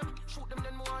disarm them, shoot them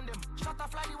then more on them. Shut a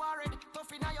fly the warhead,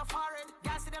 tough in your forehead.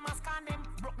 Guys see them and scan them,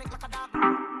 broke me like a dog.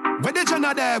 Where the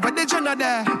Jenna there, where the Jenna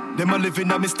there? Them a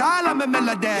living on me style and me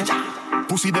melody.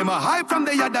 Pussy them a hype from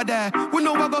the yada there. We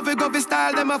know what go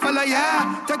style, them a follow,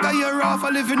 yeah. Take a year off, a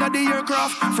living at the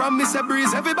aircraft. From Mr.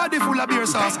 Breeze, everybody full of beer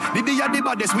sauce. The the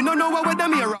baddest, we don't know what with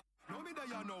them here.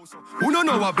 Who don't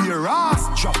know what beer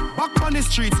ass? Drop back on the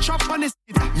street, chop on the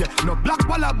street. Yeah, no black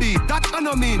wallaby, that I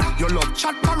no mean. You love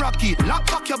chat parakeet, lock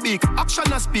back your beak.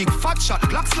 Action a speak, fat shot,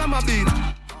 black slam a beat.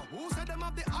 Who said them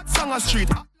have the hot song a street?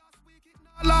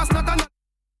 Last night and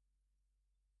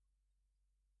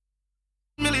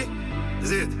Millie,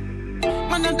 is it?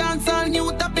 Man a dance all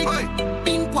new topic.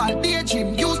 Pink wall,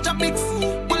 daydream, use topics.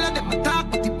 All of them a talk,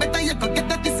 but it better you go get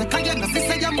that this. Cause you know this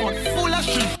say you're more full of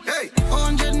shit. Hey,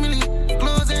 100 million,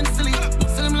 clothes and silly.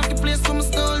 Sell them like a place from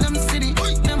stole them city.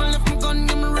 Never left my gun,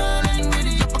 them rolling with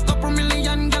it. Up a couple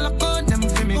million, girl I call them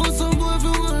for me. Also go if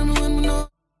you want me when me know.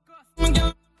 My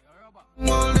girl,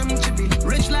 all them chippy.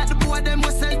 Rich like the boy, them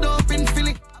was sell dope in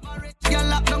Philly. Girl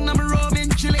lock down, I'm robbing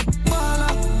chili.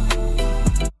 Baller.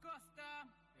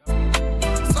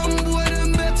 Some boy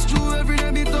them bets true every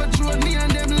day be touch road me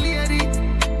and them lady.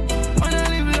 When I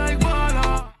live like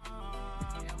baller.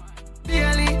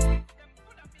 Daily.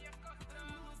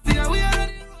 See how we are.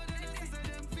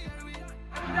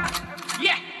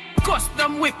 Yeah,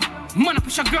 custom whip. Man up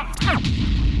push a gram.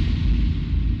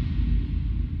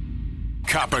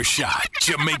 Copper Shot,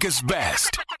 Jamaica's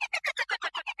best.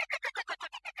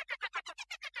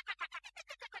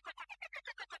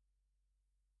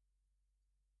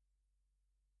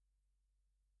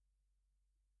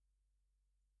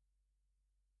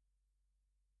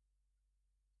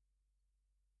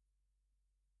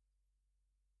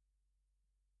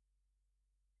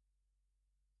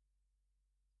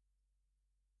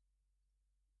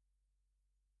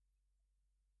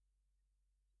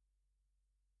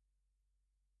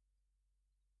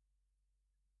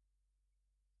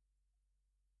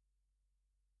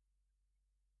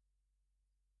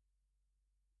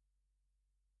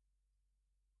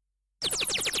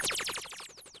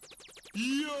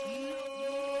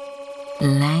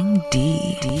 Lang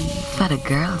D for the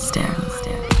girls down.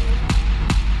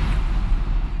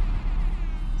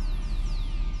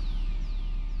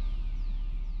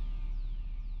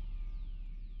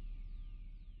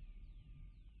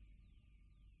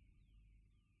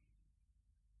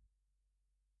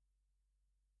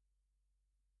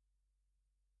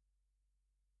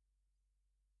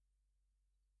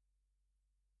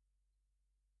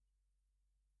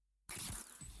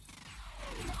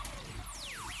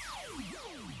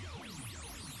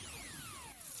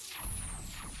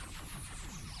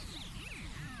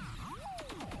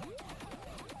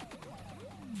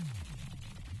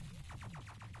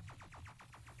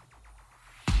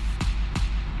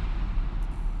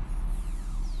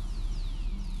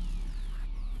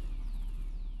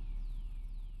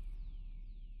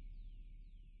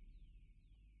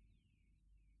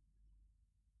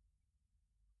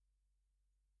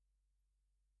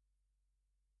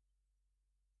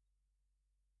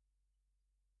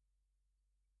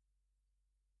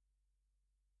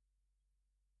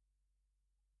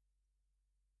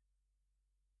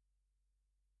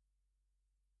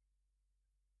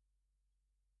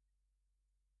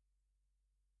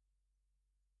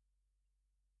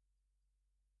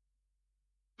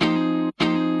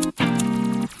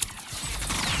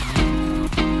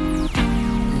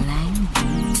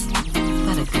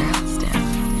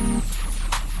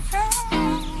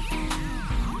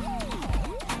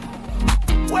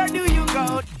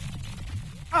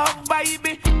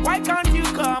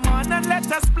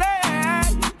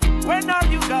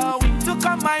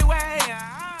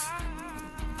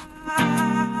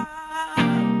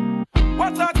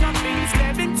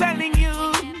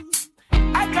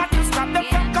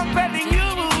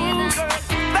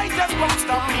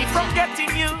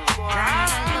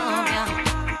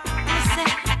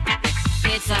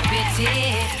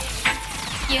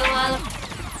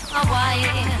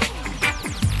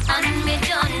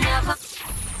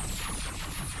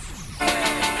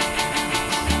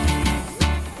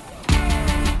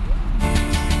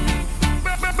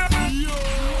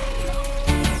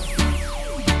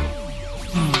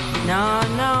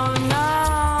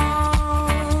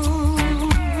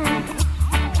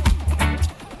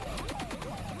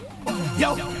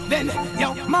 Yo, then,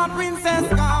 yo, my princess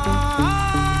gone.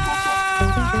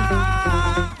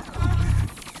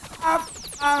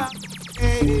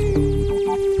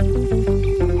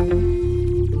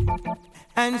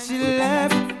 And she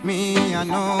left me a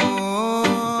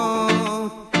note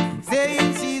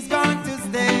saying she's going to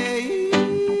stay.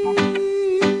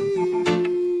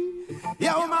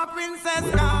 Yo, my princess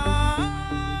gone.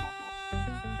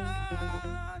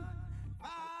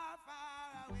 Far,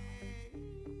 far away.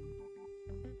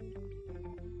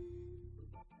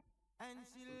 And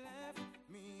she left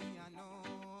me a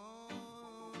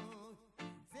note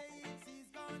saying she's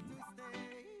going to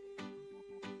stay.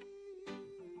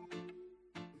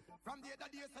 From the other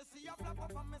day, so she a flap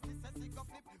up and me sister she go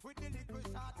flip with the little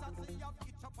shots and she have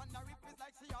itch up on the rip. It's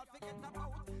like she all forget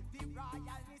about the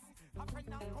royalness. A friend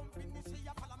and company, she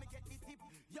a follow me get the tip.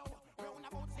 Yo, round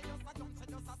about she just a jump, she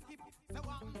just a skip. So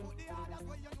what put the others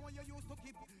where you know you used to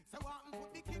keep. So what put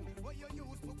the king where you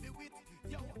used to be with.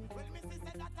 Yo, well me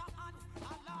sister that a hand, a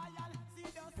loyal, she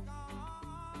just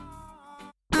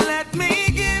gone. Let me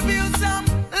give you some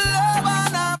love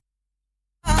and a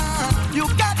you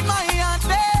got my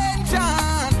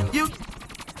attention. You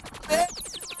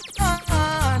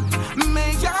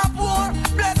may have more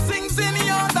blessings in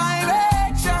your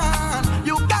direction.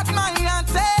 You got my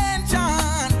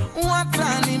attention. What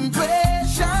an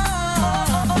impression.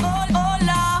 Oh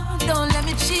Lord, don't let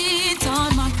me cheat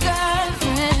on my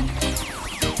girlfriend.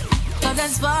 'Cause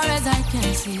as far as I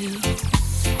can see,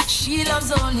 she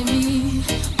loves only me.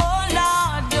 Oh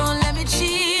Lord, don't let me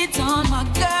cheat on my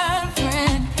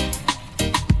girlfriend.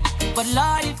 But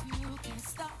Lord, if you can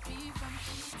stop me from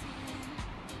cheating,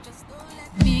 just don't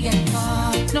let me get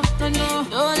caught. No, no, no,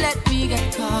 don't let me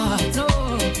get caught. No,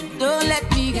 don't let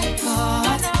me get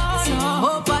caught. So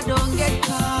hope I don't get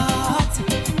caught.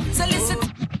 So listen.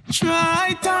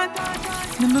 Try that.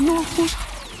 No.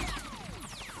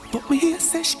 But me here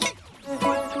say she keep.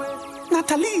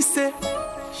 Natalie say,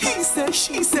 he say,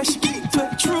 she say she keep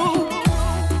it true.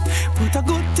 But a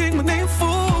good thing my name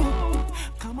for.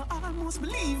 Come I almost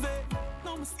believe it.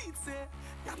 No my seat say,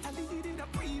 Natalie did a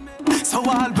pre-med. So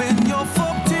I'll when you're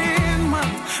fucked in, man,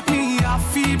 me a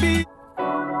Phoebe.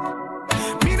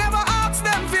 Me never ask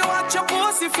them if you watch your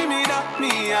pussy for me that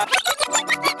me a.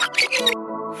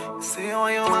 Say all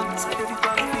you want, say if you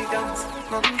gonna be dance,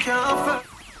 nothing can affect.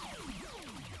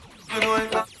 You know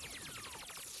it.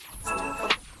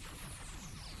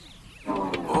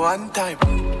 One time,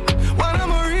 when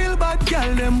I'm a real bad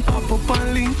girl, them pop up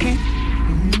and link me.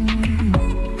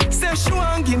 Say she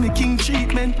want give me king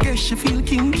treatment, guess she feel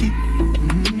kinky.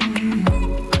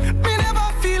 Me never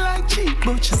feel like cheap,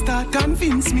 but she start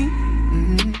convince me.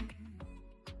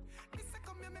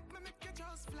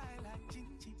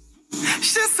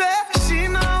 She say she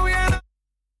know we ain't.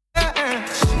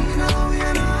 She know we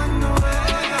ain't on the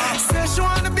way. Say she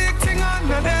want a big thing on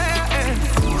the day.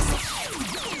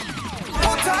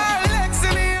 Put her legs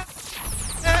in the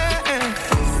air.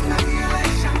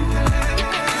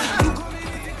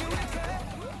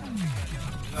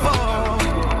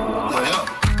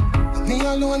 Me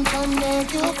alone can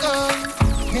make you come.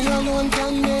 Me alone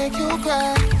can make you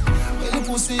cry. When the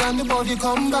pussy and the body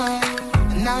come by, a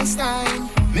nice time.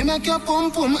 Me make your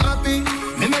pum pum happy.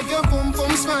 Me make your pum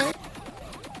pum smile.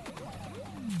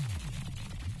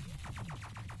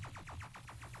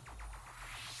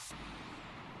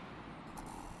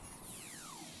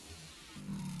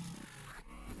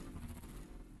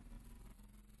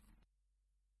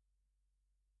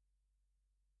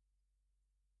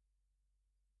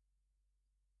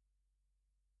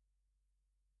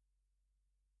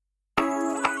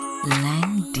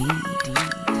 Lang D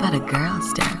for the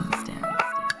girls down.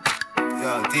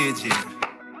 Yo, DJ.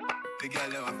 The girl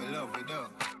that want to love with them.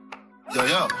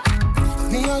 Yo.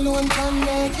 Me alone can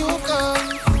make you come.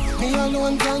 Me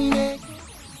alone can make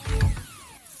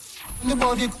the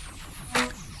body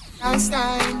nice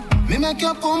time. Me make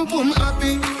your pum pum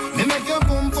happy. Me make your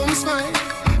pum pum smile.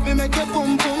 Me make your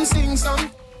pum pum sing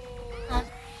song.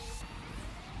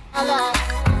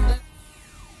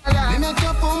 Me make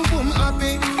your pum pum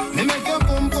happy. Me make your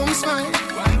pum pum smile.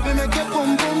 Me make your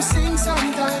pum pum sing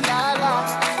sometime. La la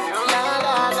la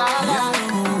la la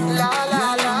la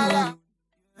la la la.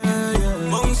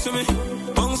 Bounce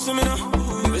to me now.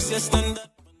 Press your stand up.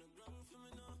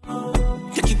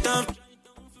 Take it off.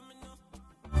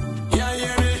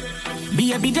 Yeah,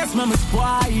 me. Baby, just mama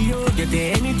spoil you. Get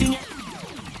anything.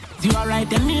 You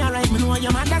alright and me alright. Me know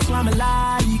your man, that's why me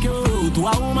like you. To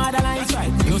a woman that likes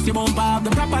right. You see bump up the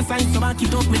proper sign, so back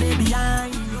it up me lay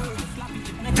behind.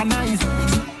 Mechanized.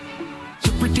 She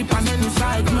pretty pan on the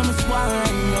side, mama spoil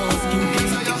you. Skin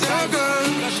clean. Hey girl,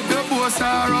 your boss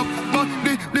are up, but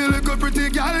the little pretty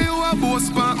girl, you a boss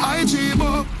pan IG,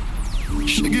 but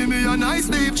she give me a nice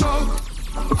deep choke.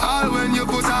 All when you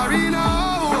put her in a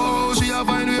oh, she a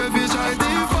find way fi try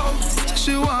to.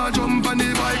 She want jump on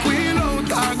the bike wheel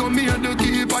out. I go me and the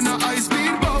keep on a high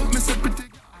speed boat. Me say pretty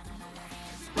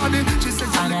body, she say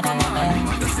girl, come on.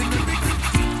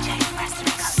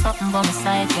 Something by my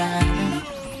side, girl.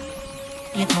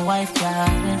 Hit my wife, girl.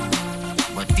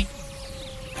 But the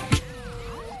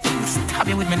stab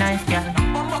you with my knife, girl.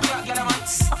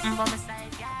 Something by my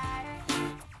side,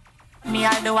 girl. Me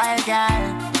all the while, girl.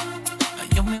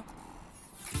 You me.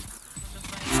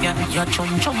 Your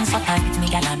chum so tight, me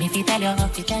girl. Me fi tell you,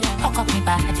 hook up me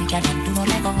body, girl. Do no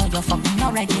let go, you fuck me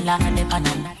no regular, the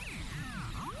banana.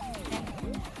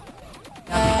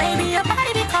 Baby, your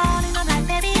body be calling, I'm like,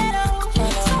 baby, hello.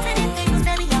 So many things,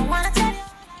 baby, I wanna tell you.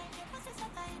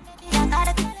 Baby, I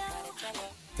gotta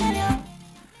tell you.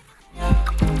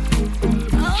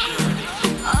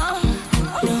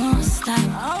 Don't stop.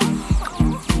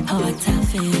 Oh, what a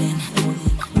feeling.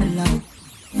 Me love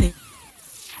it.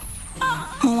 I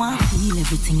want to feel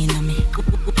everything in me.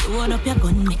 Hold up your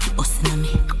gun, make it bust in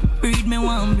me. Breathe me,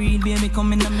 one breathe, baby,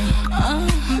 come in me.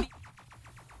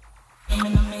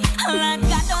 Like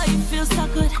God, oh, it feels so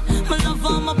good. My love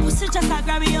on my pussy, just like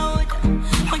grab it out.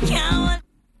 My can't hold,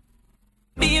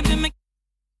 baby, me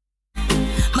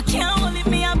can't hold it,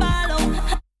 me a ball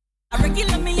out. I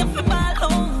regular me up a ball out.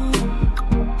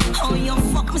 Oh, you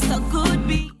fuck me so good,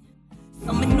 B.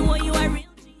 So me know you are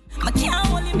real G. My can't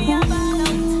hold it, me a ball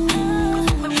out.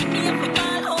 Me pick me up a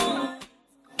ball out.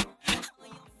 Oh,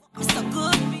 you fuck me so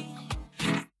good, B.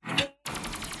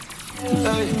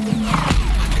 Hey.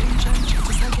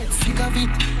 Sick of it,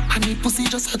 and the pussy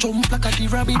just a jump like a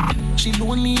rabbit. She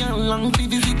lonely and long to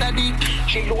visit a dick.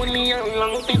 She lonely and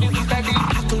long to visit a dick.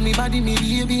 Tackle me body, me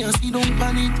baby, and see don't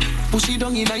panic. Push it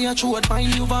down in your throat,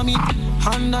 find you vomit.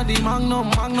 Under the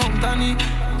magnum tonic.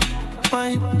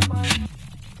 Fine.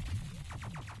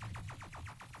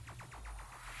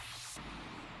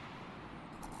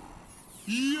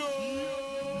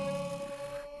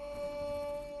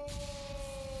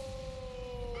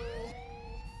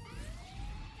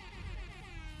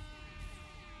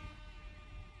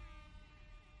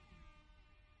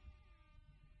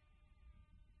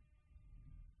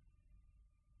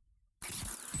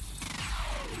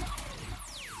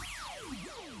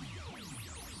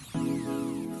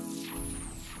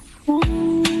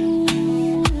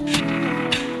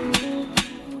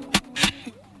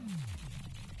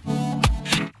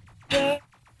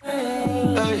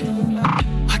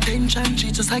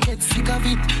 I get sick of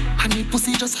it, and the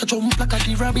pussy just a jump like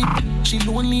a rabbit. She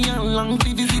lonely and long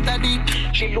to visit a dick.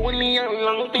 She lonely and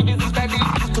long to visit a dick.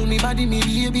 Tackle me body, me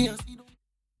baby, and see don't.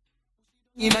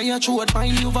 In your throat,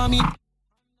 find you vomit.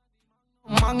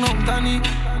 Magnum tonic,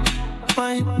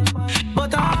 fine.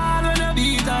 But all when I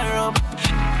beat her up,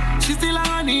 she still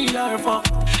a need her fuck.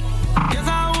 Guess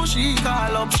how she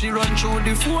call up, she run through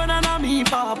the phone and a me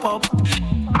pop up.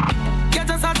 Get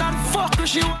us at that fuck,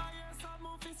 she want.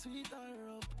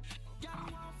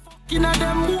 Inna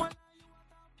them more.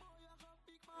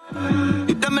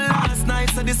 You done me last night,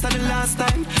 so this is the last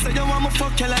time. So you want me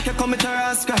fuck you like you commit a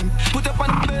rash crime. Put up on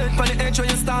the bed, on the edge where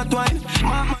you start wine.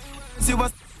 My you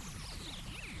was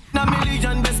a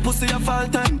million best pussy of all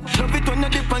time. Love it when you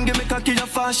dip and give me cocky your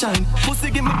fashion. Pussy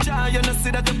give me joy, you know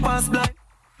see that you pass blind.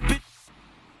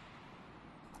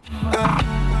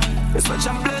 It's such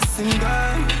a blessing,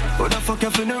 girl. Who the fuck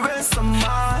you for the rest of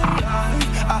my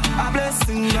life? A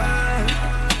blessing, girl.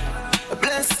 A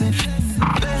blessing,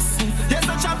 blessing. You're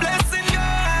such a blessing,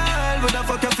 girl. Who the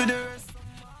fuck you for the rest of my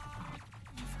life?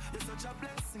 You're such a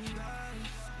blessing,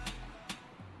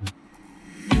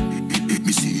 girl.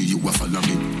 Me see you a follow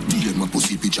me. DM my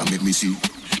pussy picture make me see.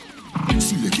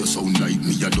 See like you sound like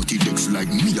me, a dirty decks like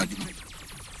me a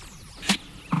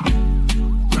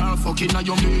girl fucking on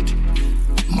your mate.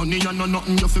 Money and no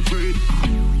nothing you fi bread.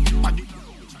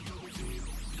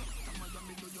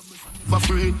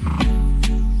 Afraid.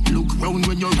 Look round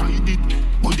when you ride it.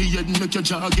 Body head make your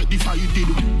jaw get divided.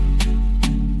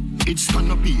 It's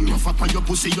gonna be rough up on your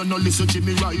pussy, you no listen to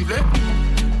me Riley.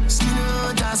 Skin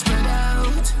out and spread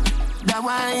out. That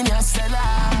wine you sell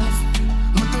off.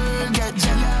 My girl get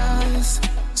jealous.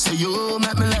 So you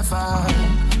make me laugh out.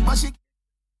 But she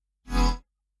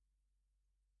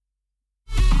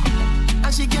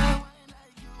and she can't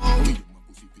wine like you.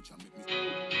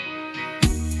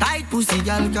 Tight pussy,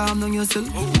 girl, calm down yourself.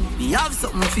 Me have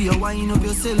something for you, wine up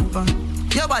yourself.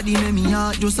 Your body make me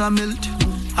heart just a melt.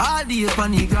 All the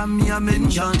panigram me a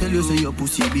mention. Tell you say your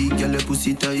pussy big, girl, your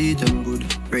pussy tight and good.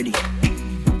 Ready?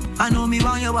 I know me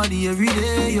want your body every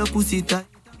day, your pussy tight.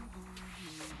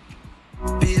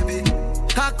 Baby,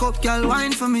 back up, girl,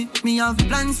 wine for me. Me have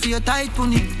plans for your tight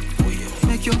pony.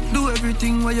 Make you do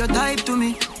everything when you type to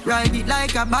me. Ride it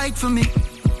like a bike for me.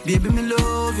 Baby, me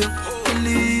love you,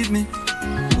 believe me.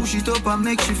 Push it up and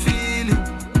make she feel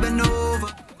it. Bend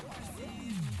over.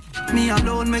 Me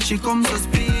alone make she come so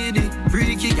speedy.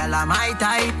 Freaky, girl, I'm my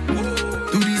type.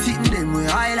 Do the sitting them way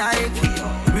I like.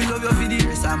 Me love you for the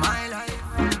rest of my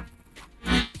life.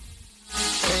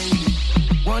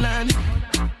 Hey, one hand,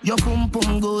 your pum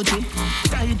pum Gucci.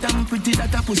 Tight and pretty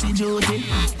that a pussy Jody.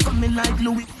 Coming like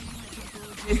Louis.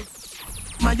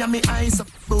 Miami eyes up,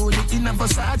 booty in a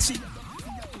Versace.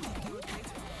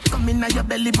 Come in your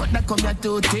belly, but that come your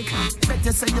too thick.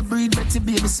 Better say you breathe, better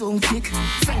baby soon kick.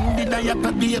 Fendi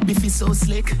diaper, baby feel so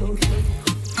slick.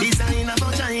 Designer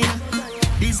vagina,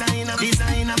 designer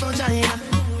vagina.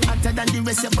 Hotter than the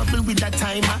rest, you bubble with that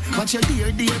timer. Watch your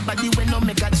dear body when no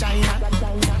make a China.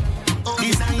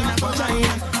 Designer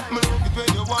vagina,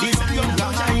 designer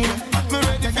vagina. Me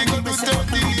ready to go to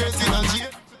 30 years in a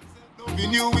jail.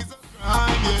 Loving you is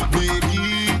yeah,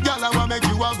 baby, girl, I wanna make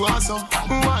you a go so.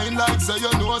 Wine like say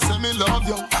you know, say me love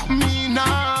you. Me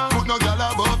now, put no girl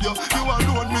above you. You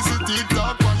alone, me see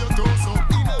TikTok for your torso.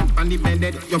 On the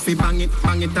bed, you feel bang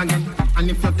it again. And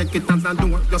if you take it as a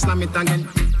door, you slam it again.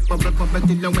 Bubble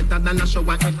till you wetter than a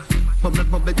shower head.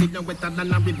 Bubble till you wetter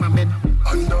than a river bed.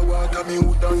 Underwater, me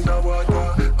hood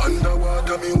underwater.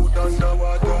 Underwater, me hood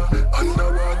underwater.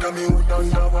 Underwater, me hood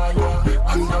underwater.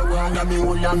 Underwater, me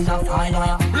hood under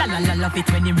fire. La la la love it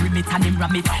when him rim it and him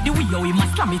ram it. The way how he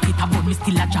must slam it, it about me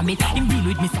still a jam it. Him deal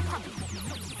with me so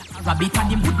rabbit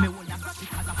and him put me all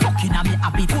fucking on me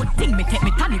habit. Good thing me take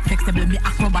me tonic flexible, me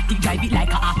acrobatic. Drive it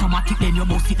like a automatic, then you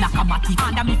bounce it like a matic.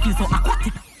 And me feel so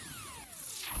aquatic.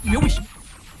 You wish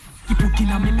keep putting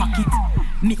on me pocket.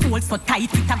 Me hold so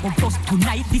tight, it a go bust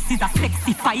tonight. This is a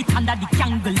sexy fight under the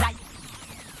candle light.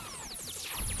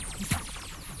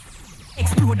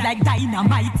 Explode like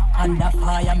dynamite. Under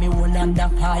fire, me hold under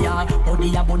fire.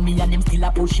 Body a burn me and him still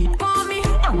a push it for me.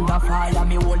 Under fire,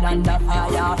 me hold under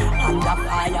fire. Under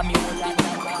fire, me hold under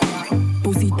fire.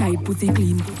 Pussy tight, pussy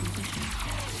clean.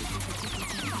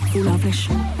 Full of flesh.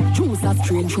 Juice a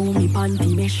straight through me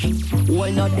panty mesh.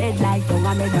 All not dead like tongue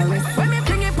and make the rest. When me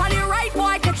fling it on the right,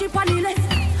 boy, catch it on the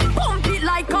left. Pump it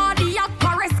like cardiac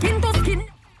arrest, skin to skin.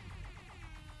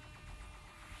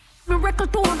 Miracle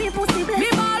to me pussy bless. Me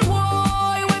ball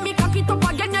boy, when me cock it up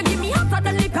again, you give me hotter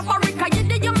than the paprika. You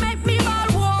did you make me ball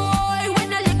boy.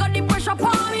 When I let go the pressure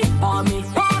for me, for me,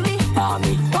 for me, for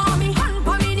me, for me. Hand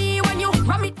for me knee when you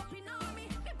ram it. Me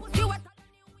pussy wet.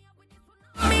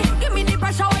 Give me the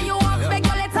pressure when you walk, beg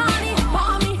you let on it.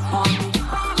 For me, for me,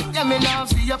 for me. Yeah, me love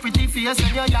see your pretty face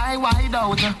and your eye wide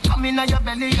out. Come in your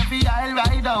belly, you feel I'll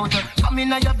ride out. Come in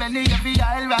your belly, you feel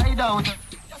I'll ride out.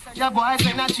 Your boy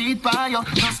say not cheat by you.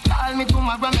 Just call me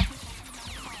tomorrow.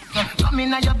 Come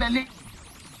in your belly,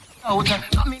 out.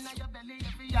 Come in your belly,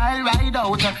 you feel I'll ride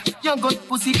out. Your good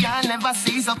pussy can never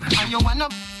seize up, and you wanna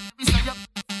be so you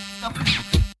up.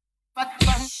 Fat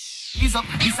bang, ease up.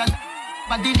 This a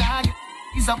body dog,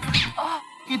 ease up.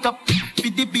 Get up,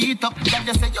 beat the beat up. Girl,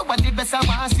 you say you are the best, I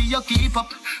wanna see you keep up.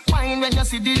 Wine when you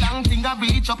see the long thing I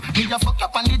reach up. Me you fuck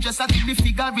up on the dress until the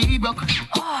figure re-broke.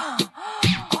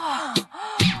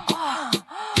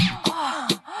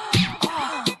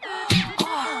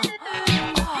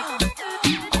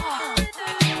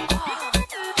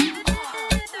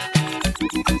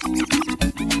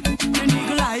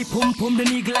 Pum pum, the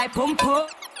nigga like pum pum.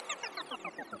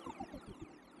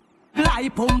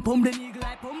 Like pum pum, the nigga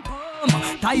like pum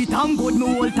pum. Tight and good, me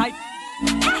hold tight.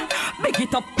 Big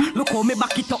it up, look how me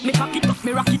back it up, me cock it up,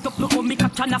 me rock it up, look how me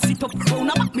catch and I sit up. Round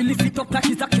a back, me lift it up like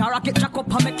it's a car, I get jack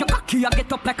up, I make your cocky, I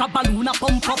get up like a balloon, I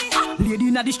pump up. Lady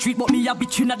inna the street, but me a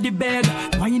bitch inna the bed.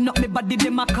 Wind up me body,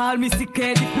 them a call me sick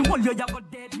head. If me hold you, you go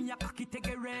dead, me a cocky take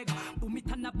a reg. Boom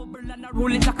it and a bubble and a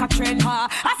roll it like a trend, ha.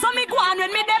 I saw me go on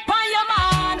when me dep on your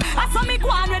man. I saw me go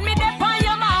on when me dep on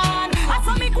your man. I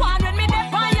saw me go on when me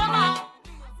dep on your man.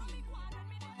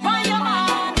 On your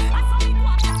man.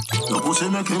 Your pussy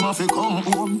make him have to come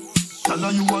home. Tell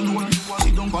her you alone.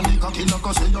 Sit down on the cocky like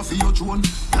I say you feel your throne.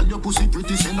 Tell your pussy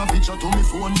pretty, send a picture to me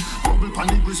phone. Bubble pan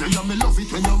the grizzly, yeah, me love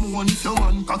it when you moan. If your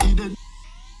man cocky dead.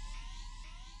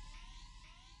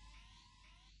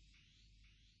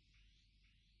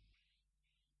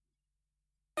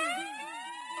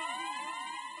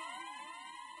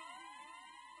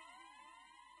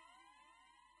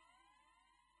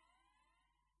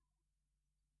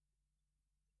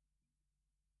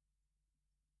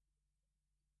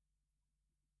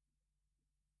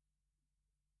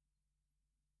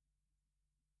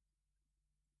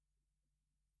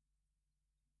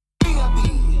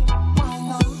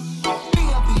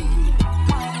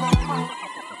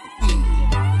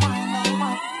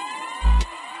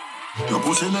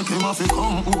 Pussy make him have to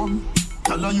come home.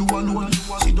 Tell her you alone.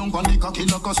 Sit down on the cocky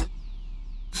like a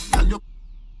tell you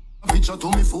picture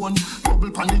to me phone.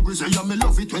 Bubble pan the grizzly, yeah, me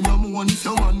love it when you moan. If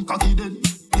your man cocky dead,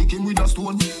 kick him with a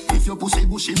stone. If your pussy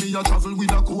bushy, me a travel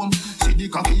with a comb. See the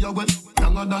cocky a wet,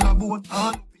 younger than a bone.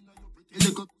 And pretty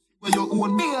little where you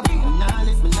own. Me nah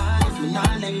lift, me nah lift, me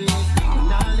nah lift, me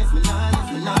nah lift, me nah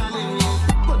lift, me nah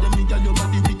lift. But them nigga your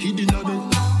body wicked in a bed.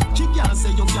 She can't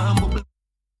say you can't bubble.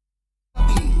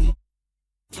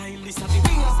 Style this a the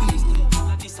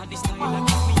this a the style.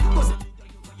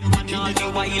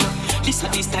 This a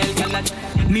the style,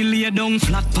 girl. Me lay down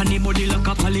flat pon the body like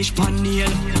a polish pan nail.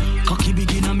 Cocky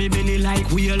begin on me belly like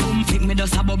wheel. Think me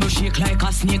just a bubble shake like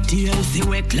a snake tail. See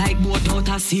wet like boat out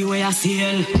a sea where I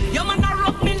sail. Your man a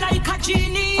rock me like a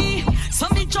genie. So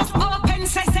me just open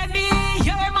sesame.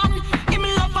 Yeah man, him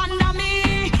love under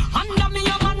me. Under me,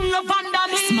 your man love under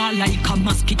me. Small like a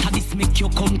mosquito, this make you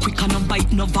come quick and no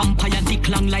bite no vampire. Dick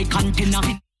long like antenna.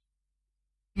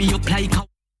 Me up like a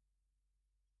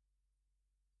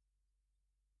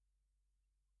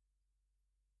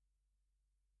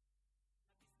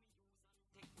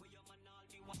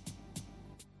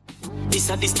this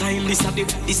a the style, this a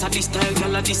the style,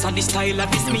 girl. This a the style,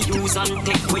 this me use and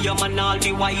take where your man all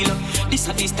the while. This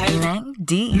a the style. Rank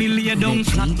D. Me lay down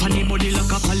flat pon the body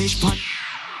like a polish pan.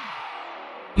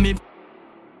 Me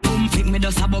boom fit me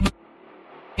just a bubble.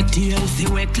 Tail see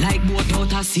wet like boat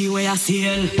out a sea where I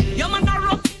sail. Your man a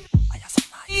rock.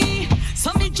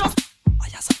 So me just.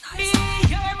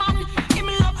 Yeah man, him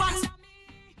love us.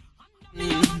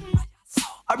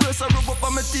 I brace a rub up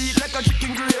on my teeth like a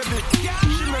chicken gravy.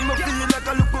 She make me feel like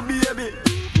a little baby.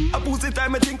 I pussy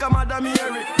time, I think I'm Madam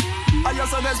Mary. I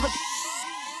just unexpected.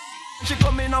 She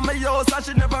come in on my house and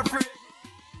she never free.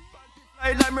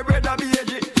 Fly like my brother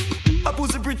baby. I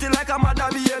pussy pretty like a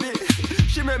Madam Baby.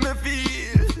 She make me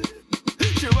feel.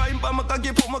 She wine pa my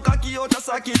cocky, put my cocky out a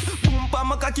socket. Boom pa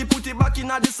my cocky, put it back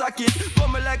in a the socket.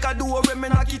 Come me like a duo when me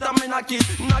knock it and me knock it.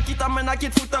 Knock it and me knock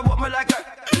it, foot up me like a.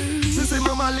 She see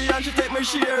me Mali and she take me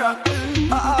share. A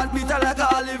heartbeat like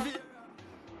a Olivia.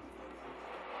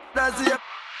 That's it.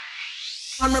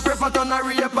 And me prefer turn a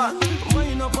raper.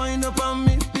 Wind up on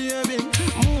me, baby.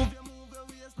 Move your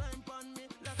waistline on me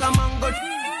like a mango.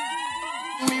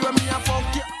 Me when me a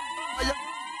fuck you.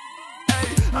 Hey,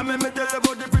 I me tell you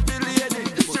about the pretty lady.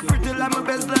 She pretty like my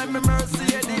best like me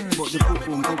Mercedes. But the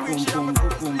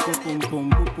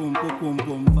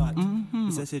boom fat.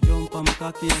 Say she jump on my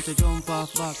cocky and she jump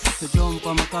off back. She jump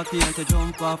on my cocky and she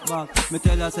jump off back. Me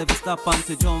tell her say stop and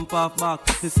she jump off back.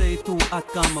 She say too hot,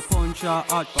 come my punch her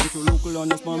hot. From she local on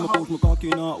the man, me push my cocky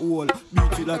in a hole.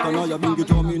 Beat it like a naya, bring it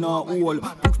drum in a hole.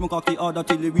 Push my cocky harder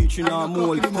till it reach in a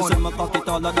mole. She say my cocky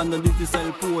taller than the little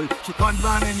cell pole. She gun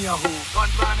ban in your hole, gun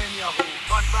ban in your hole,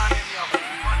 gun ban in your hole,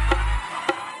 gun ban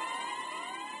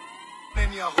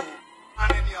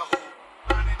in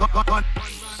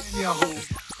your hole,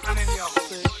 gun in your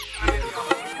hole,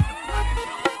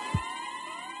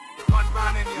 gun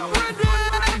ban in your hole.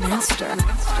 Master.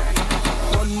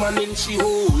 One man in she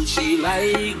hole, she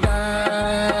like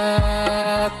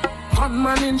that. One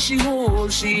man in she hole,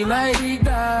 she like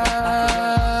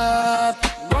that.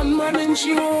 One man in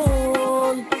she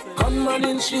hole, one man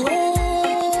in she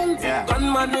hole,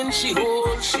 one man in she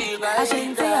hole, she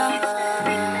like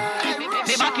that.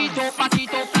 Me back it up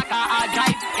like a hard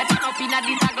drive. You turn up inna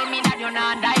the tag me that you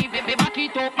not dive. Me back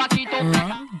it up like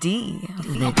Rank D,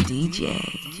 the DJ.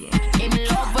 Him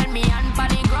love when me hand pan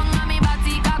the ground and me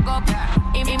body cock up.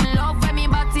 Him love when me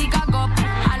body cock up.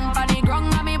 Hand pan the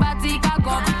ground and me body cock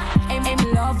up. Him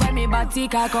love when me body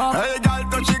cock up. Hey, girl,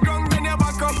 touch the ground, then you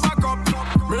back up.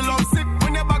 Me love sick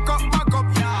when you back up.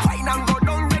 Fine and go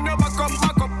down, then you back up.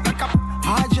 Like a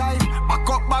hard drive,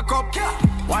 back up.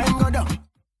 Wine go down.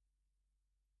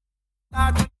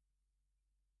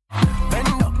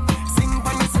 Bend up, sing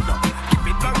for me, sit up. Keep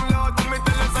it down low, till me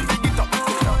tell you something, get up.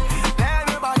 Then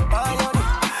me bad boy on it.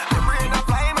 Me brain a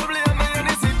fly, me blame me on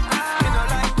the sit. Me no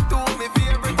like to me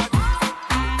favorite.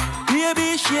 Baby,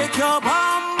 shake your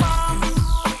bum bum.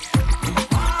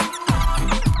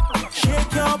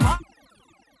 Shake your bum.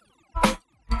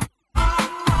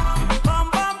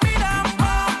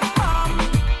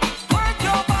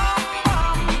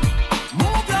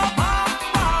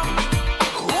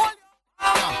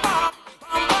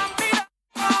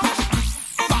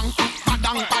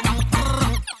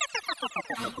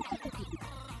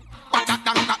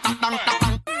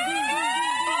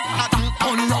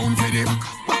 Turn round for the back.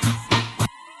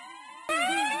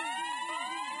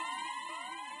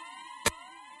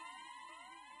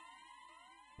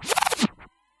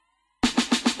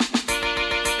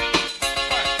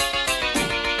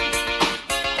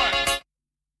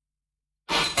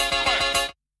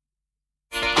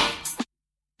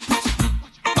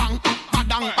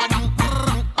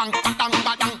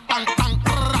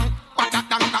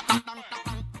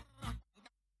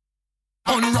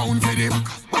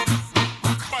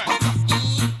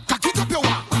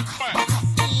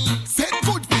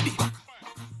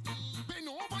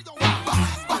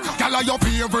 Girl, are your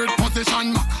favorite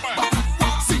position. Back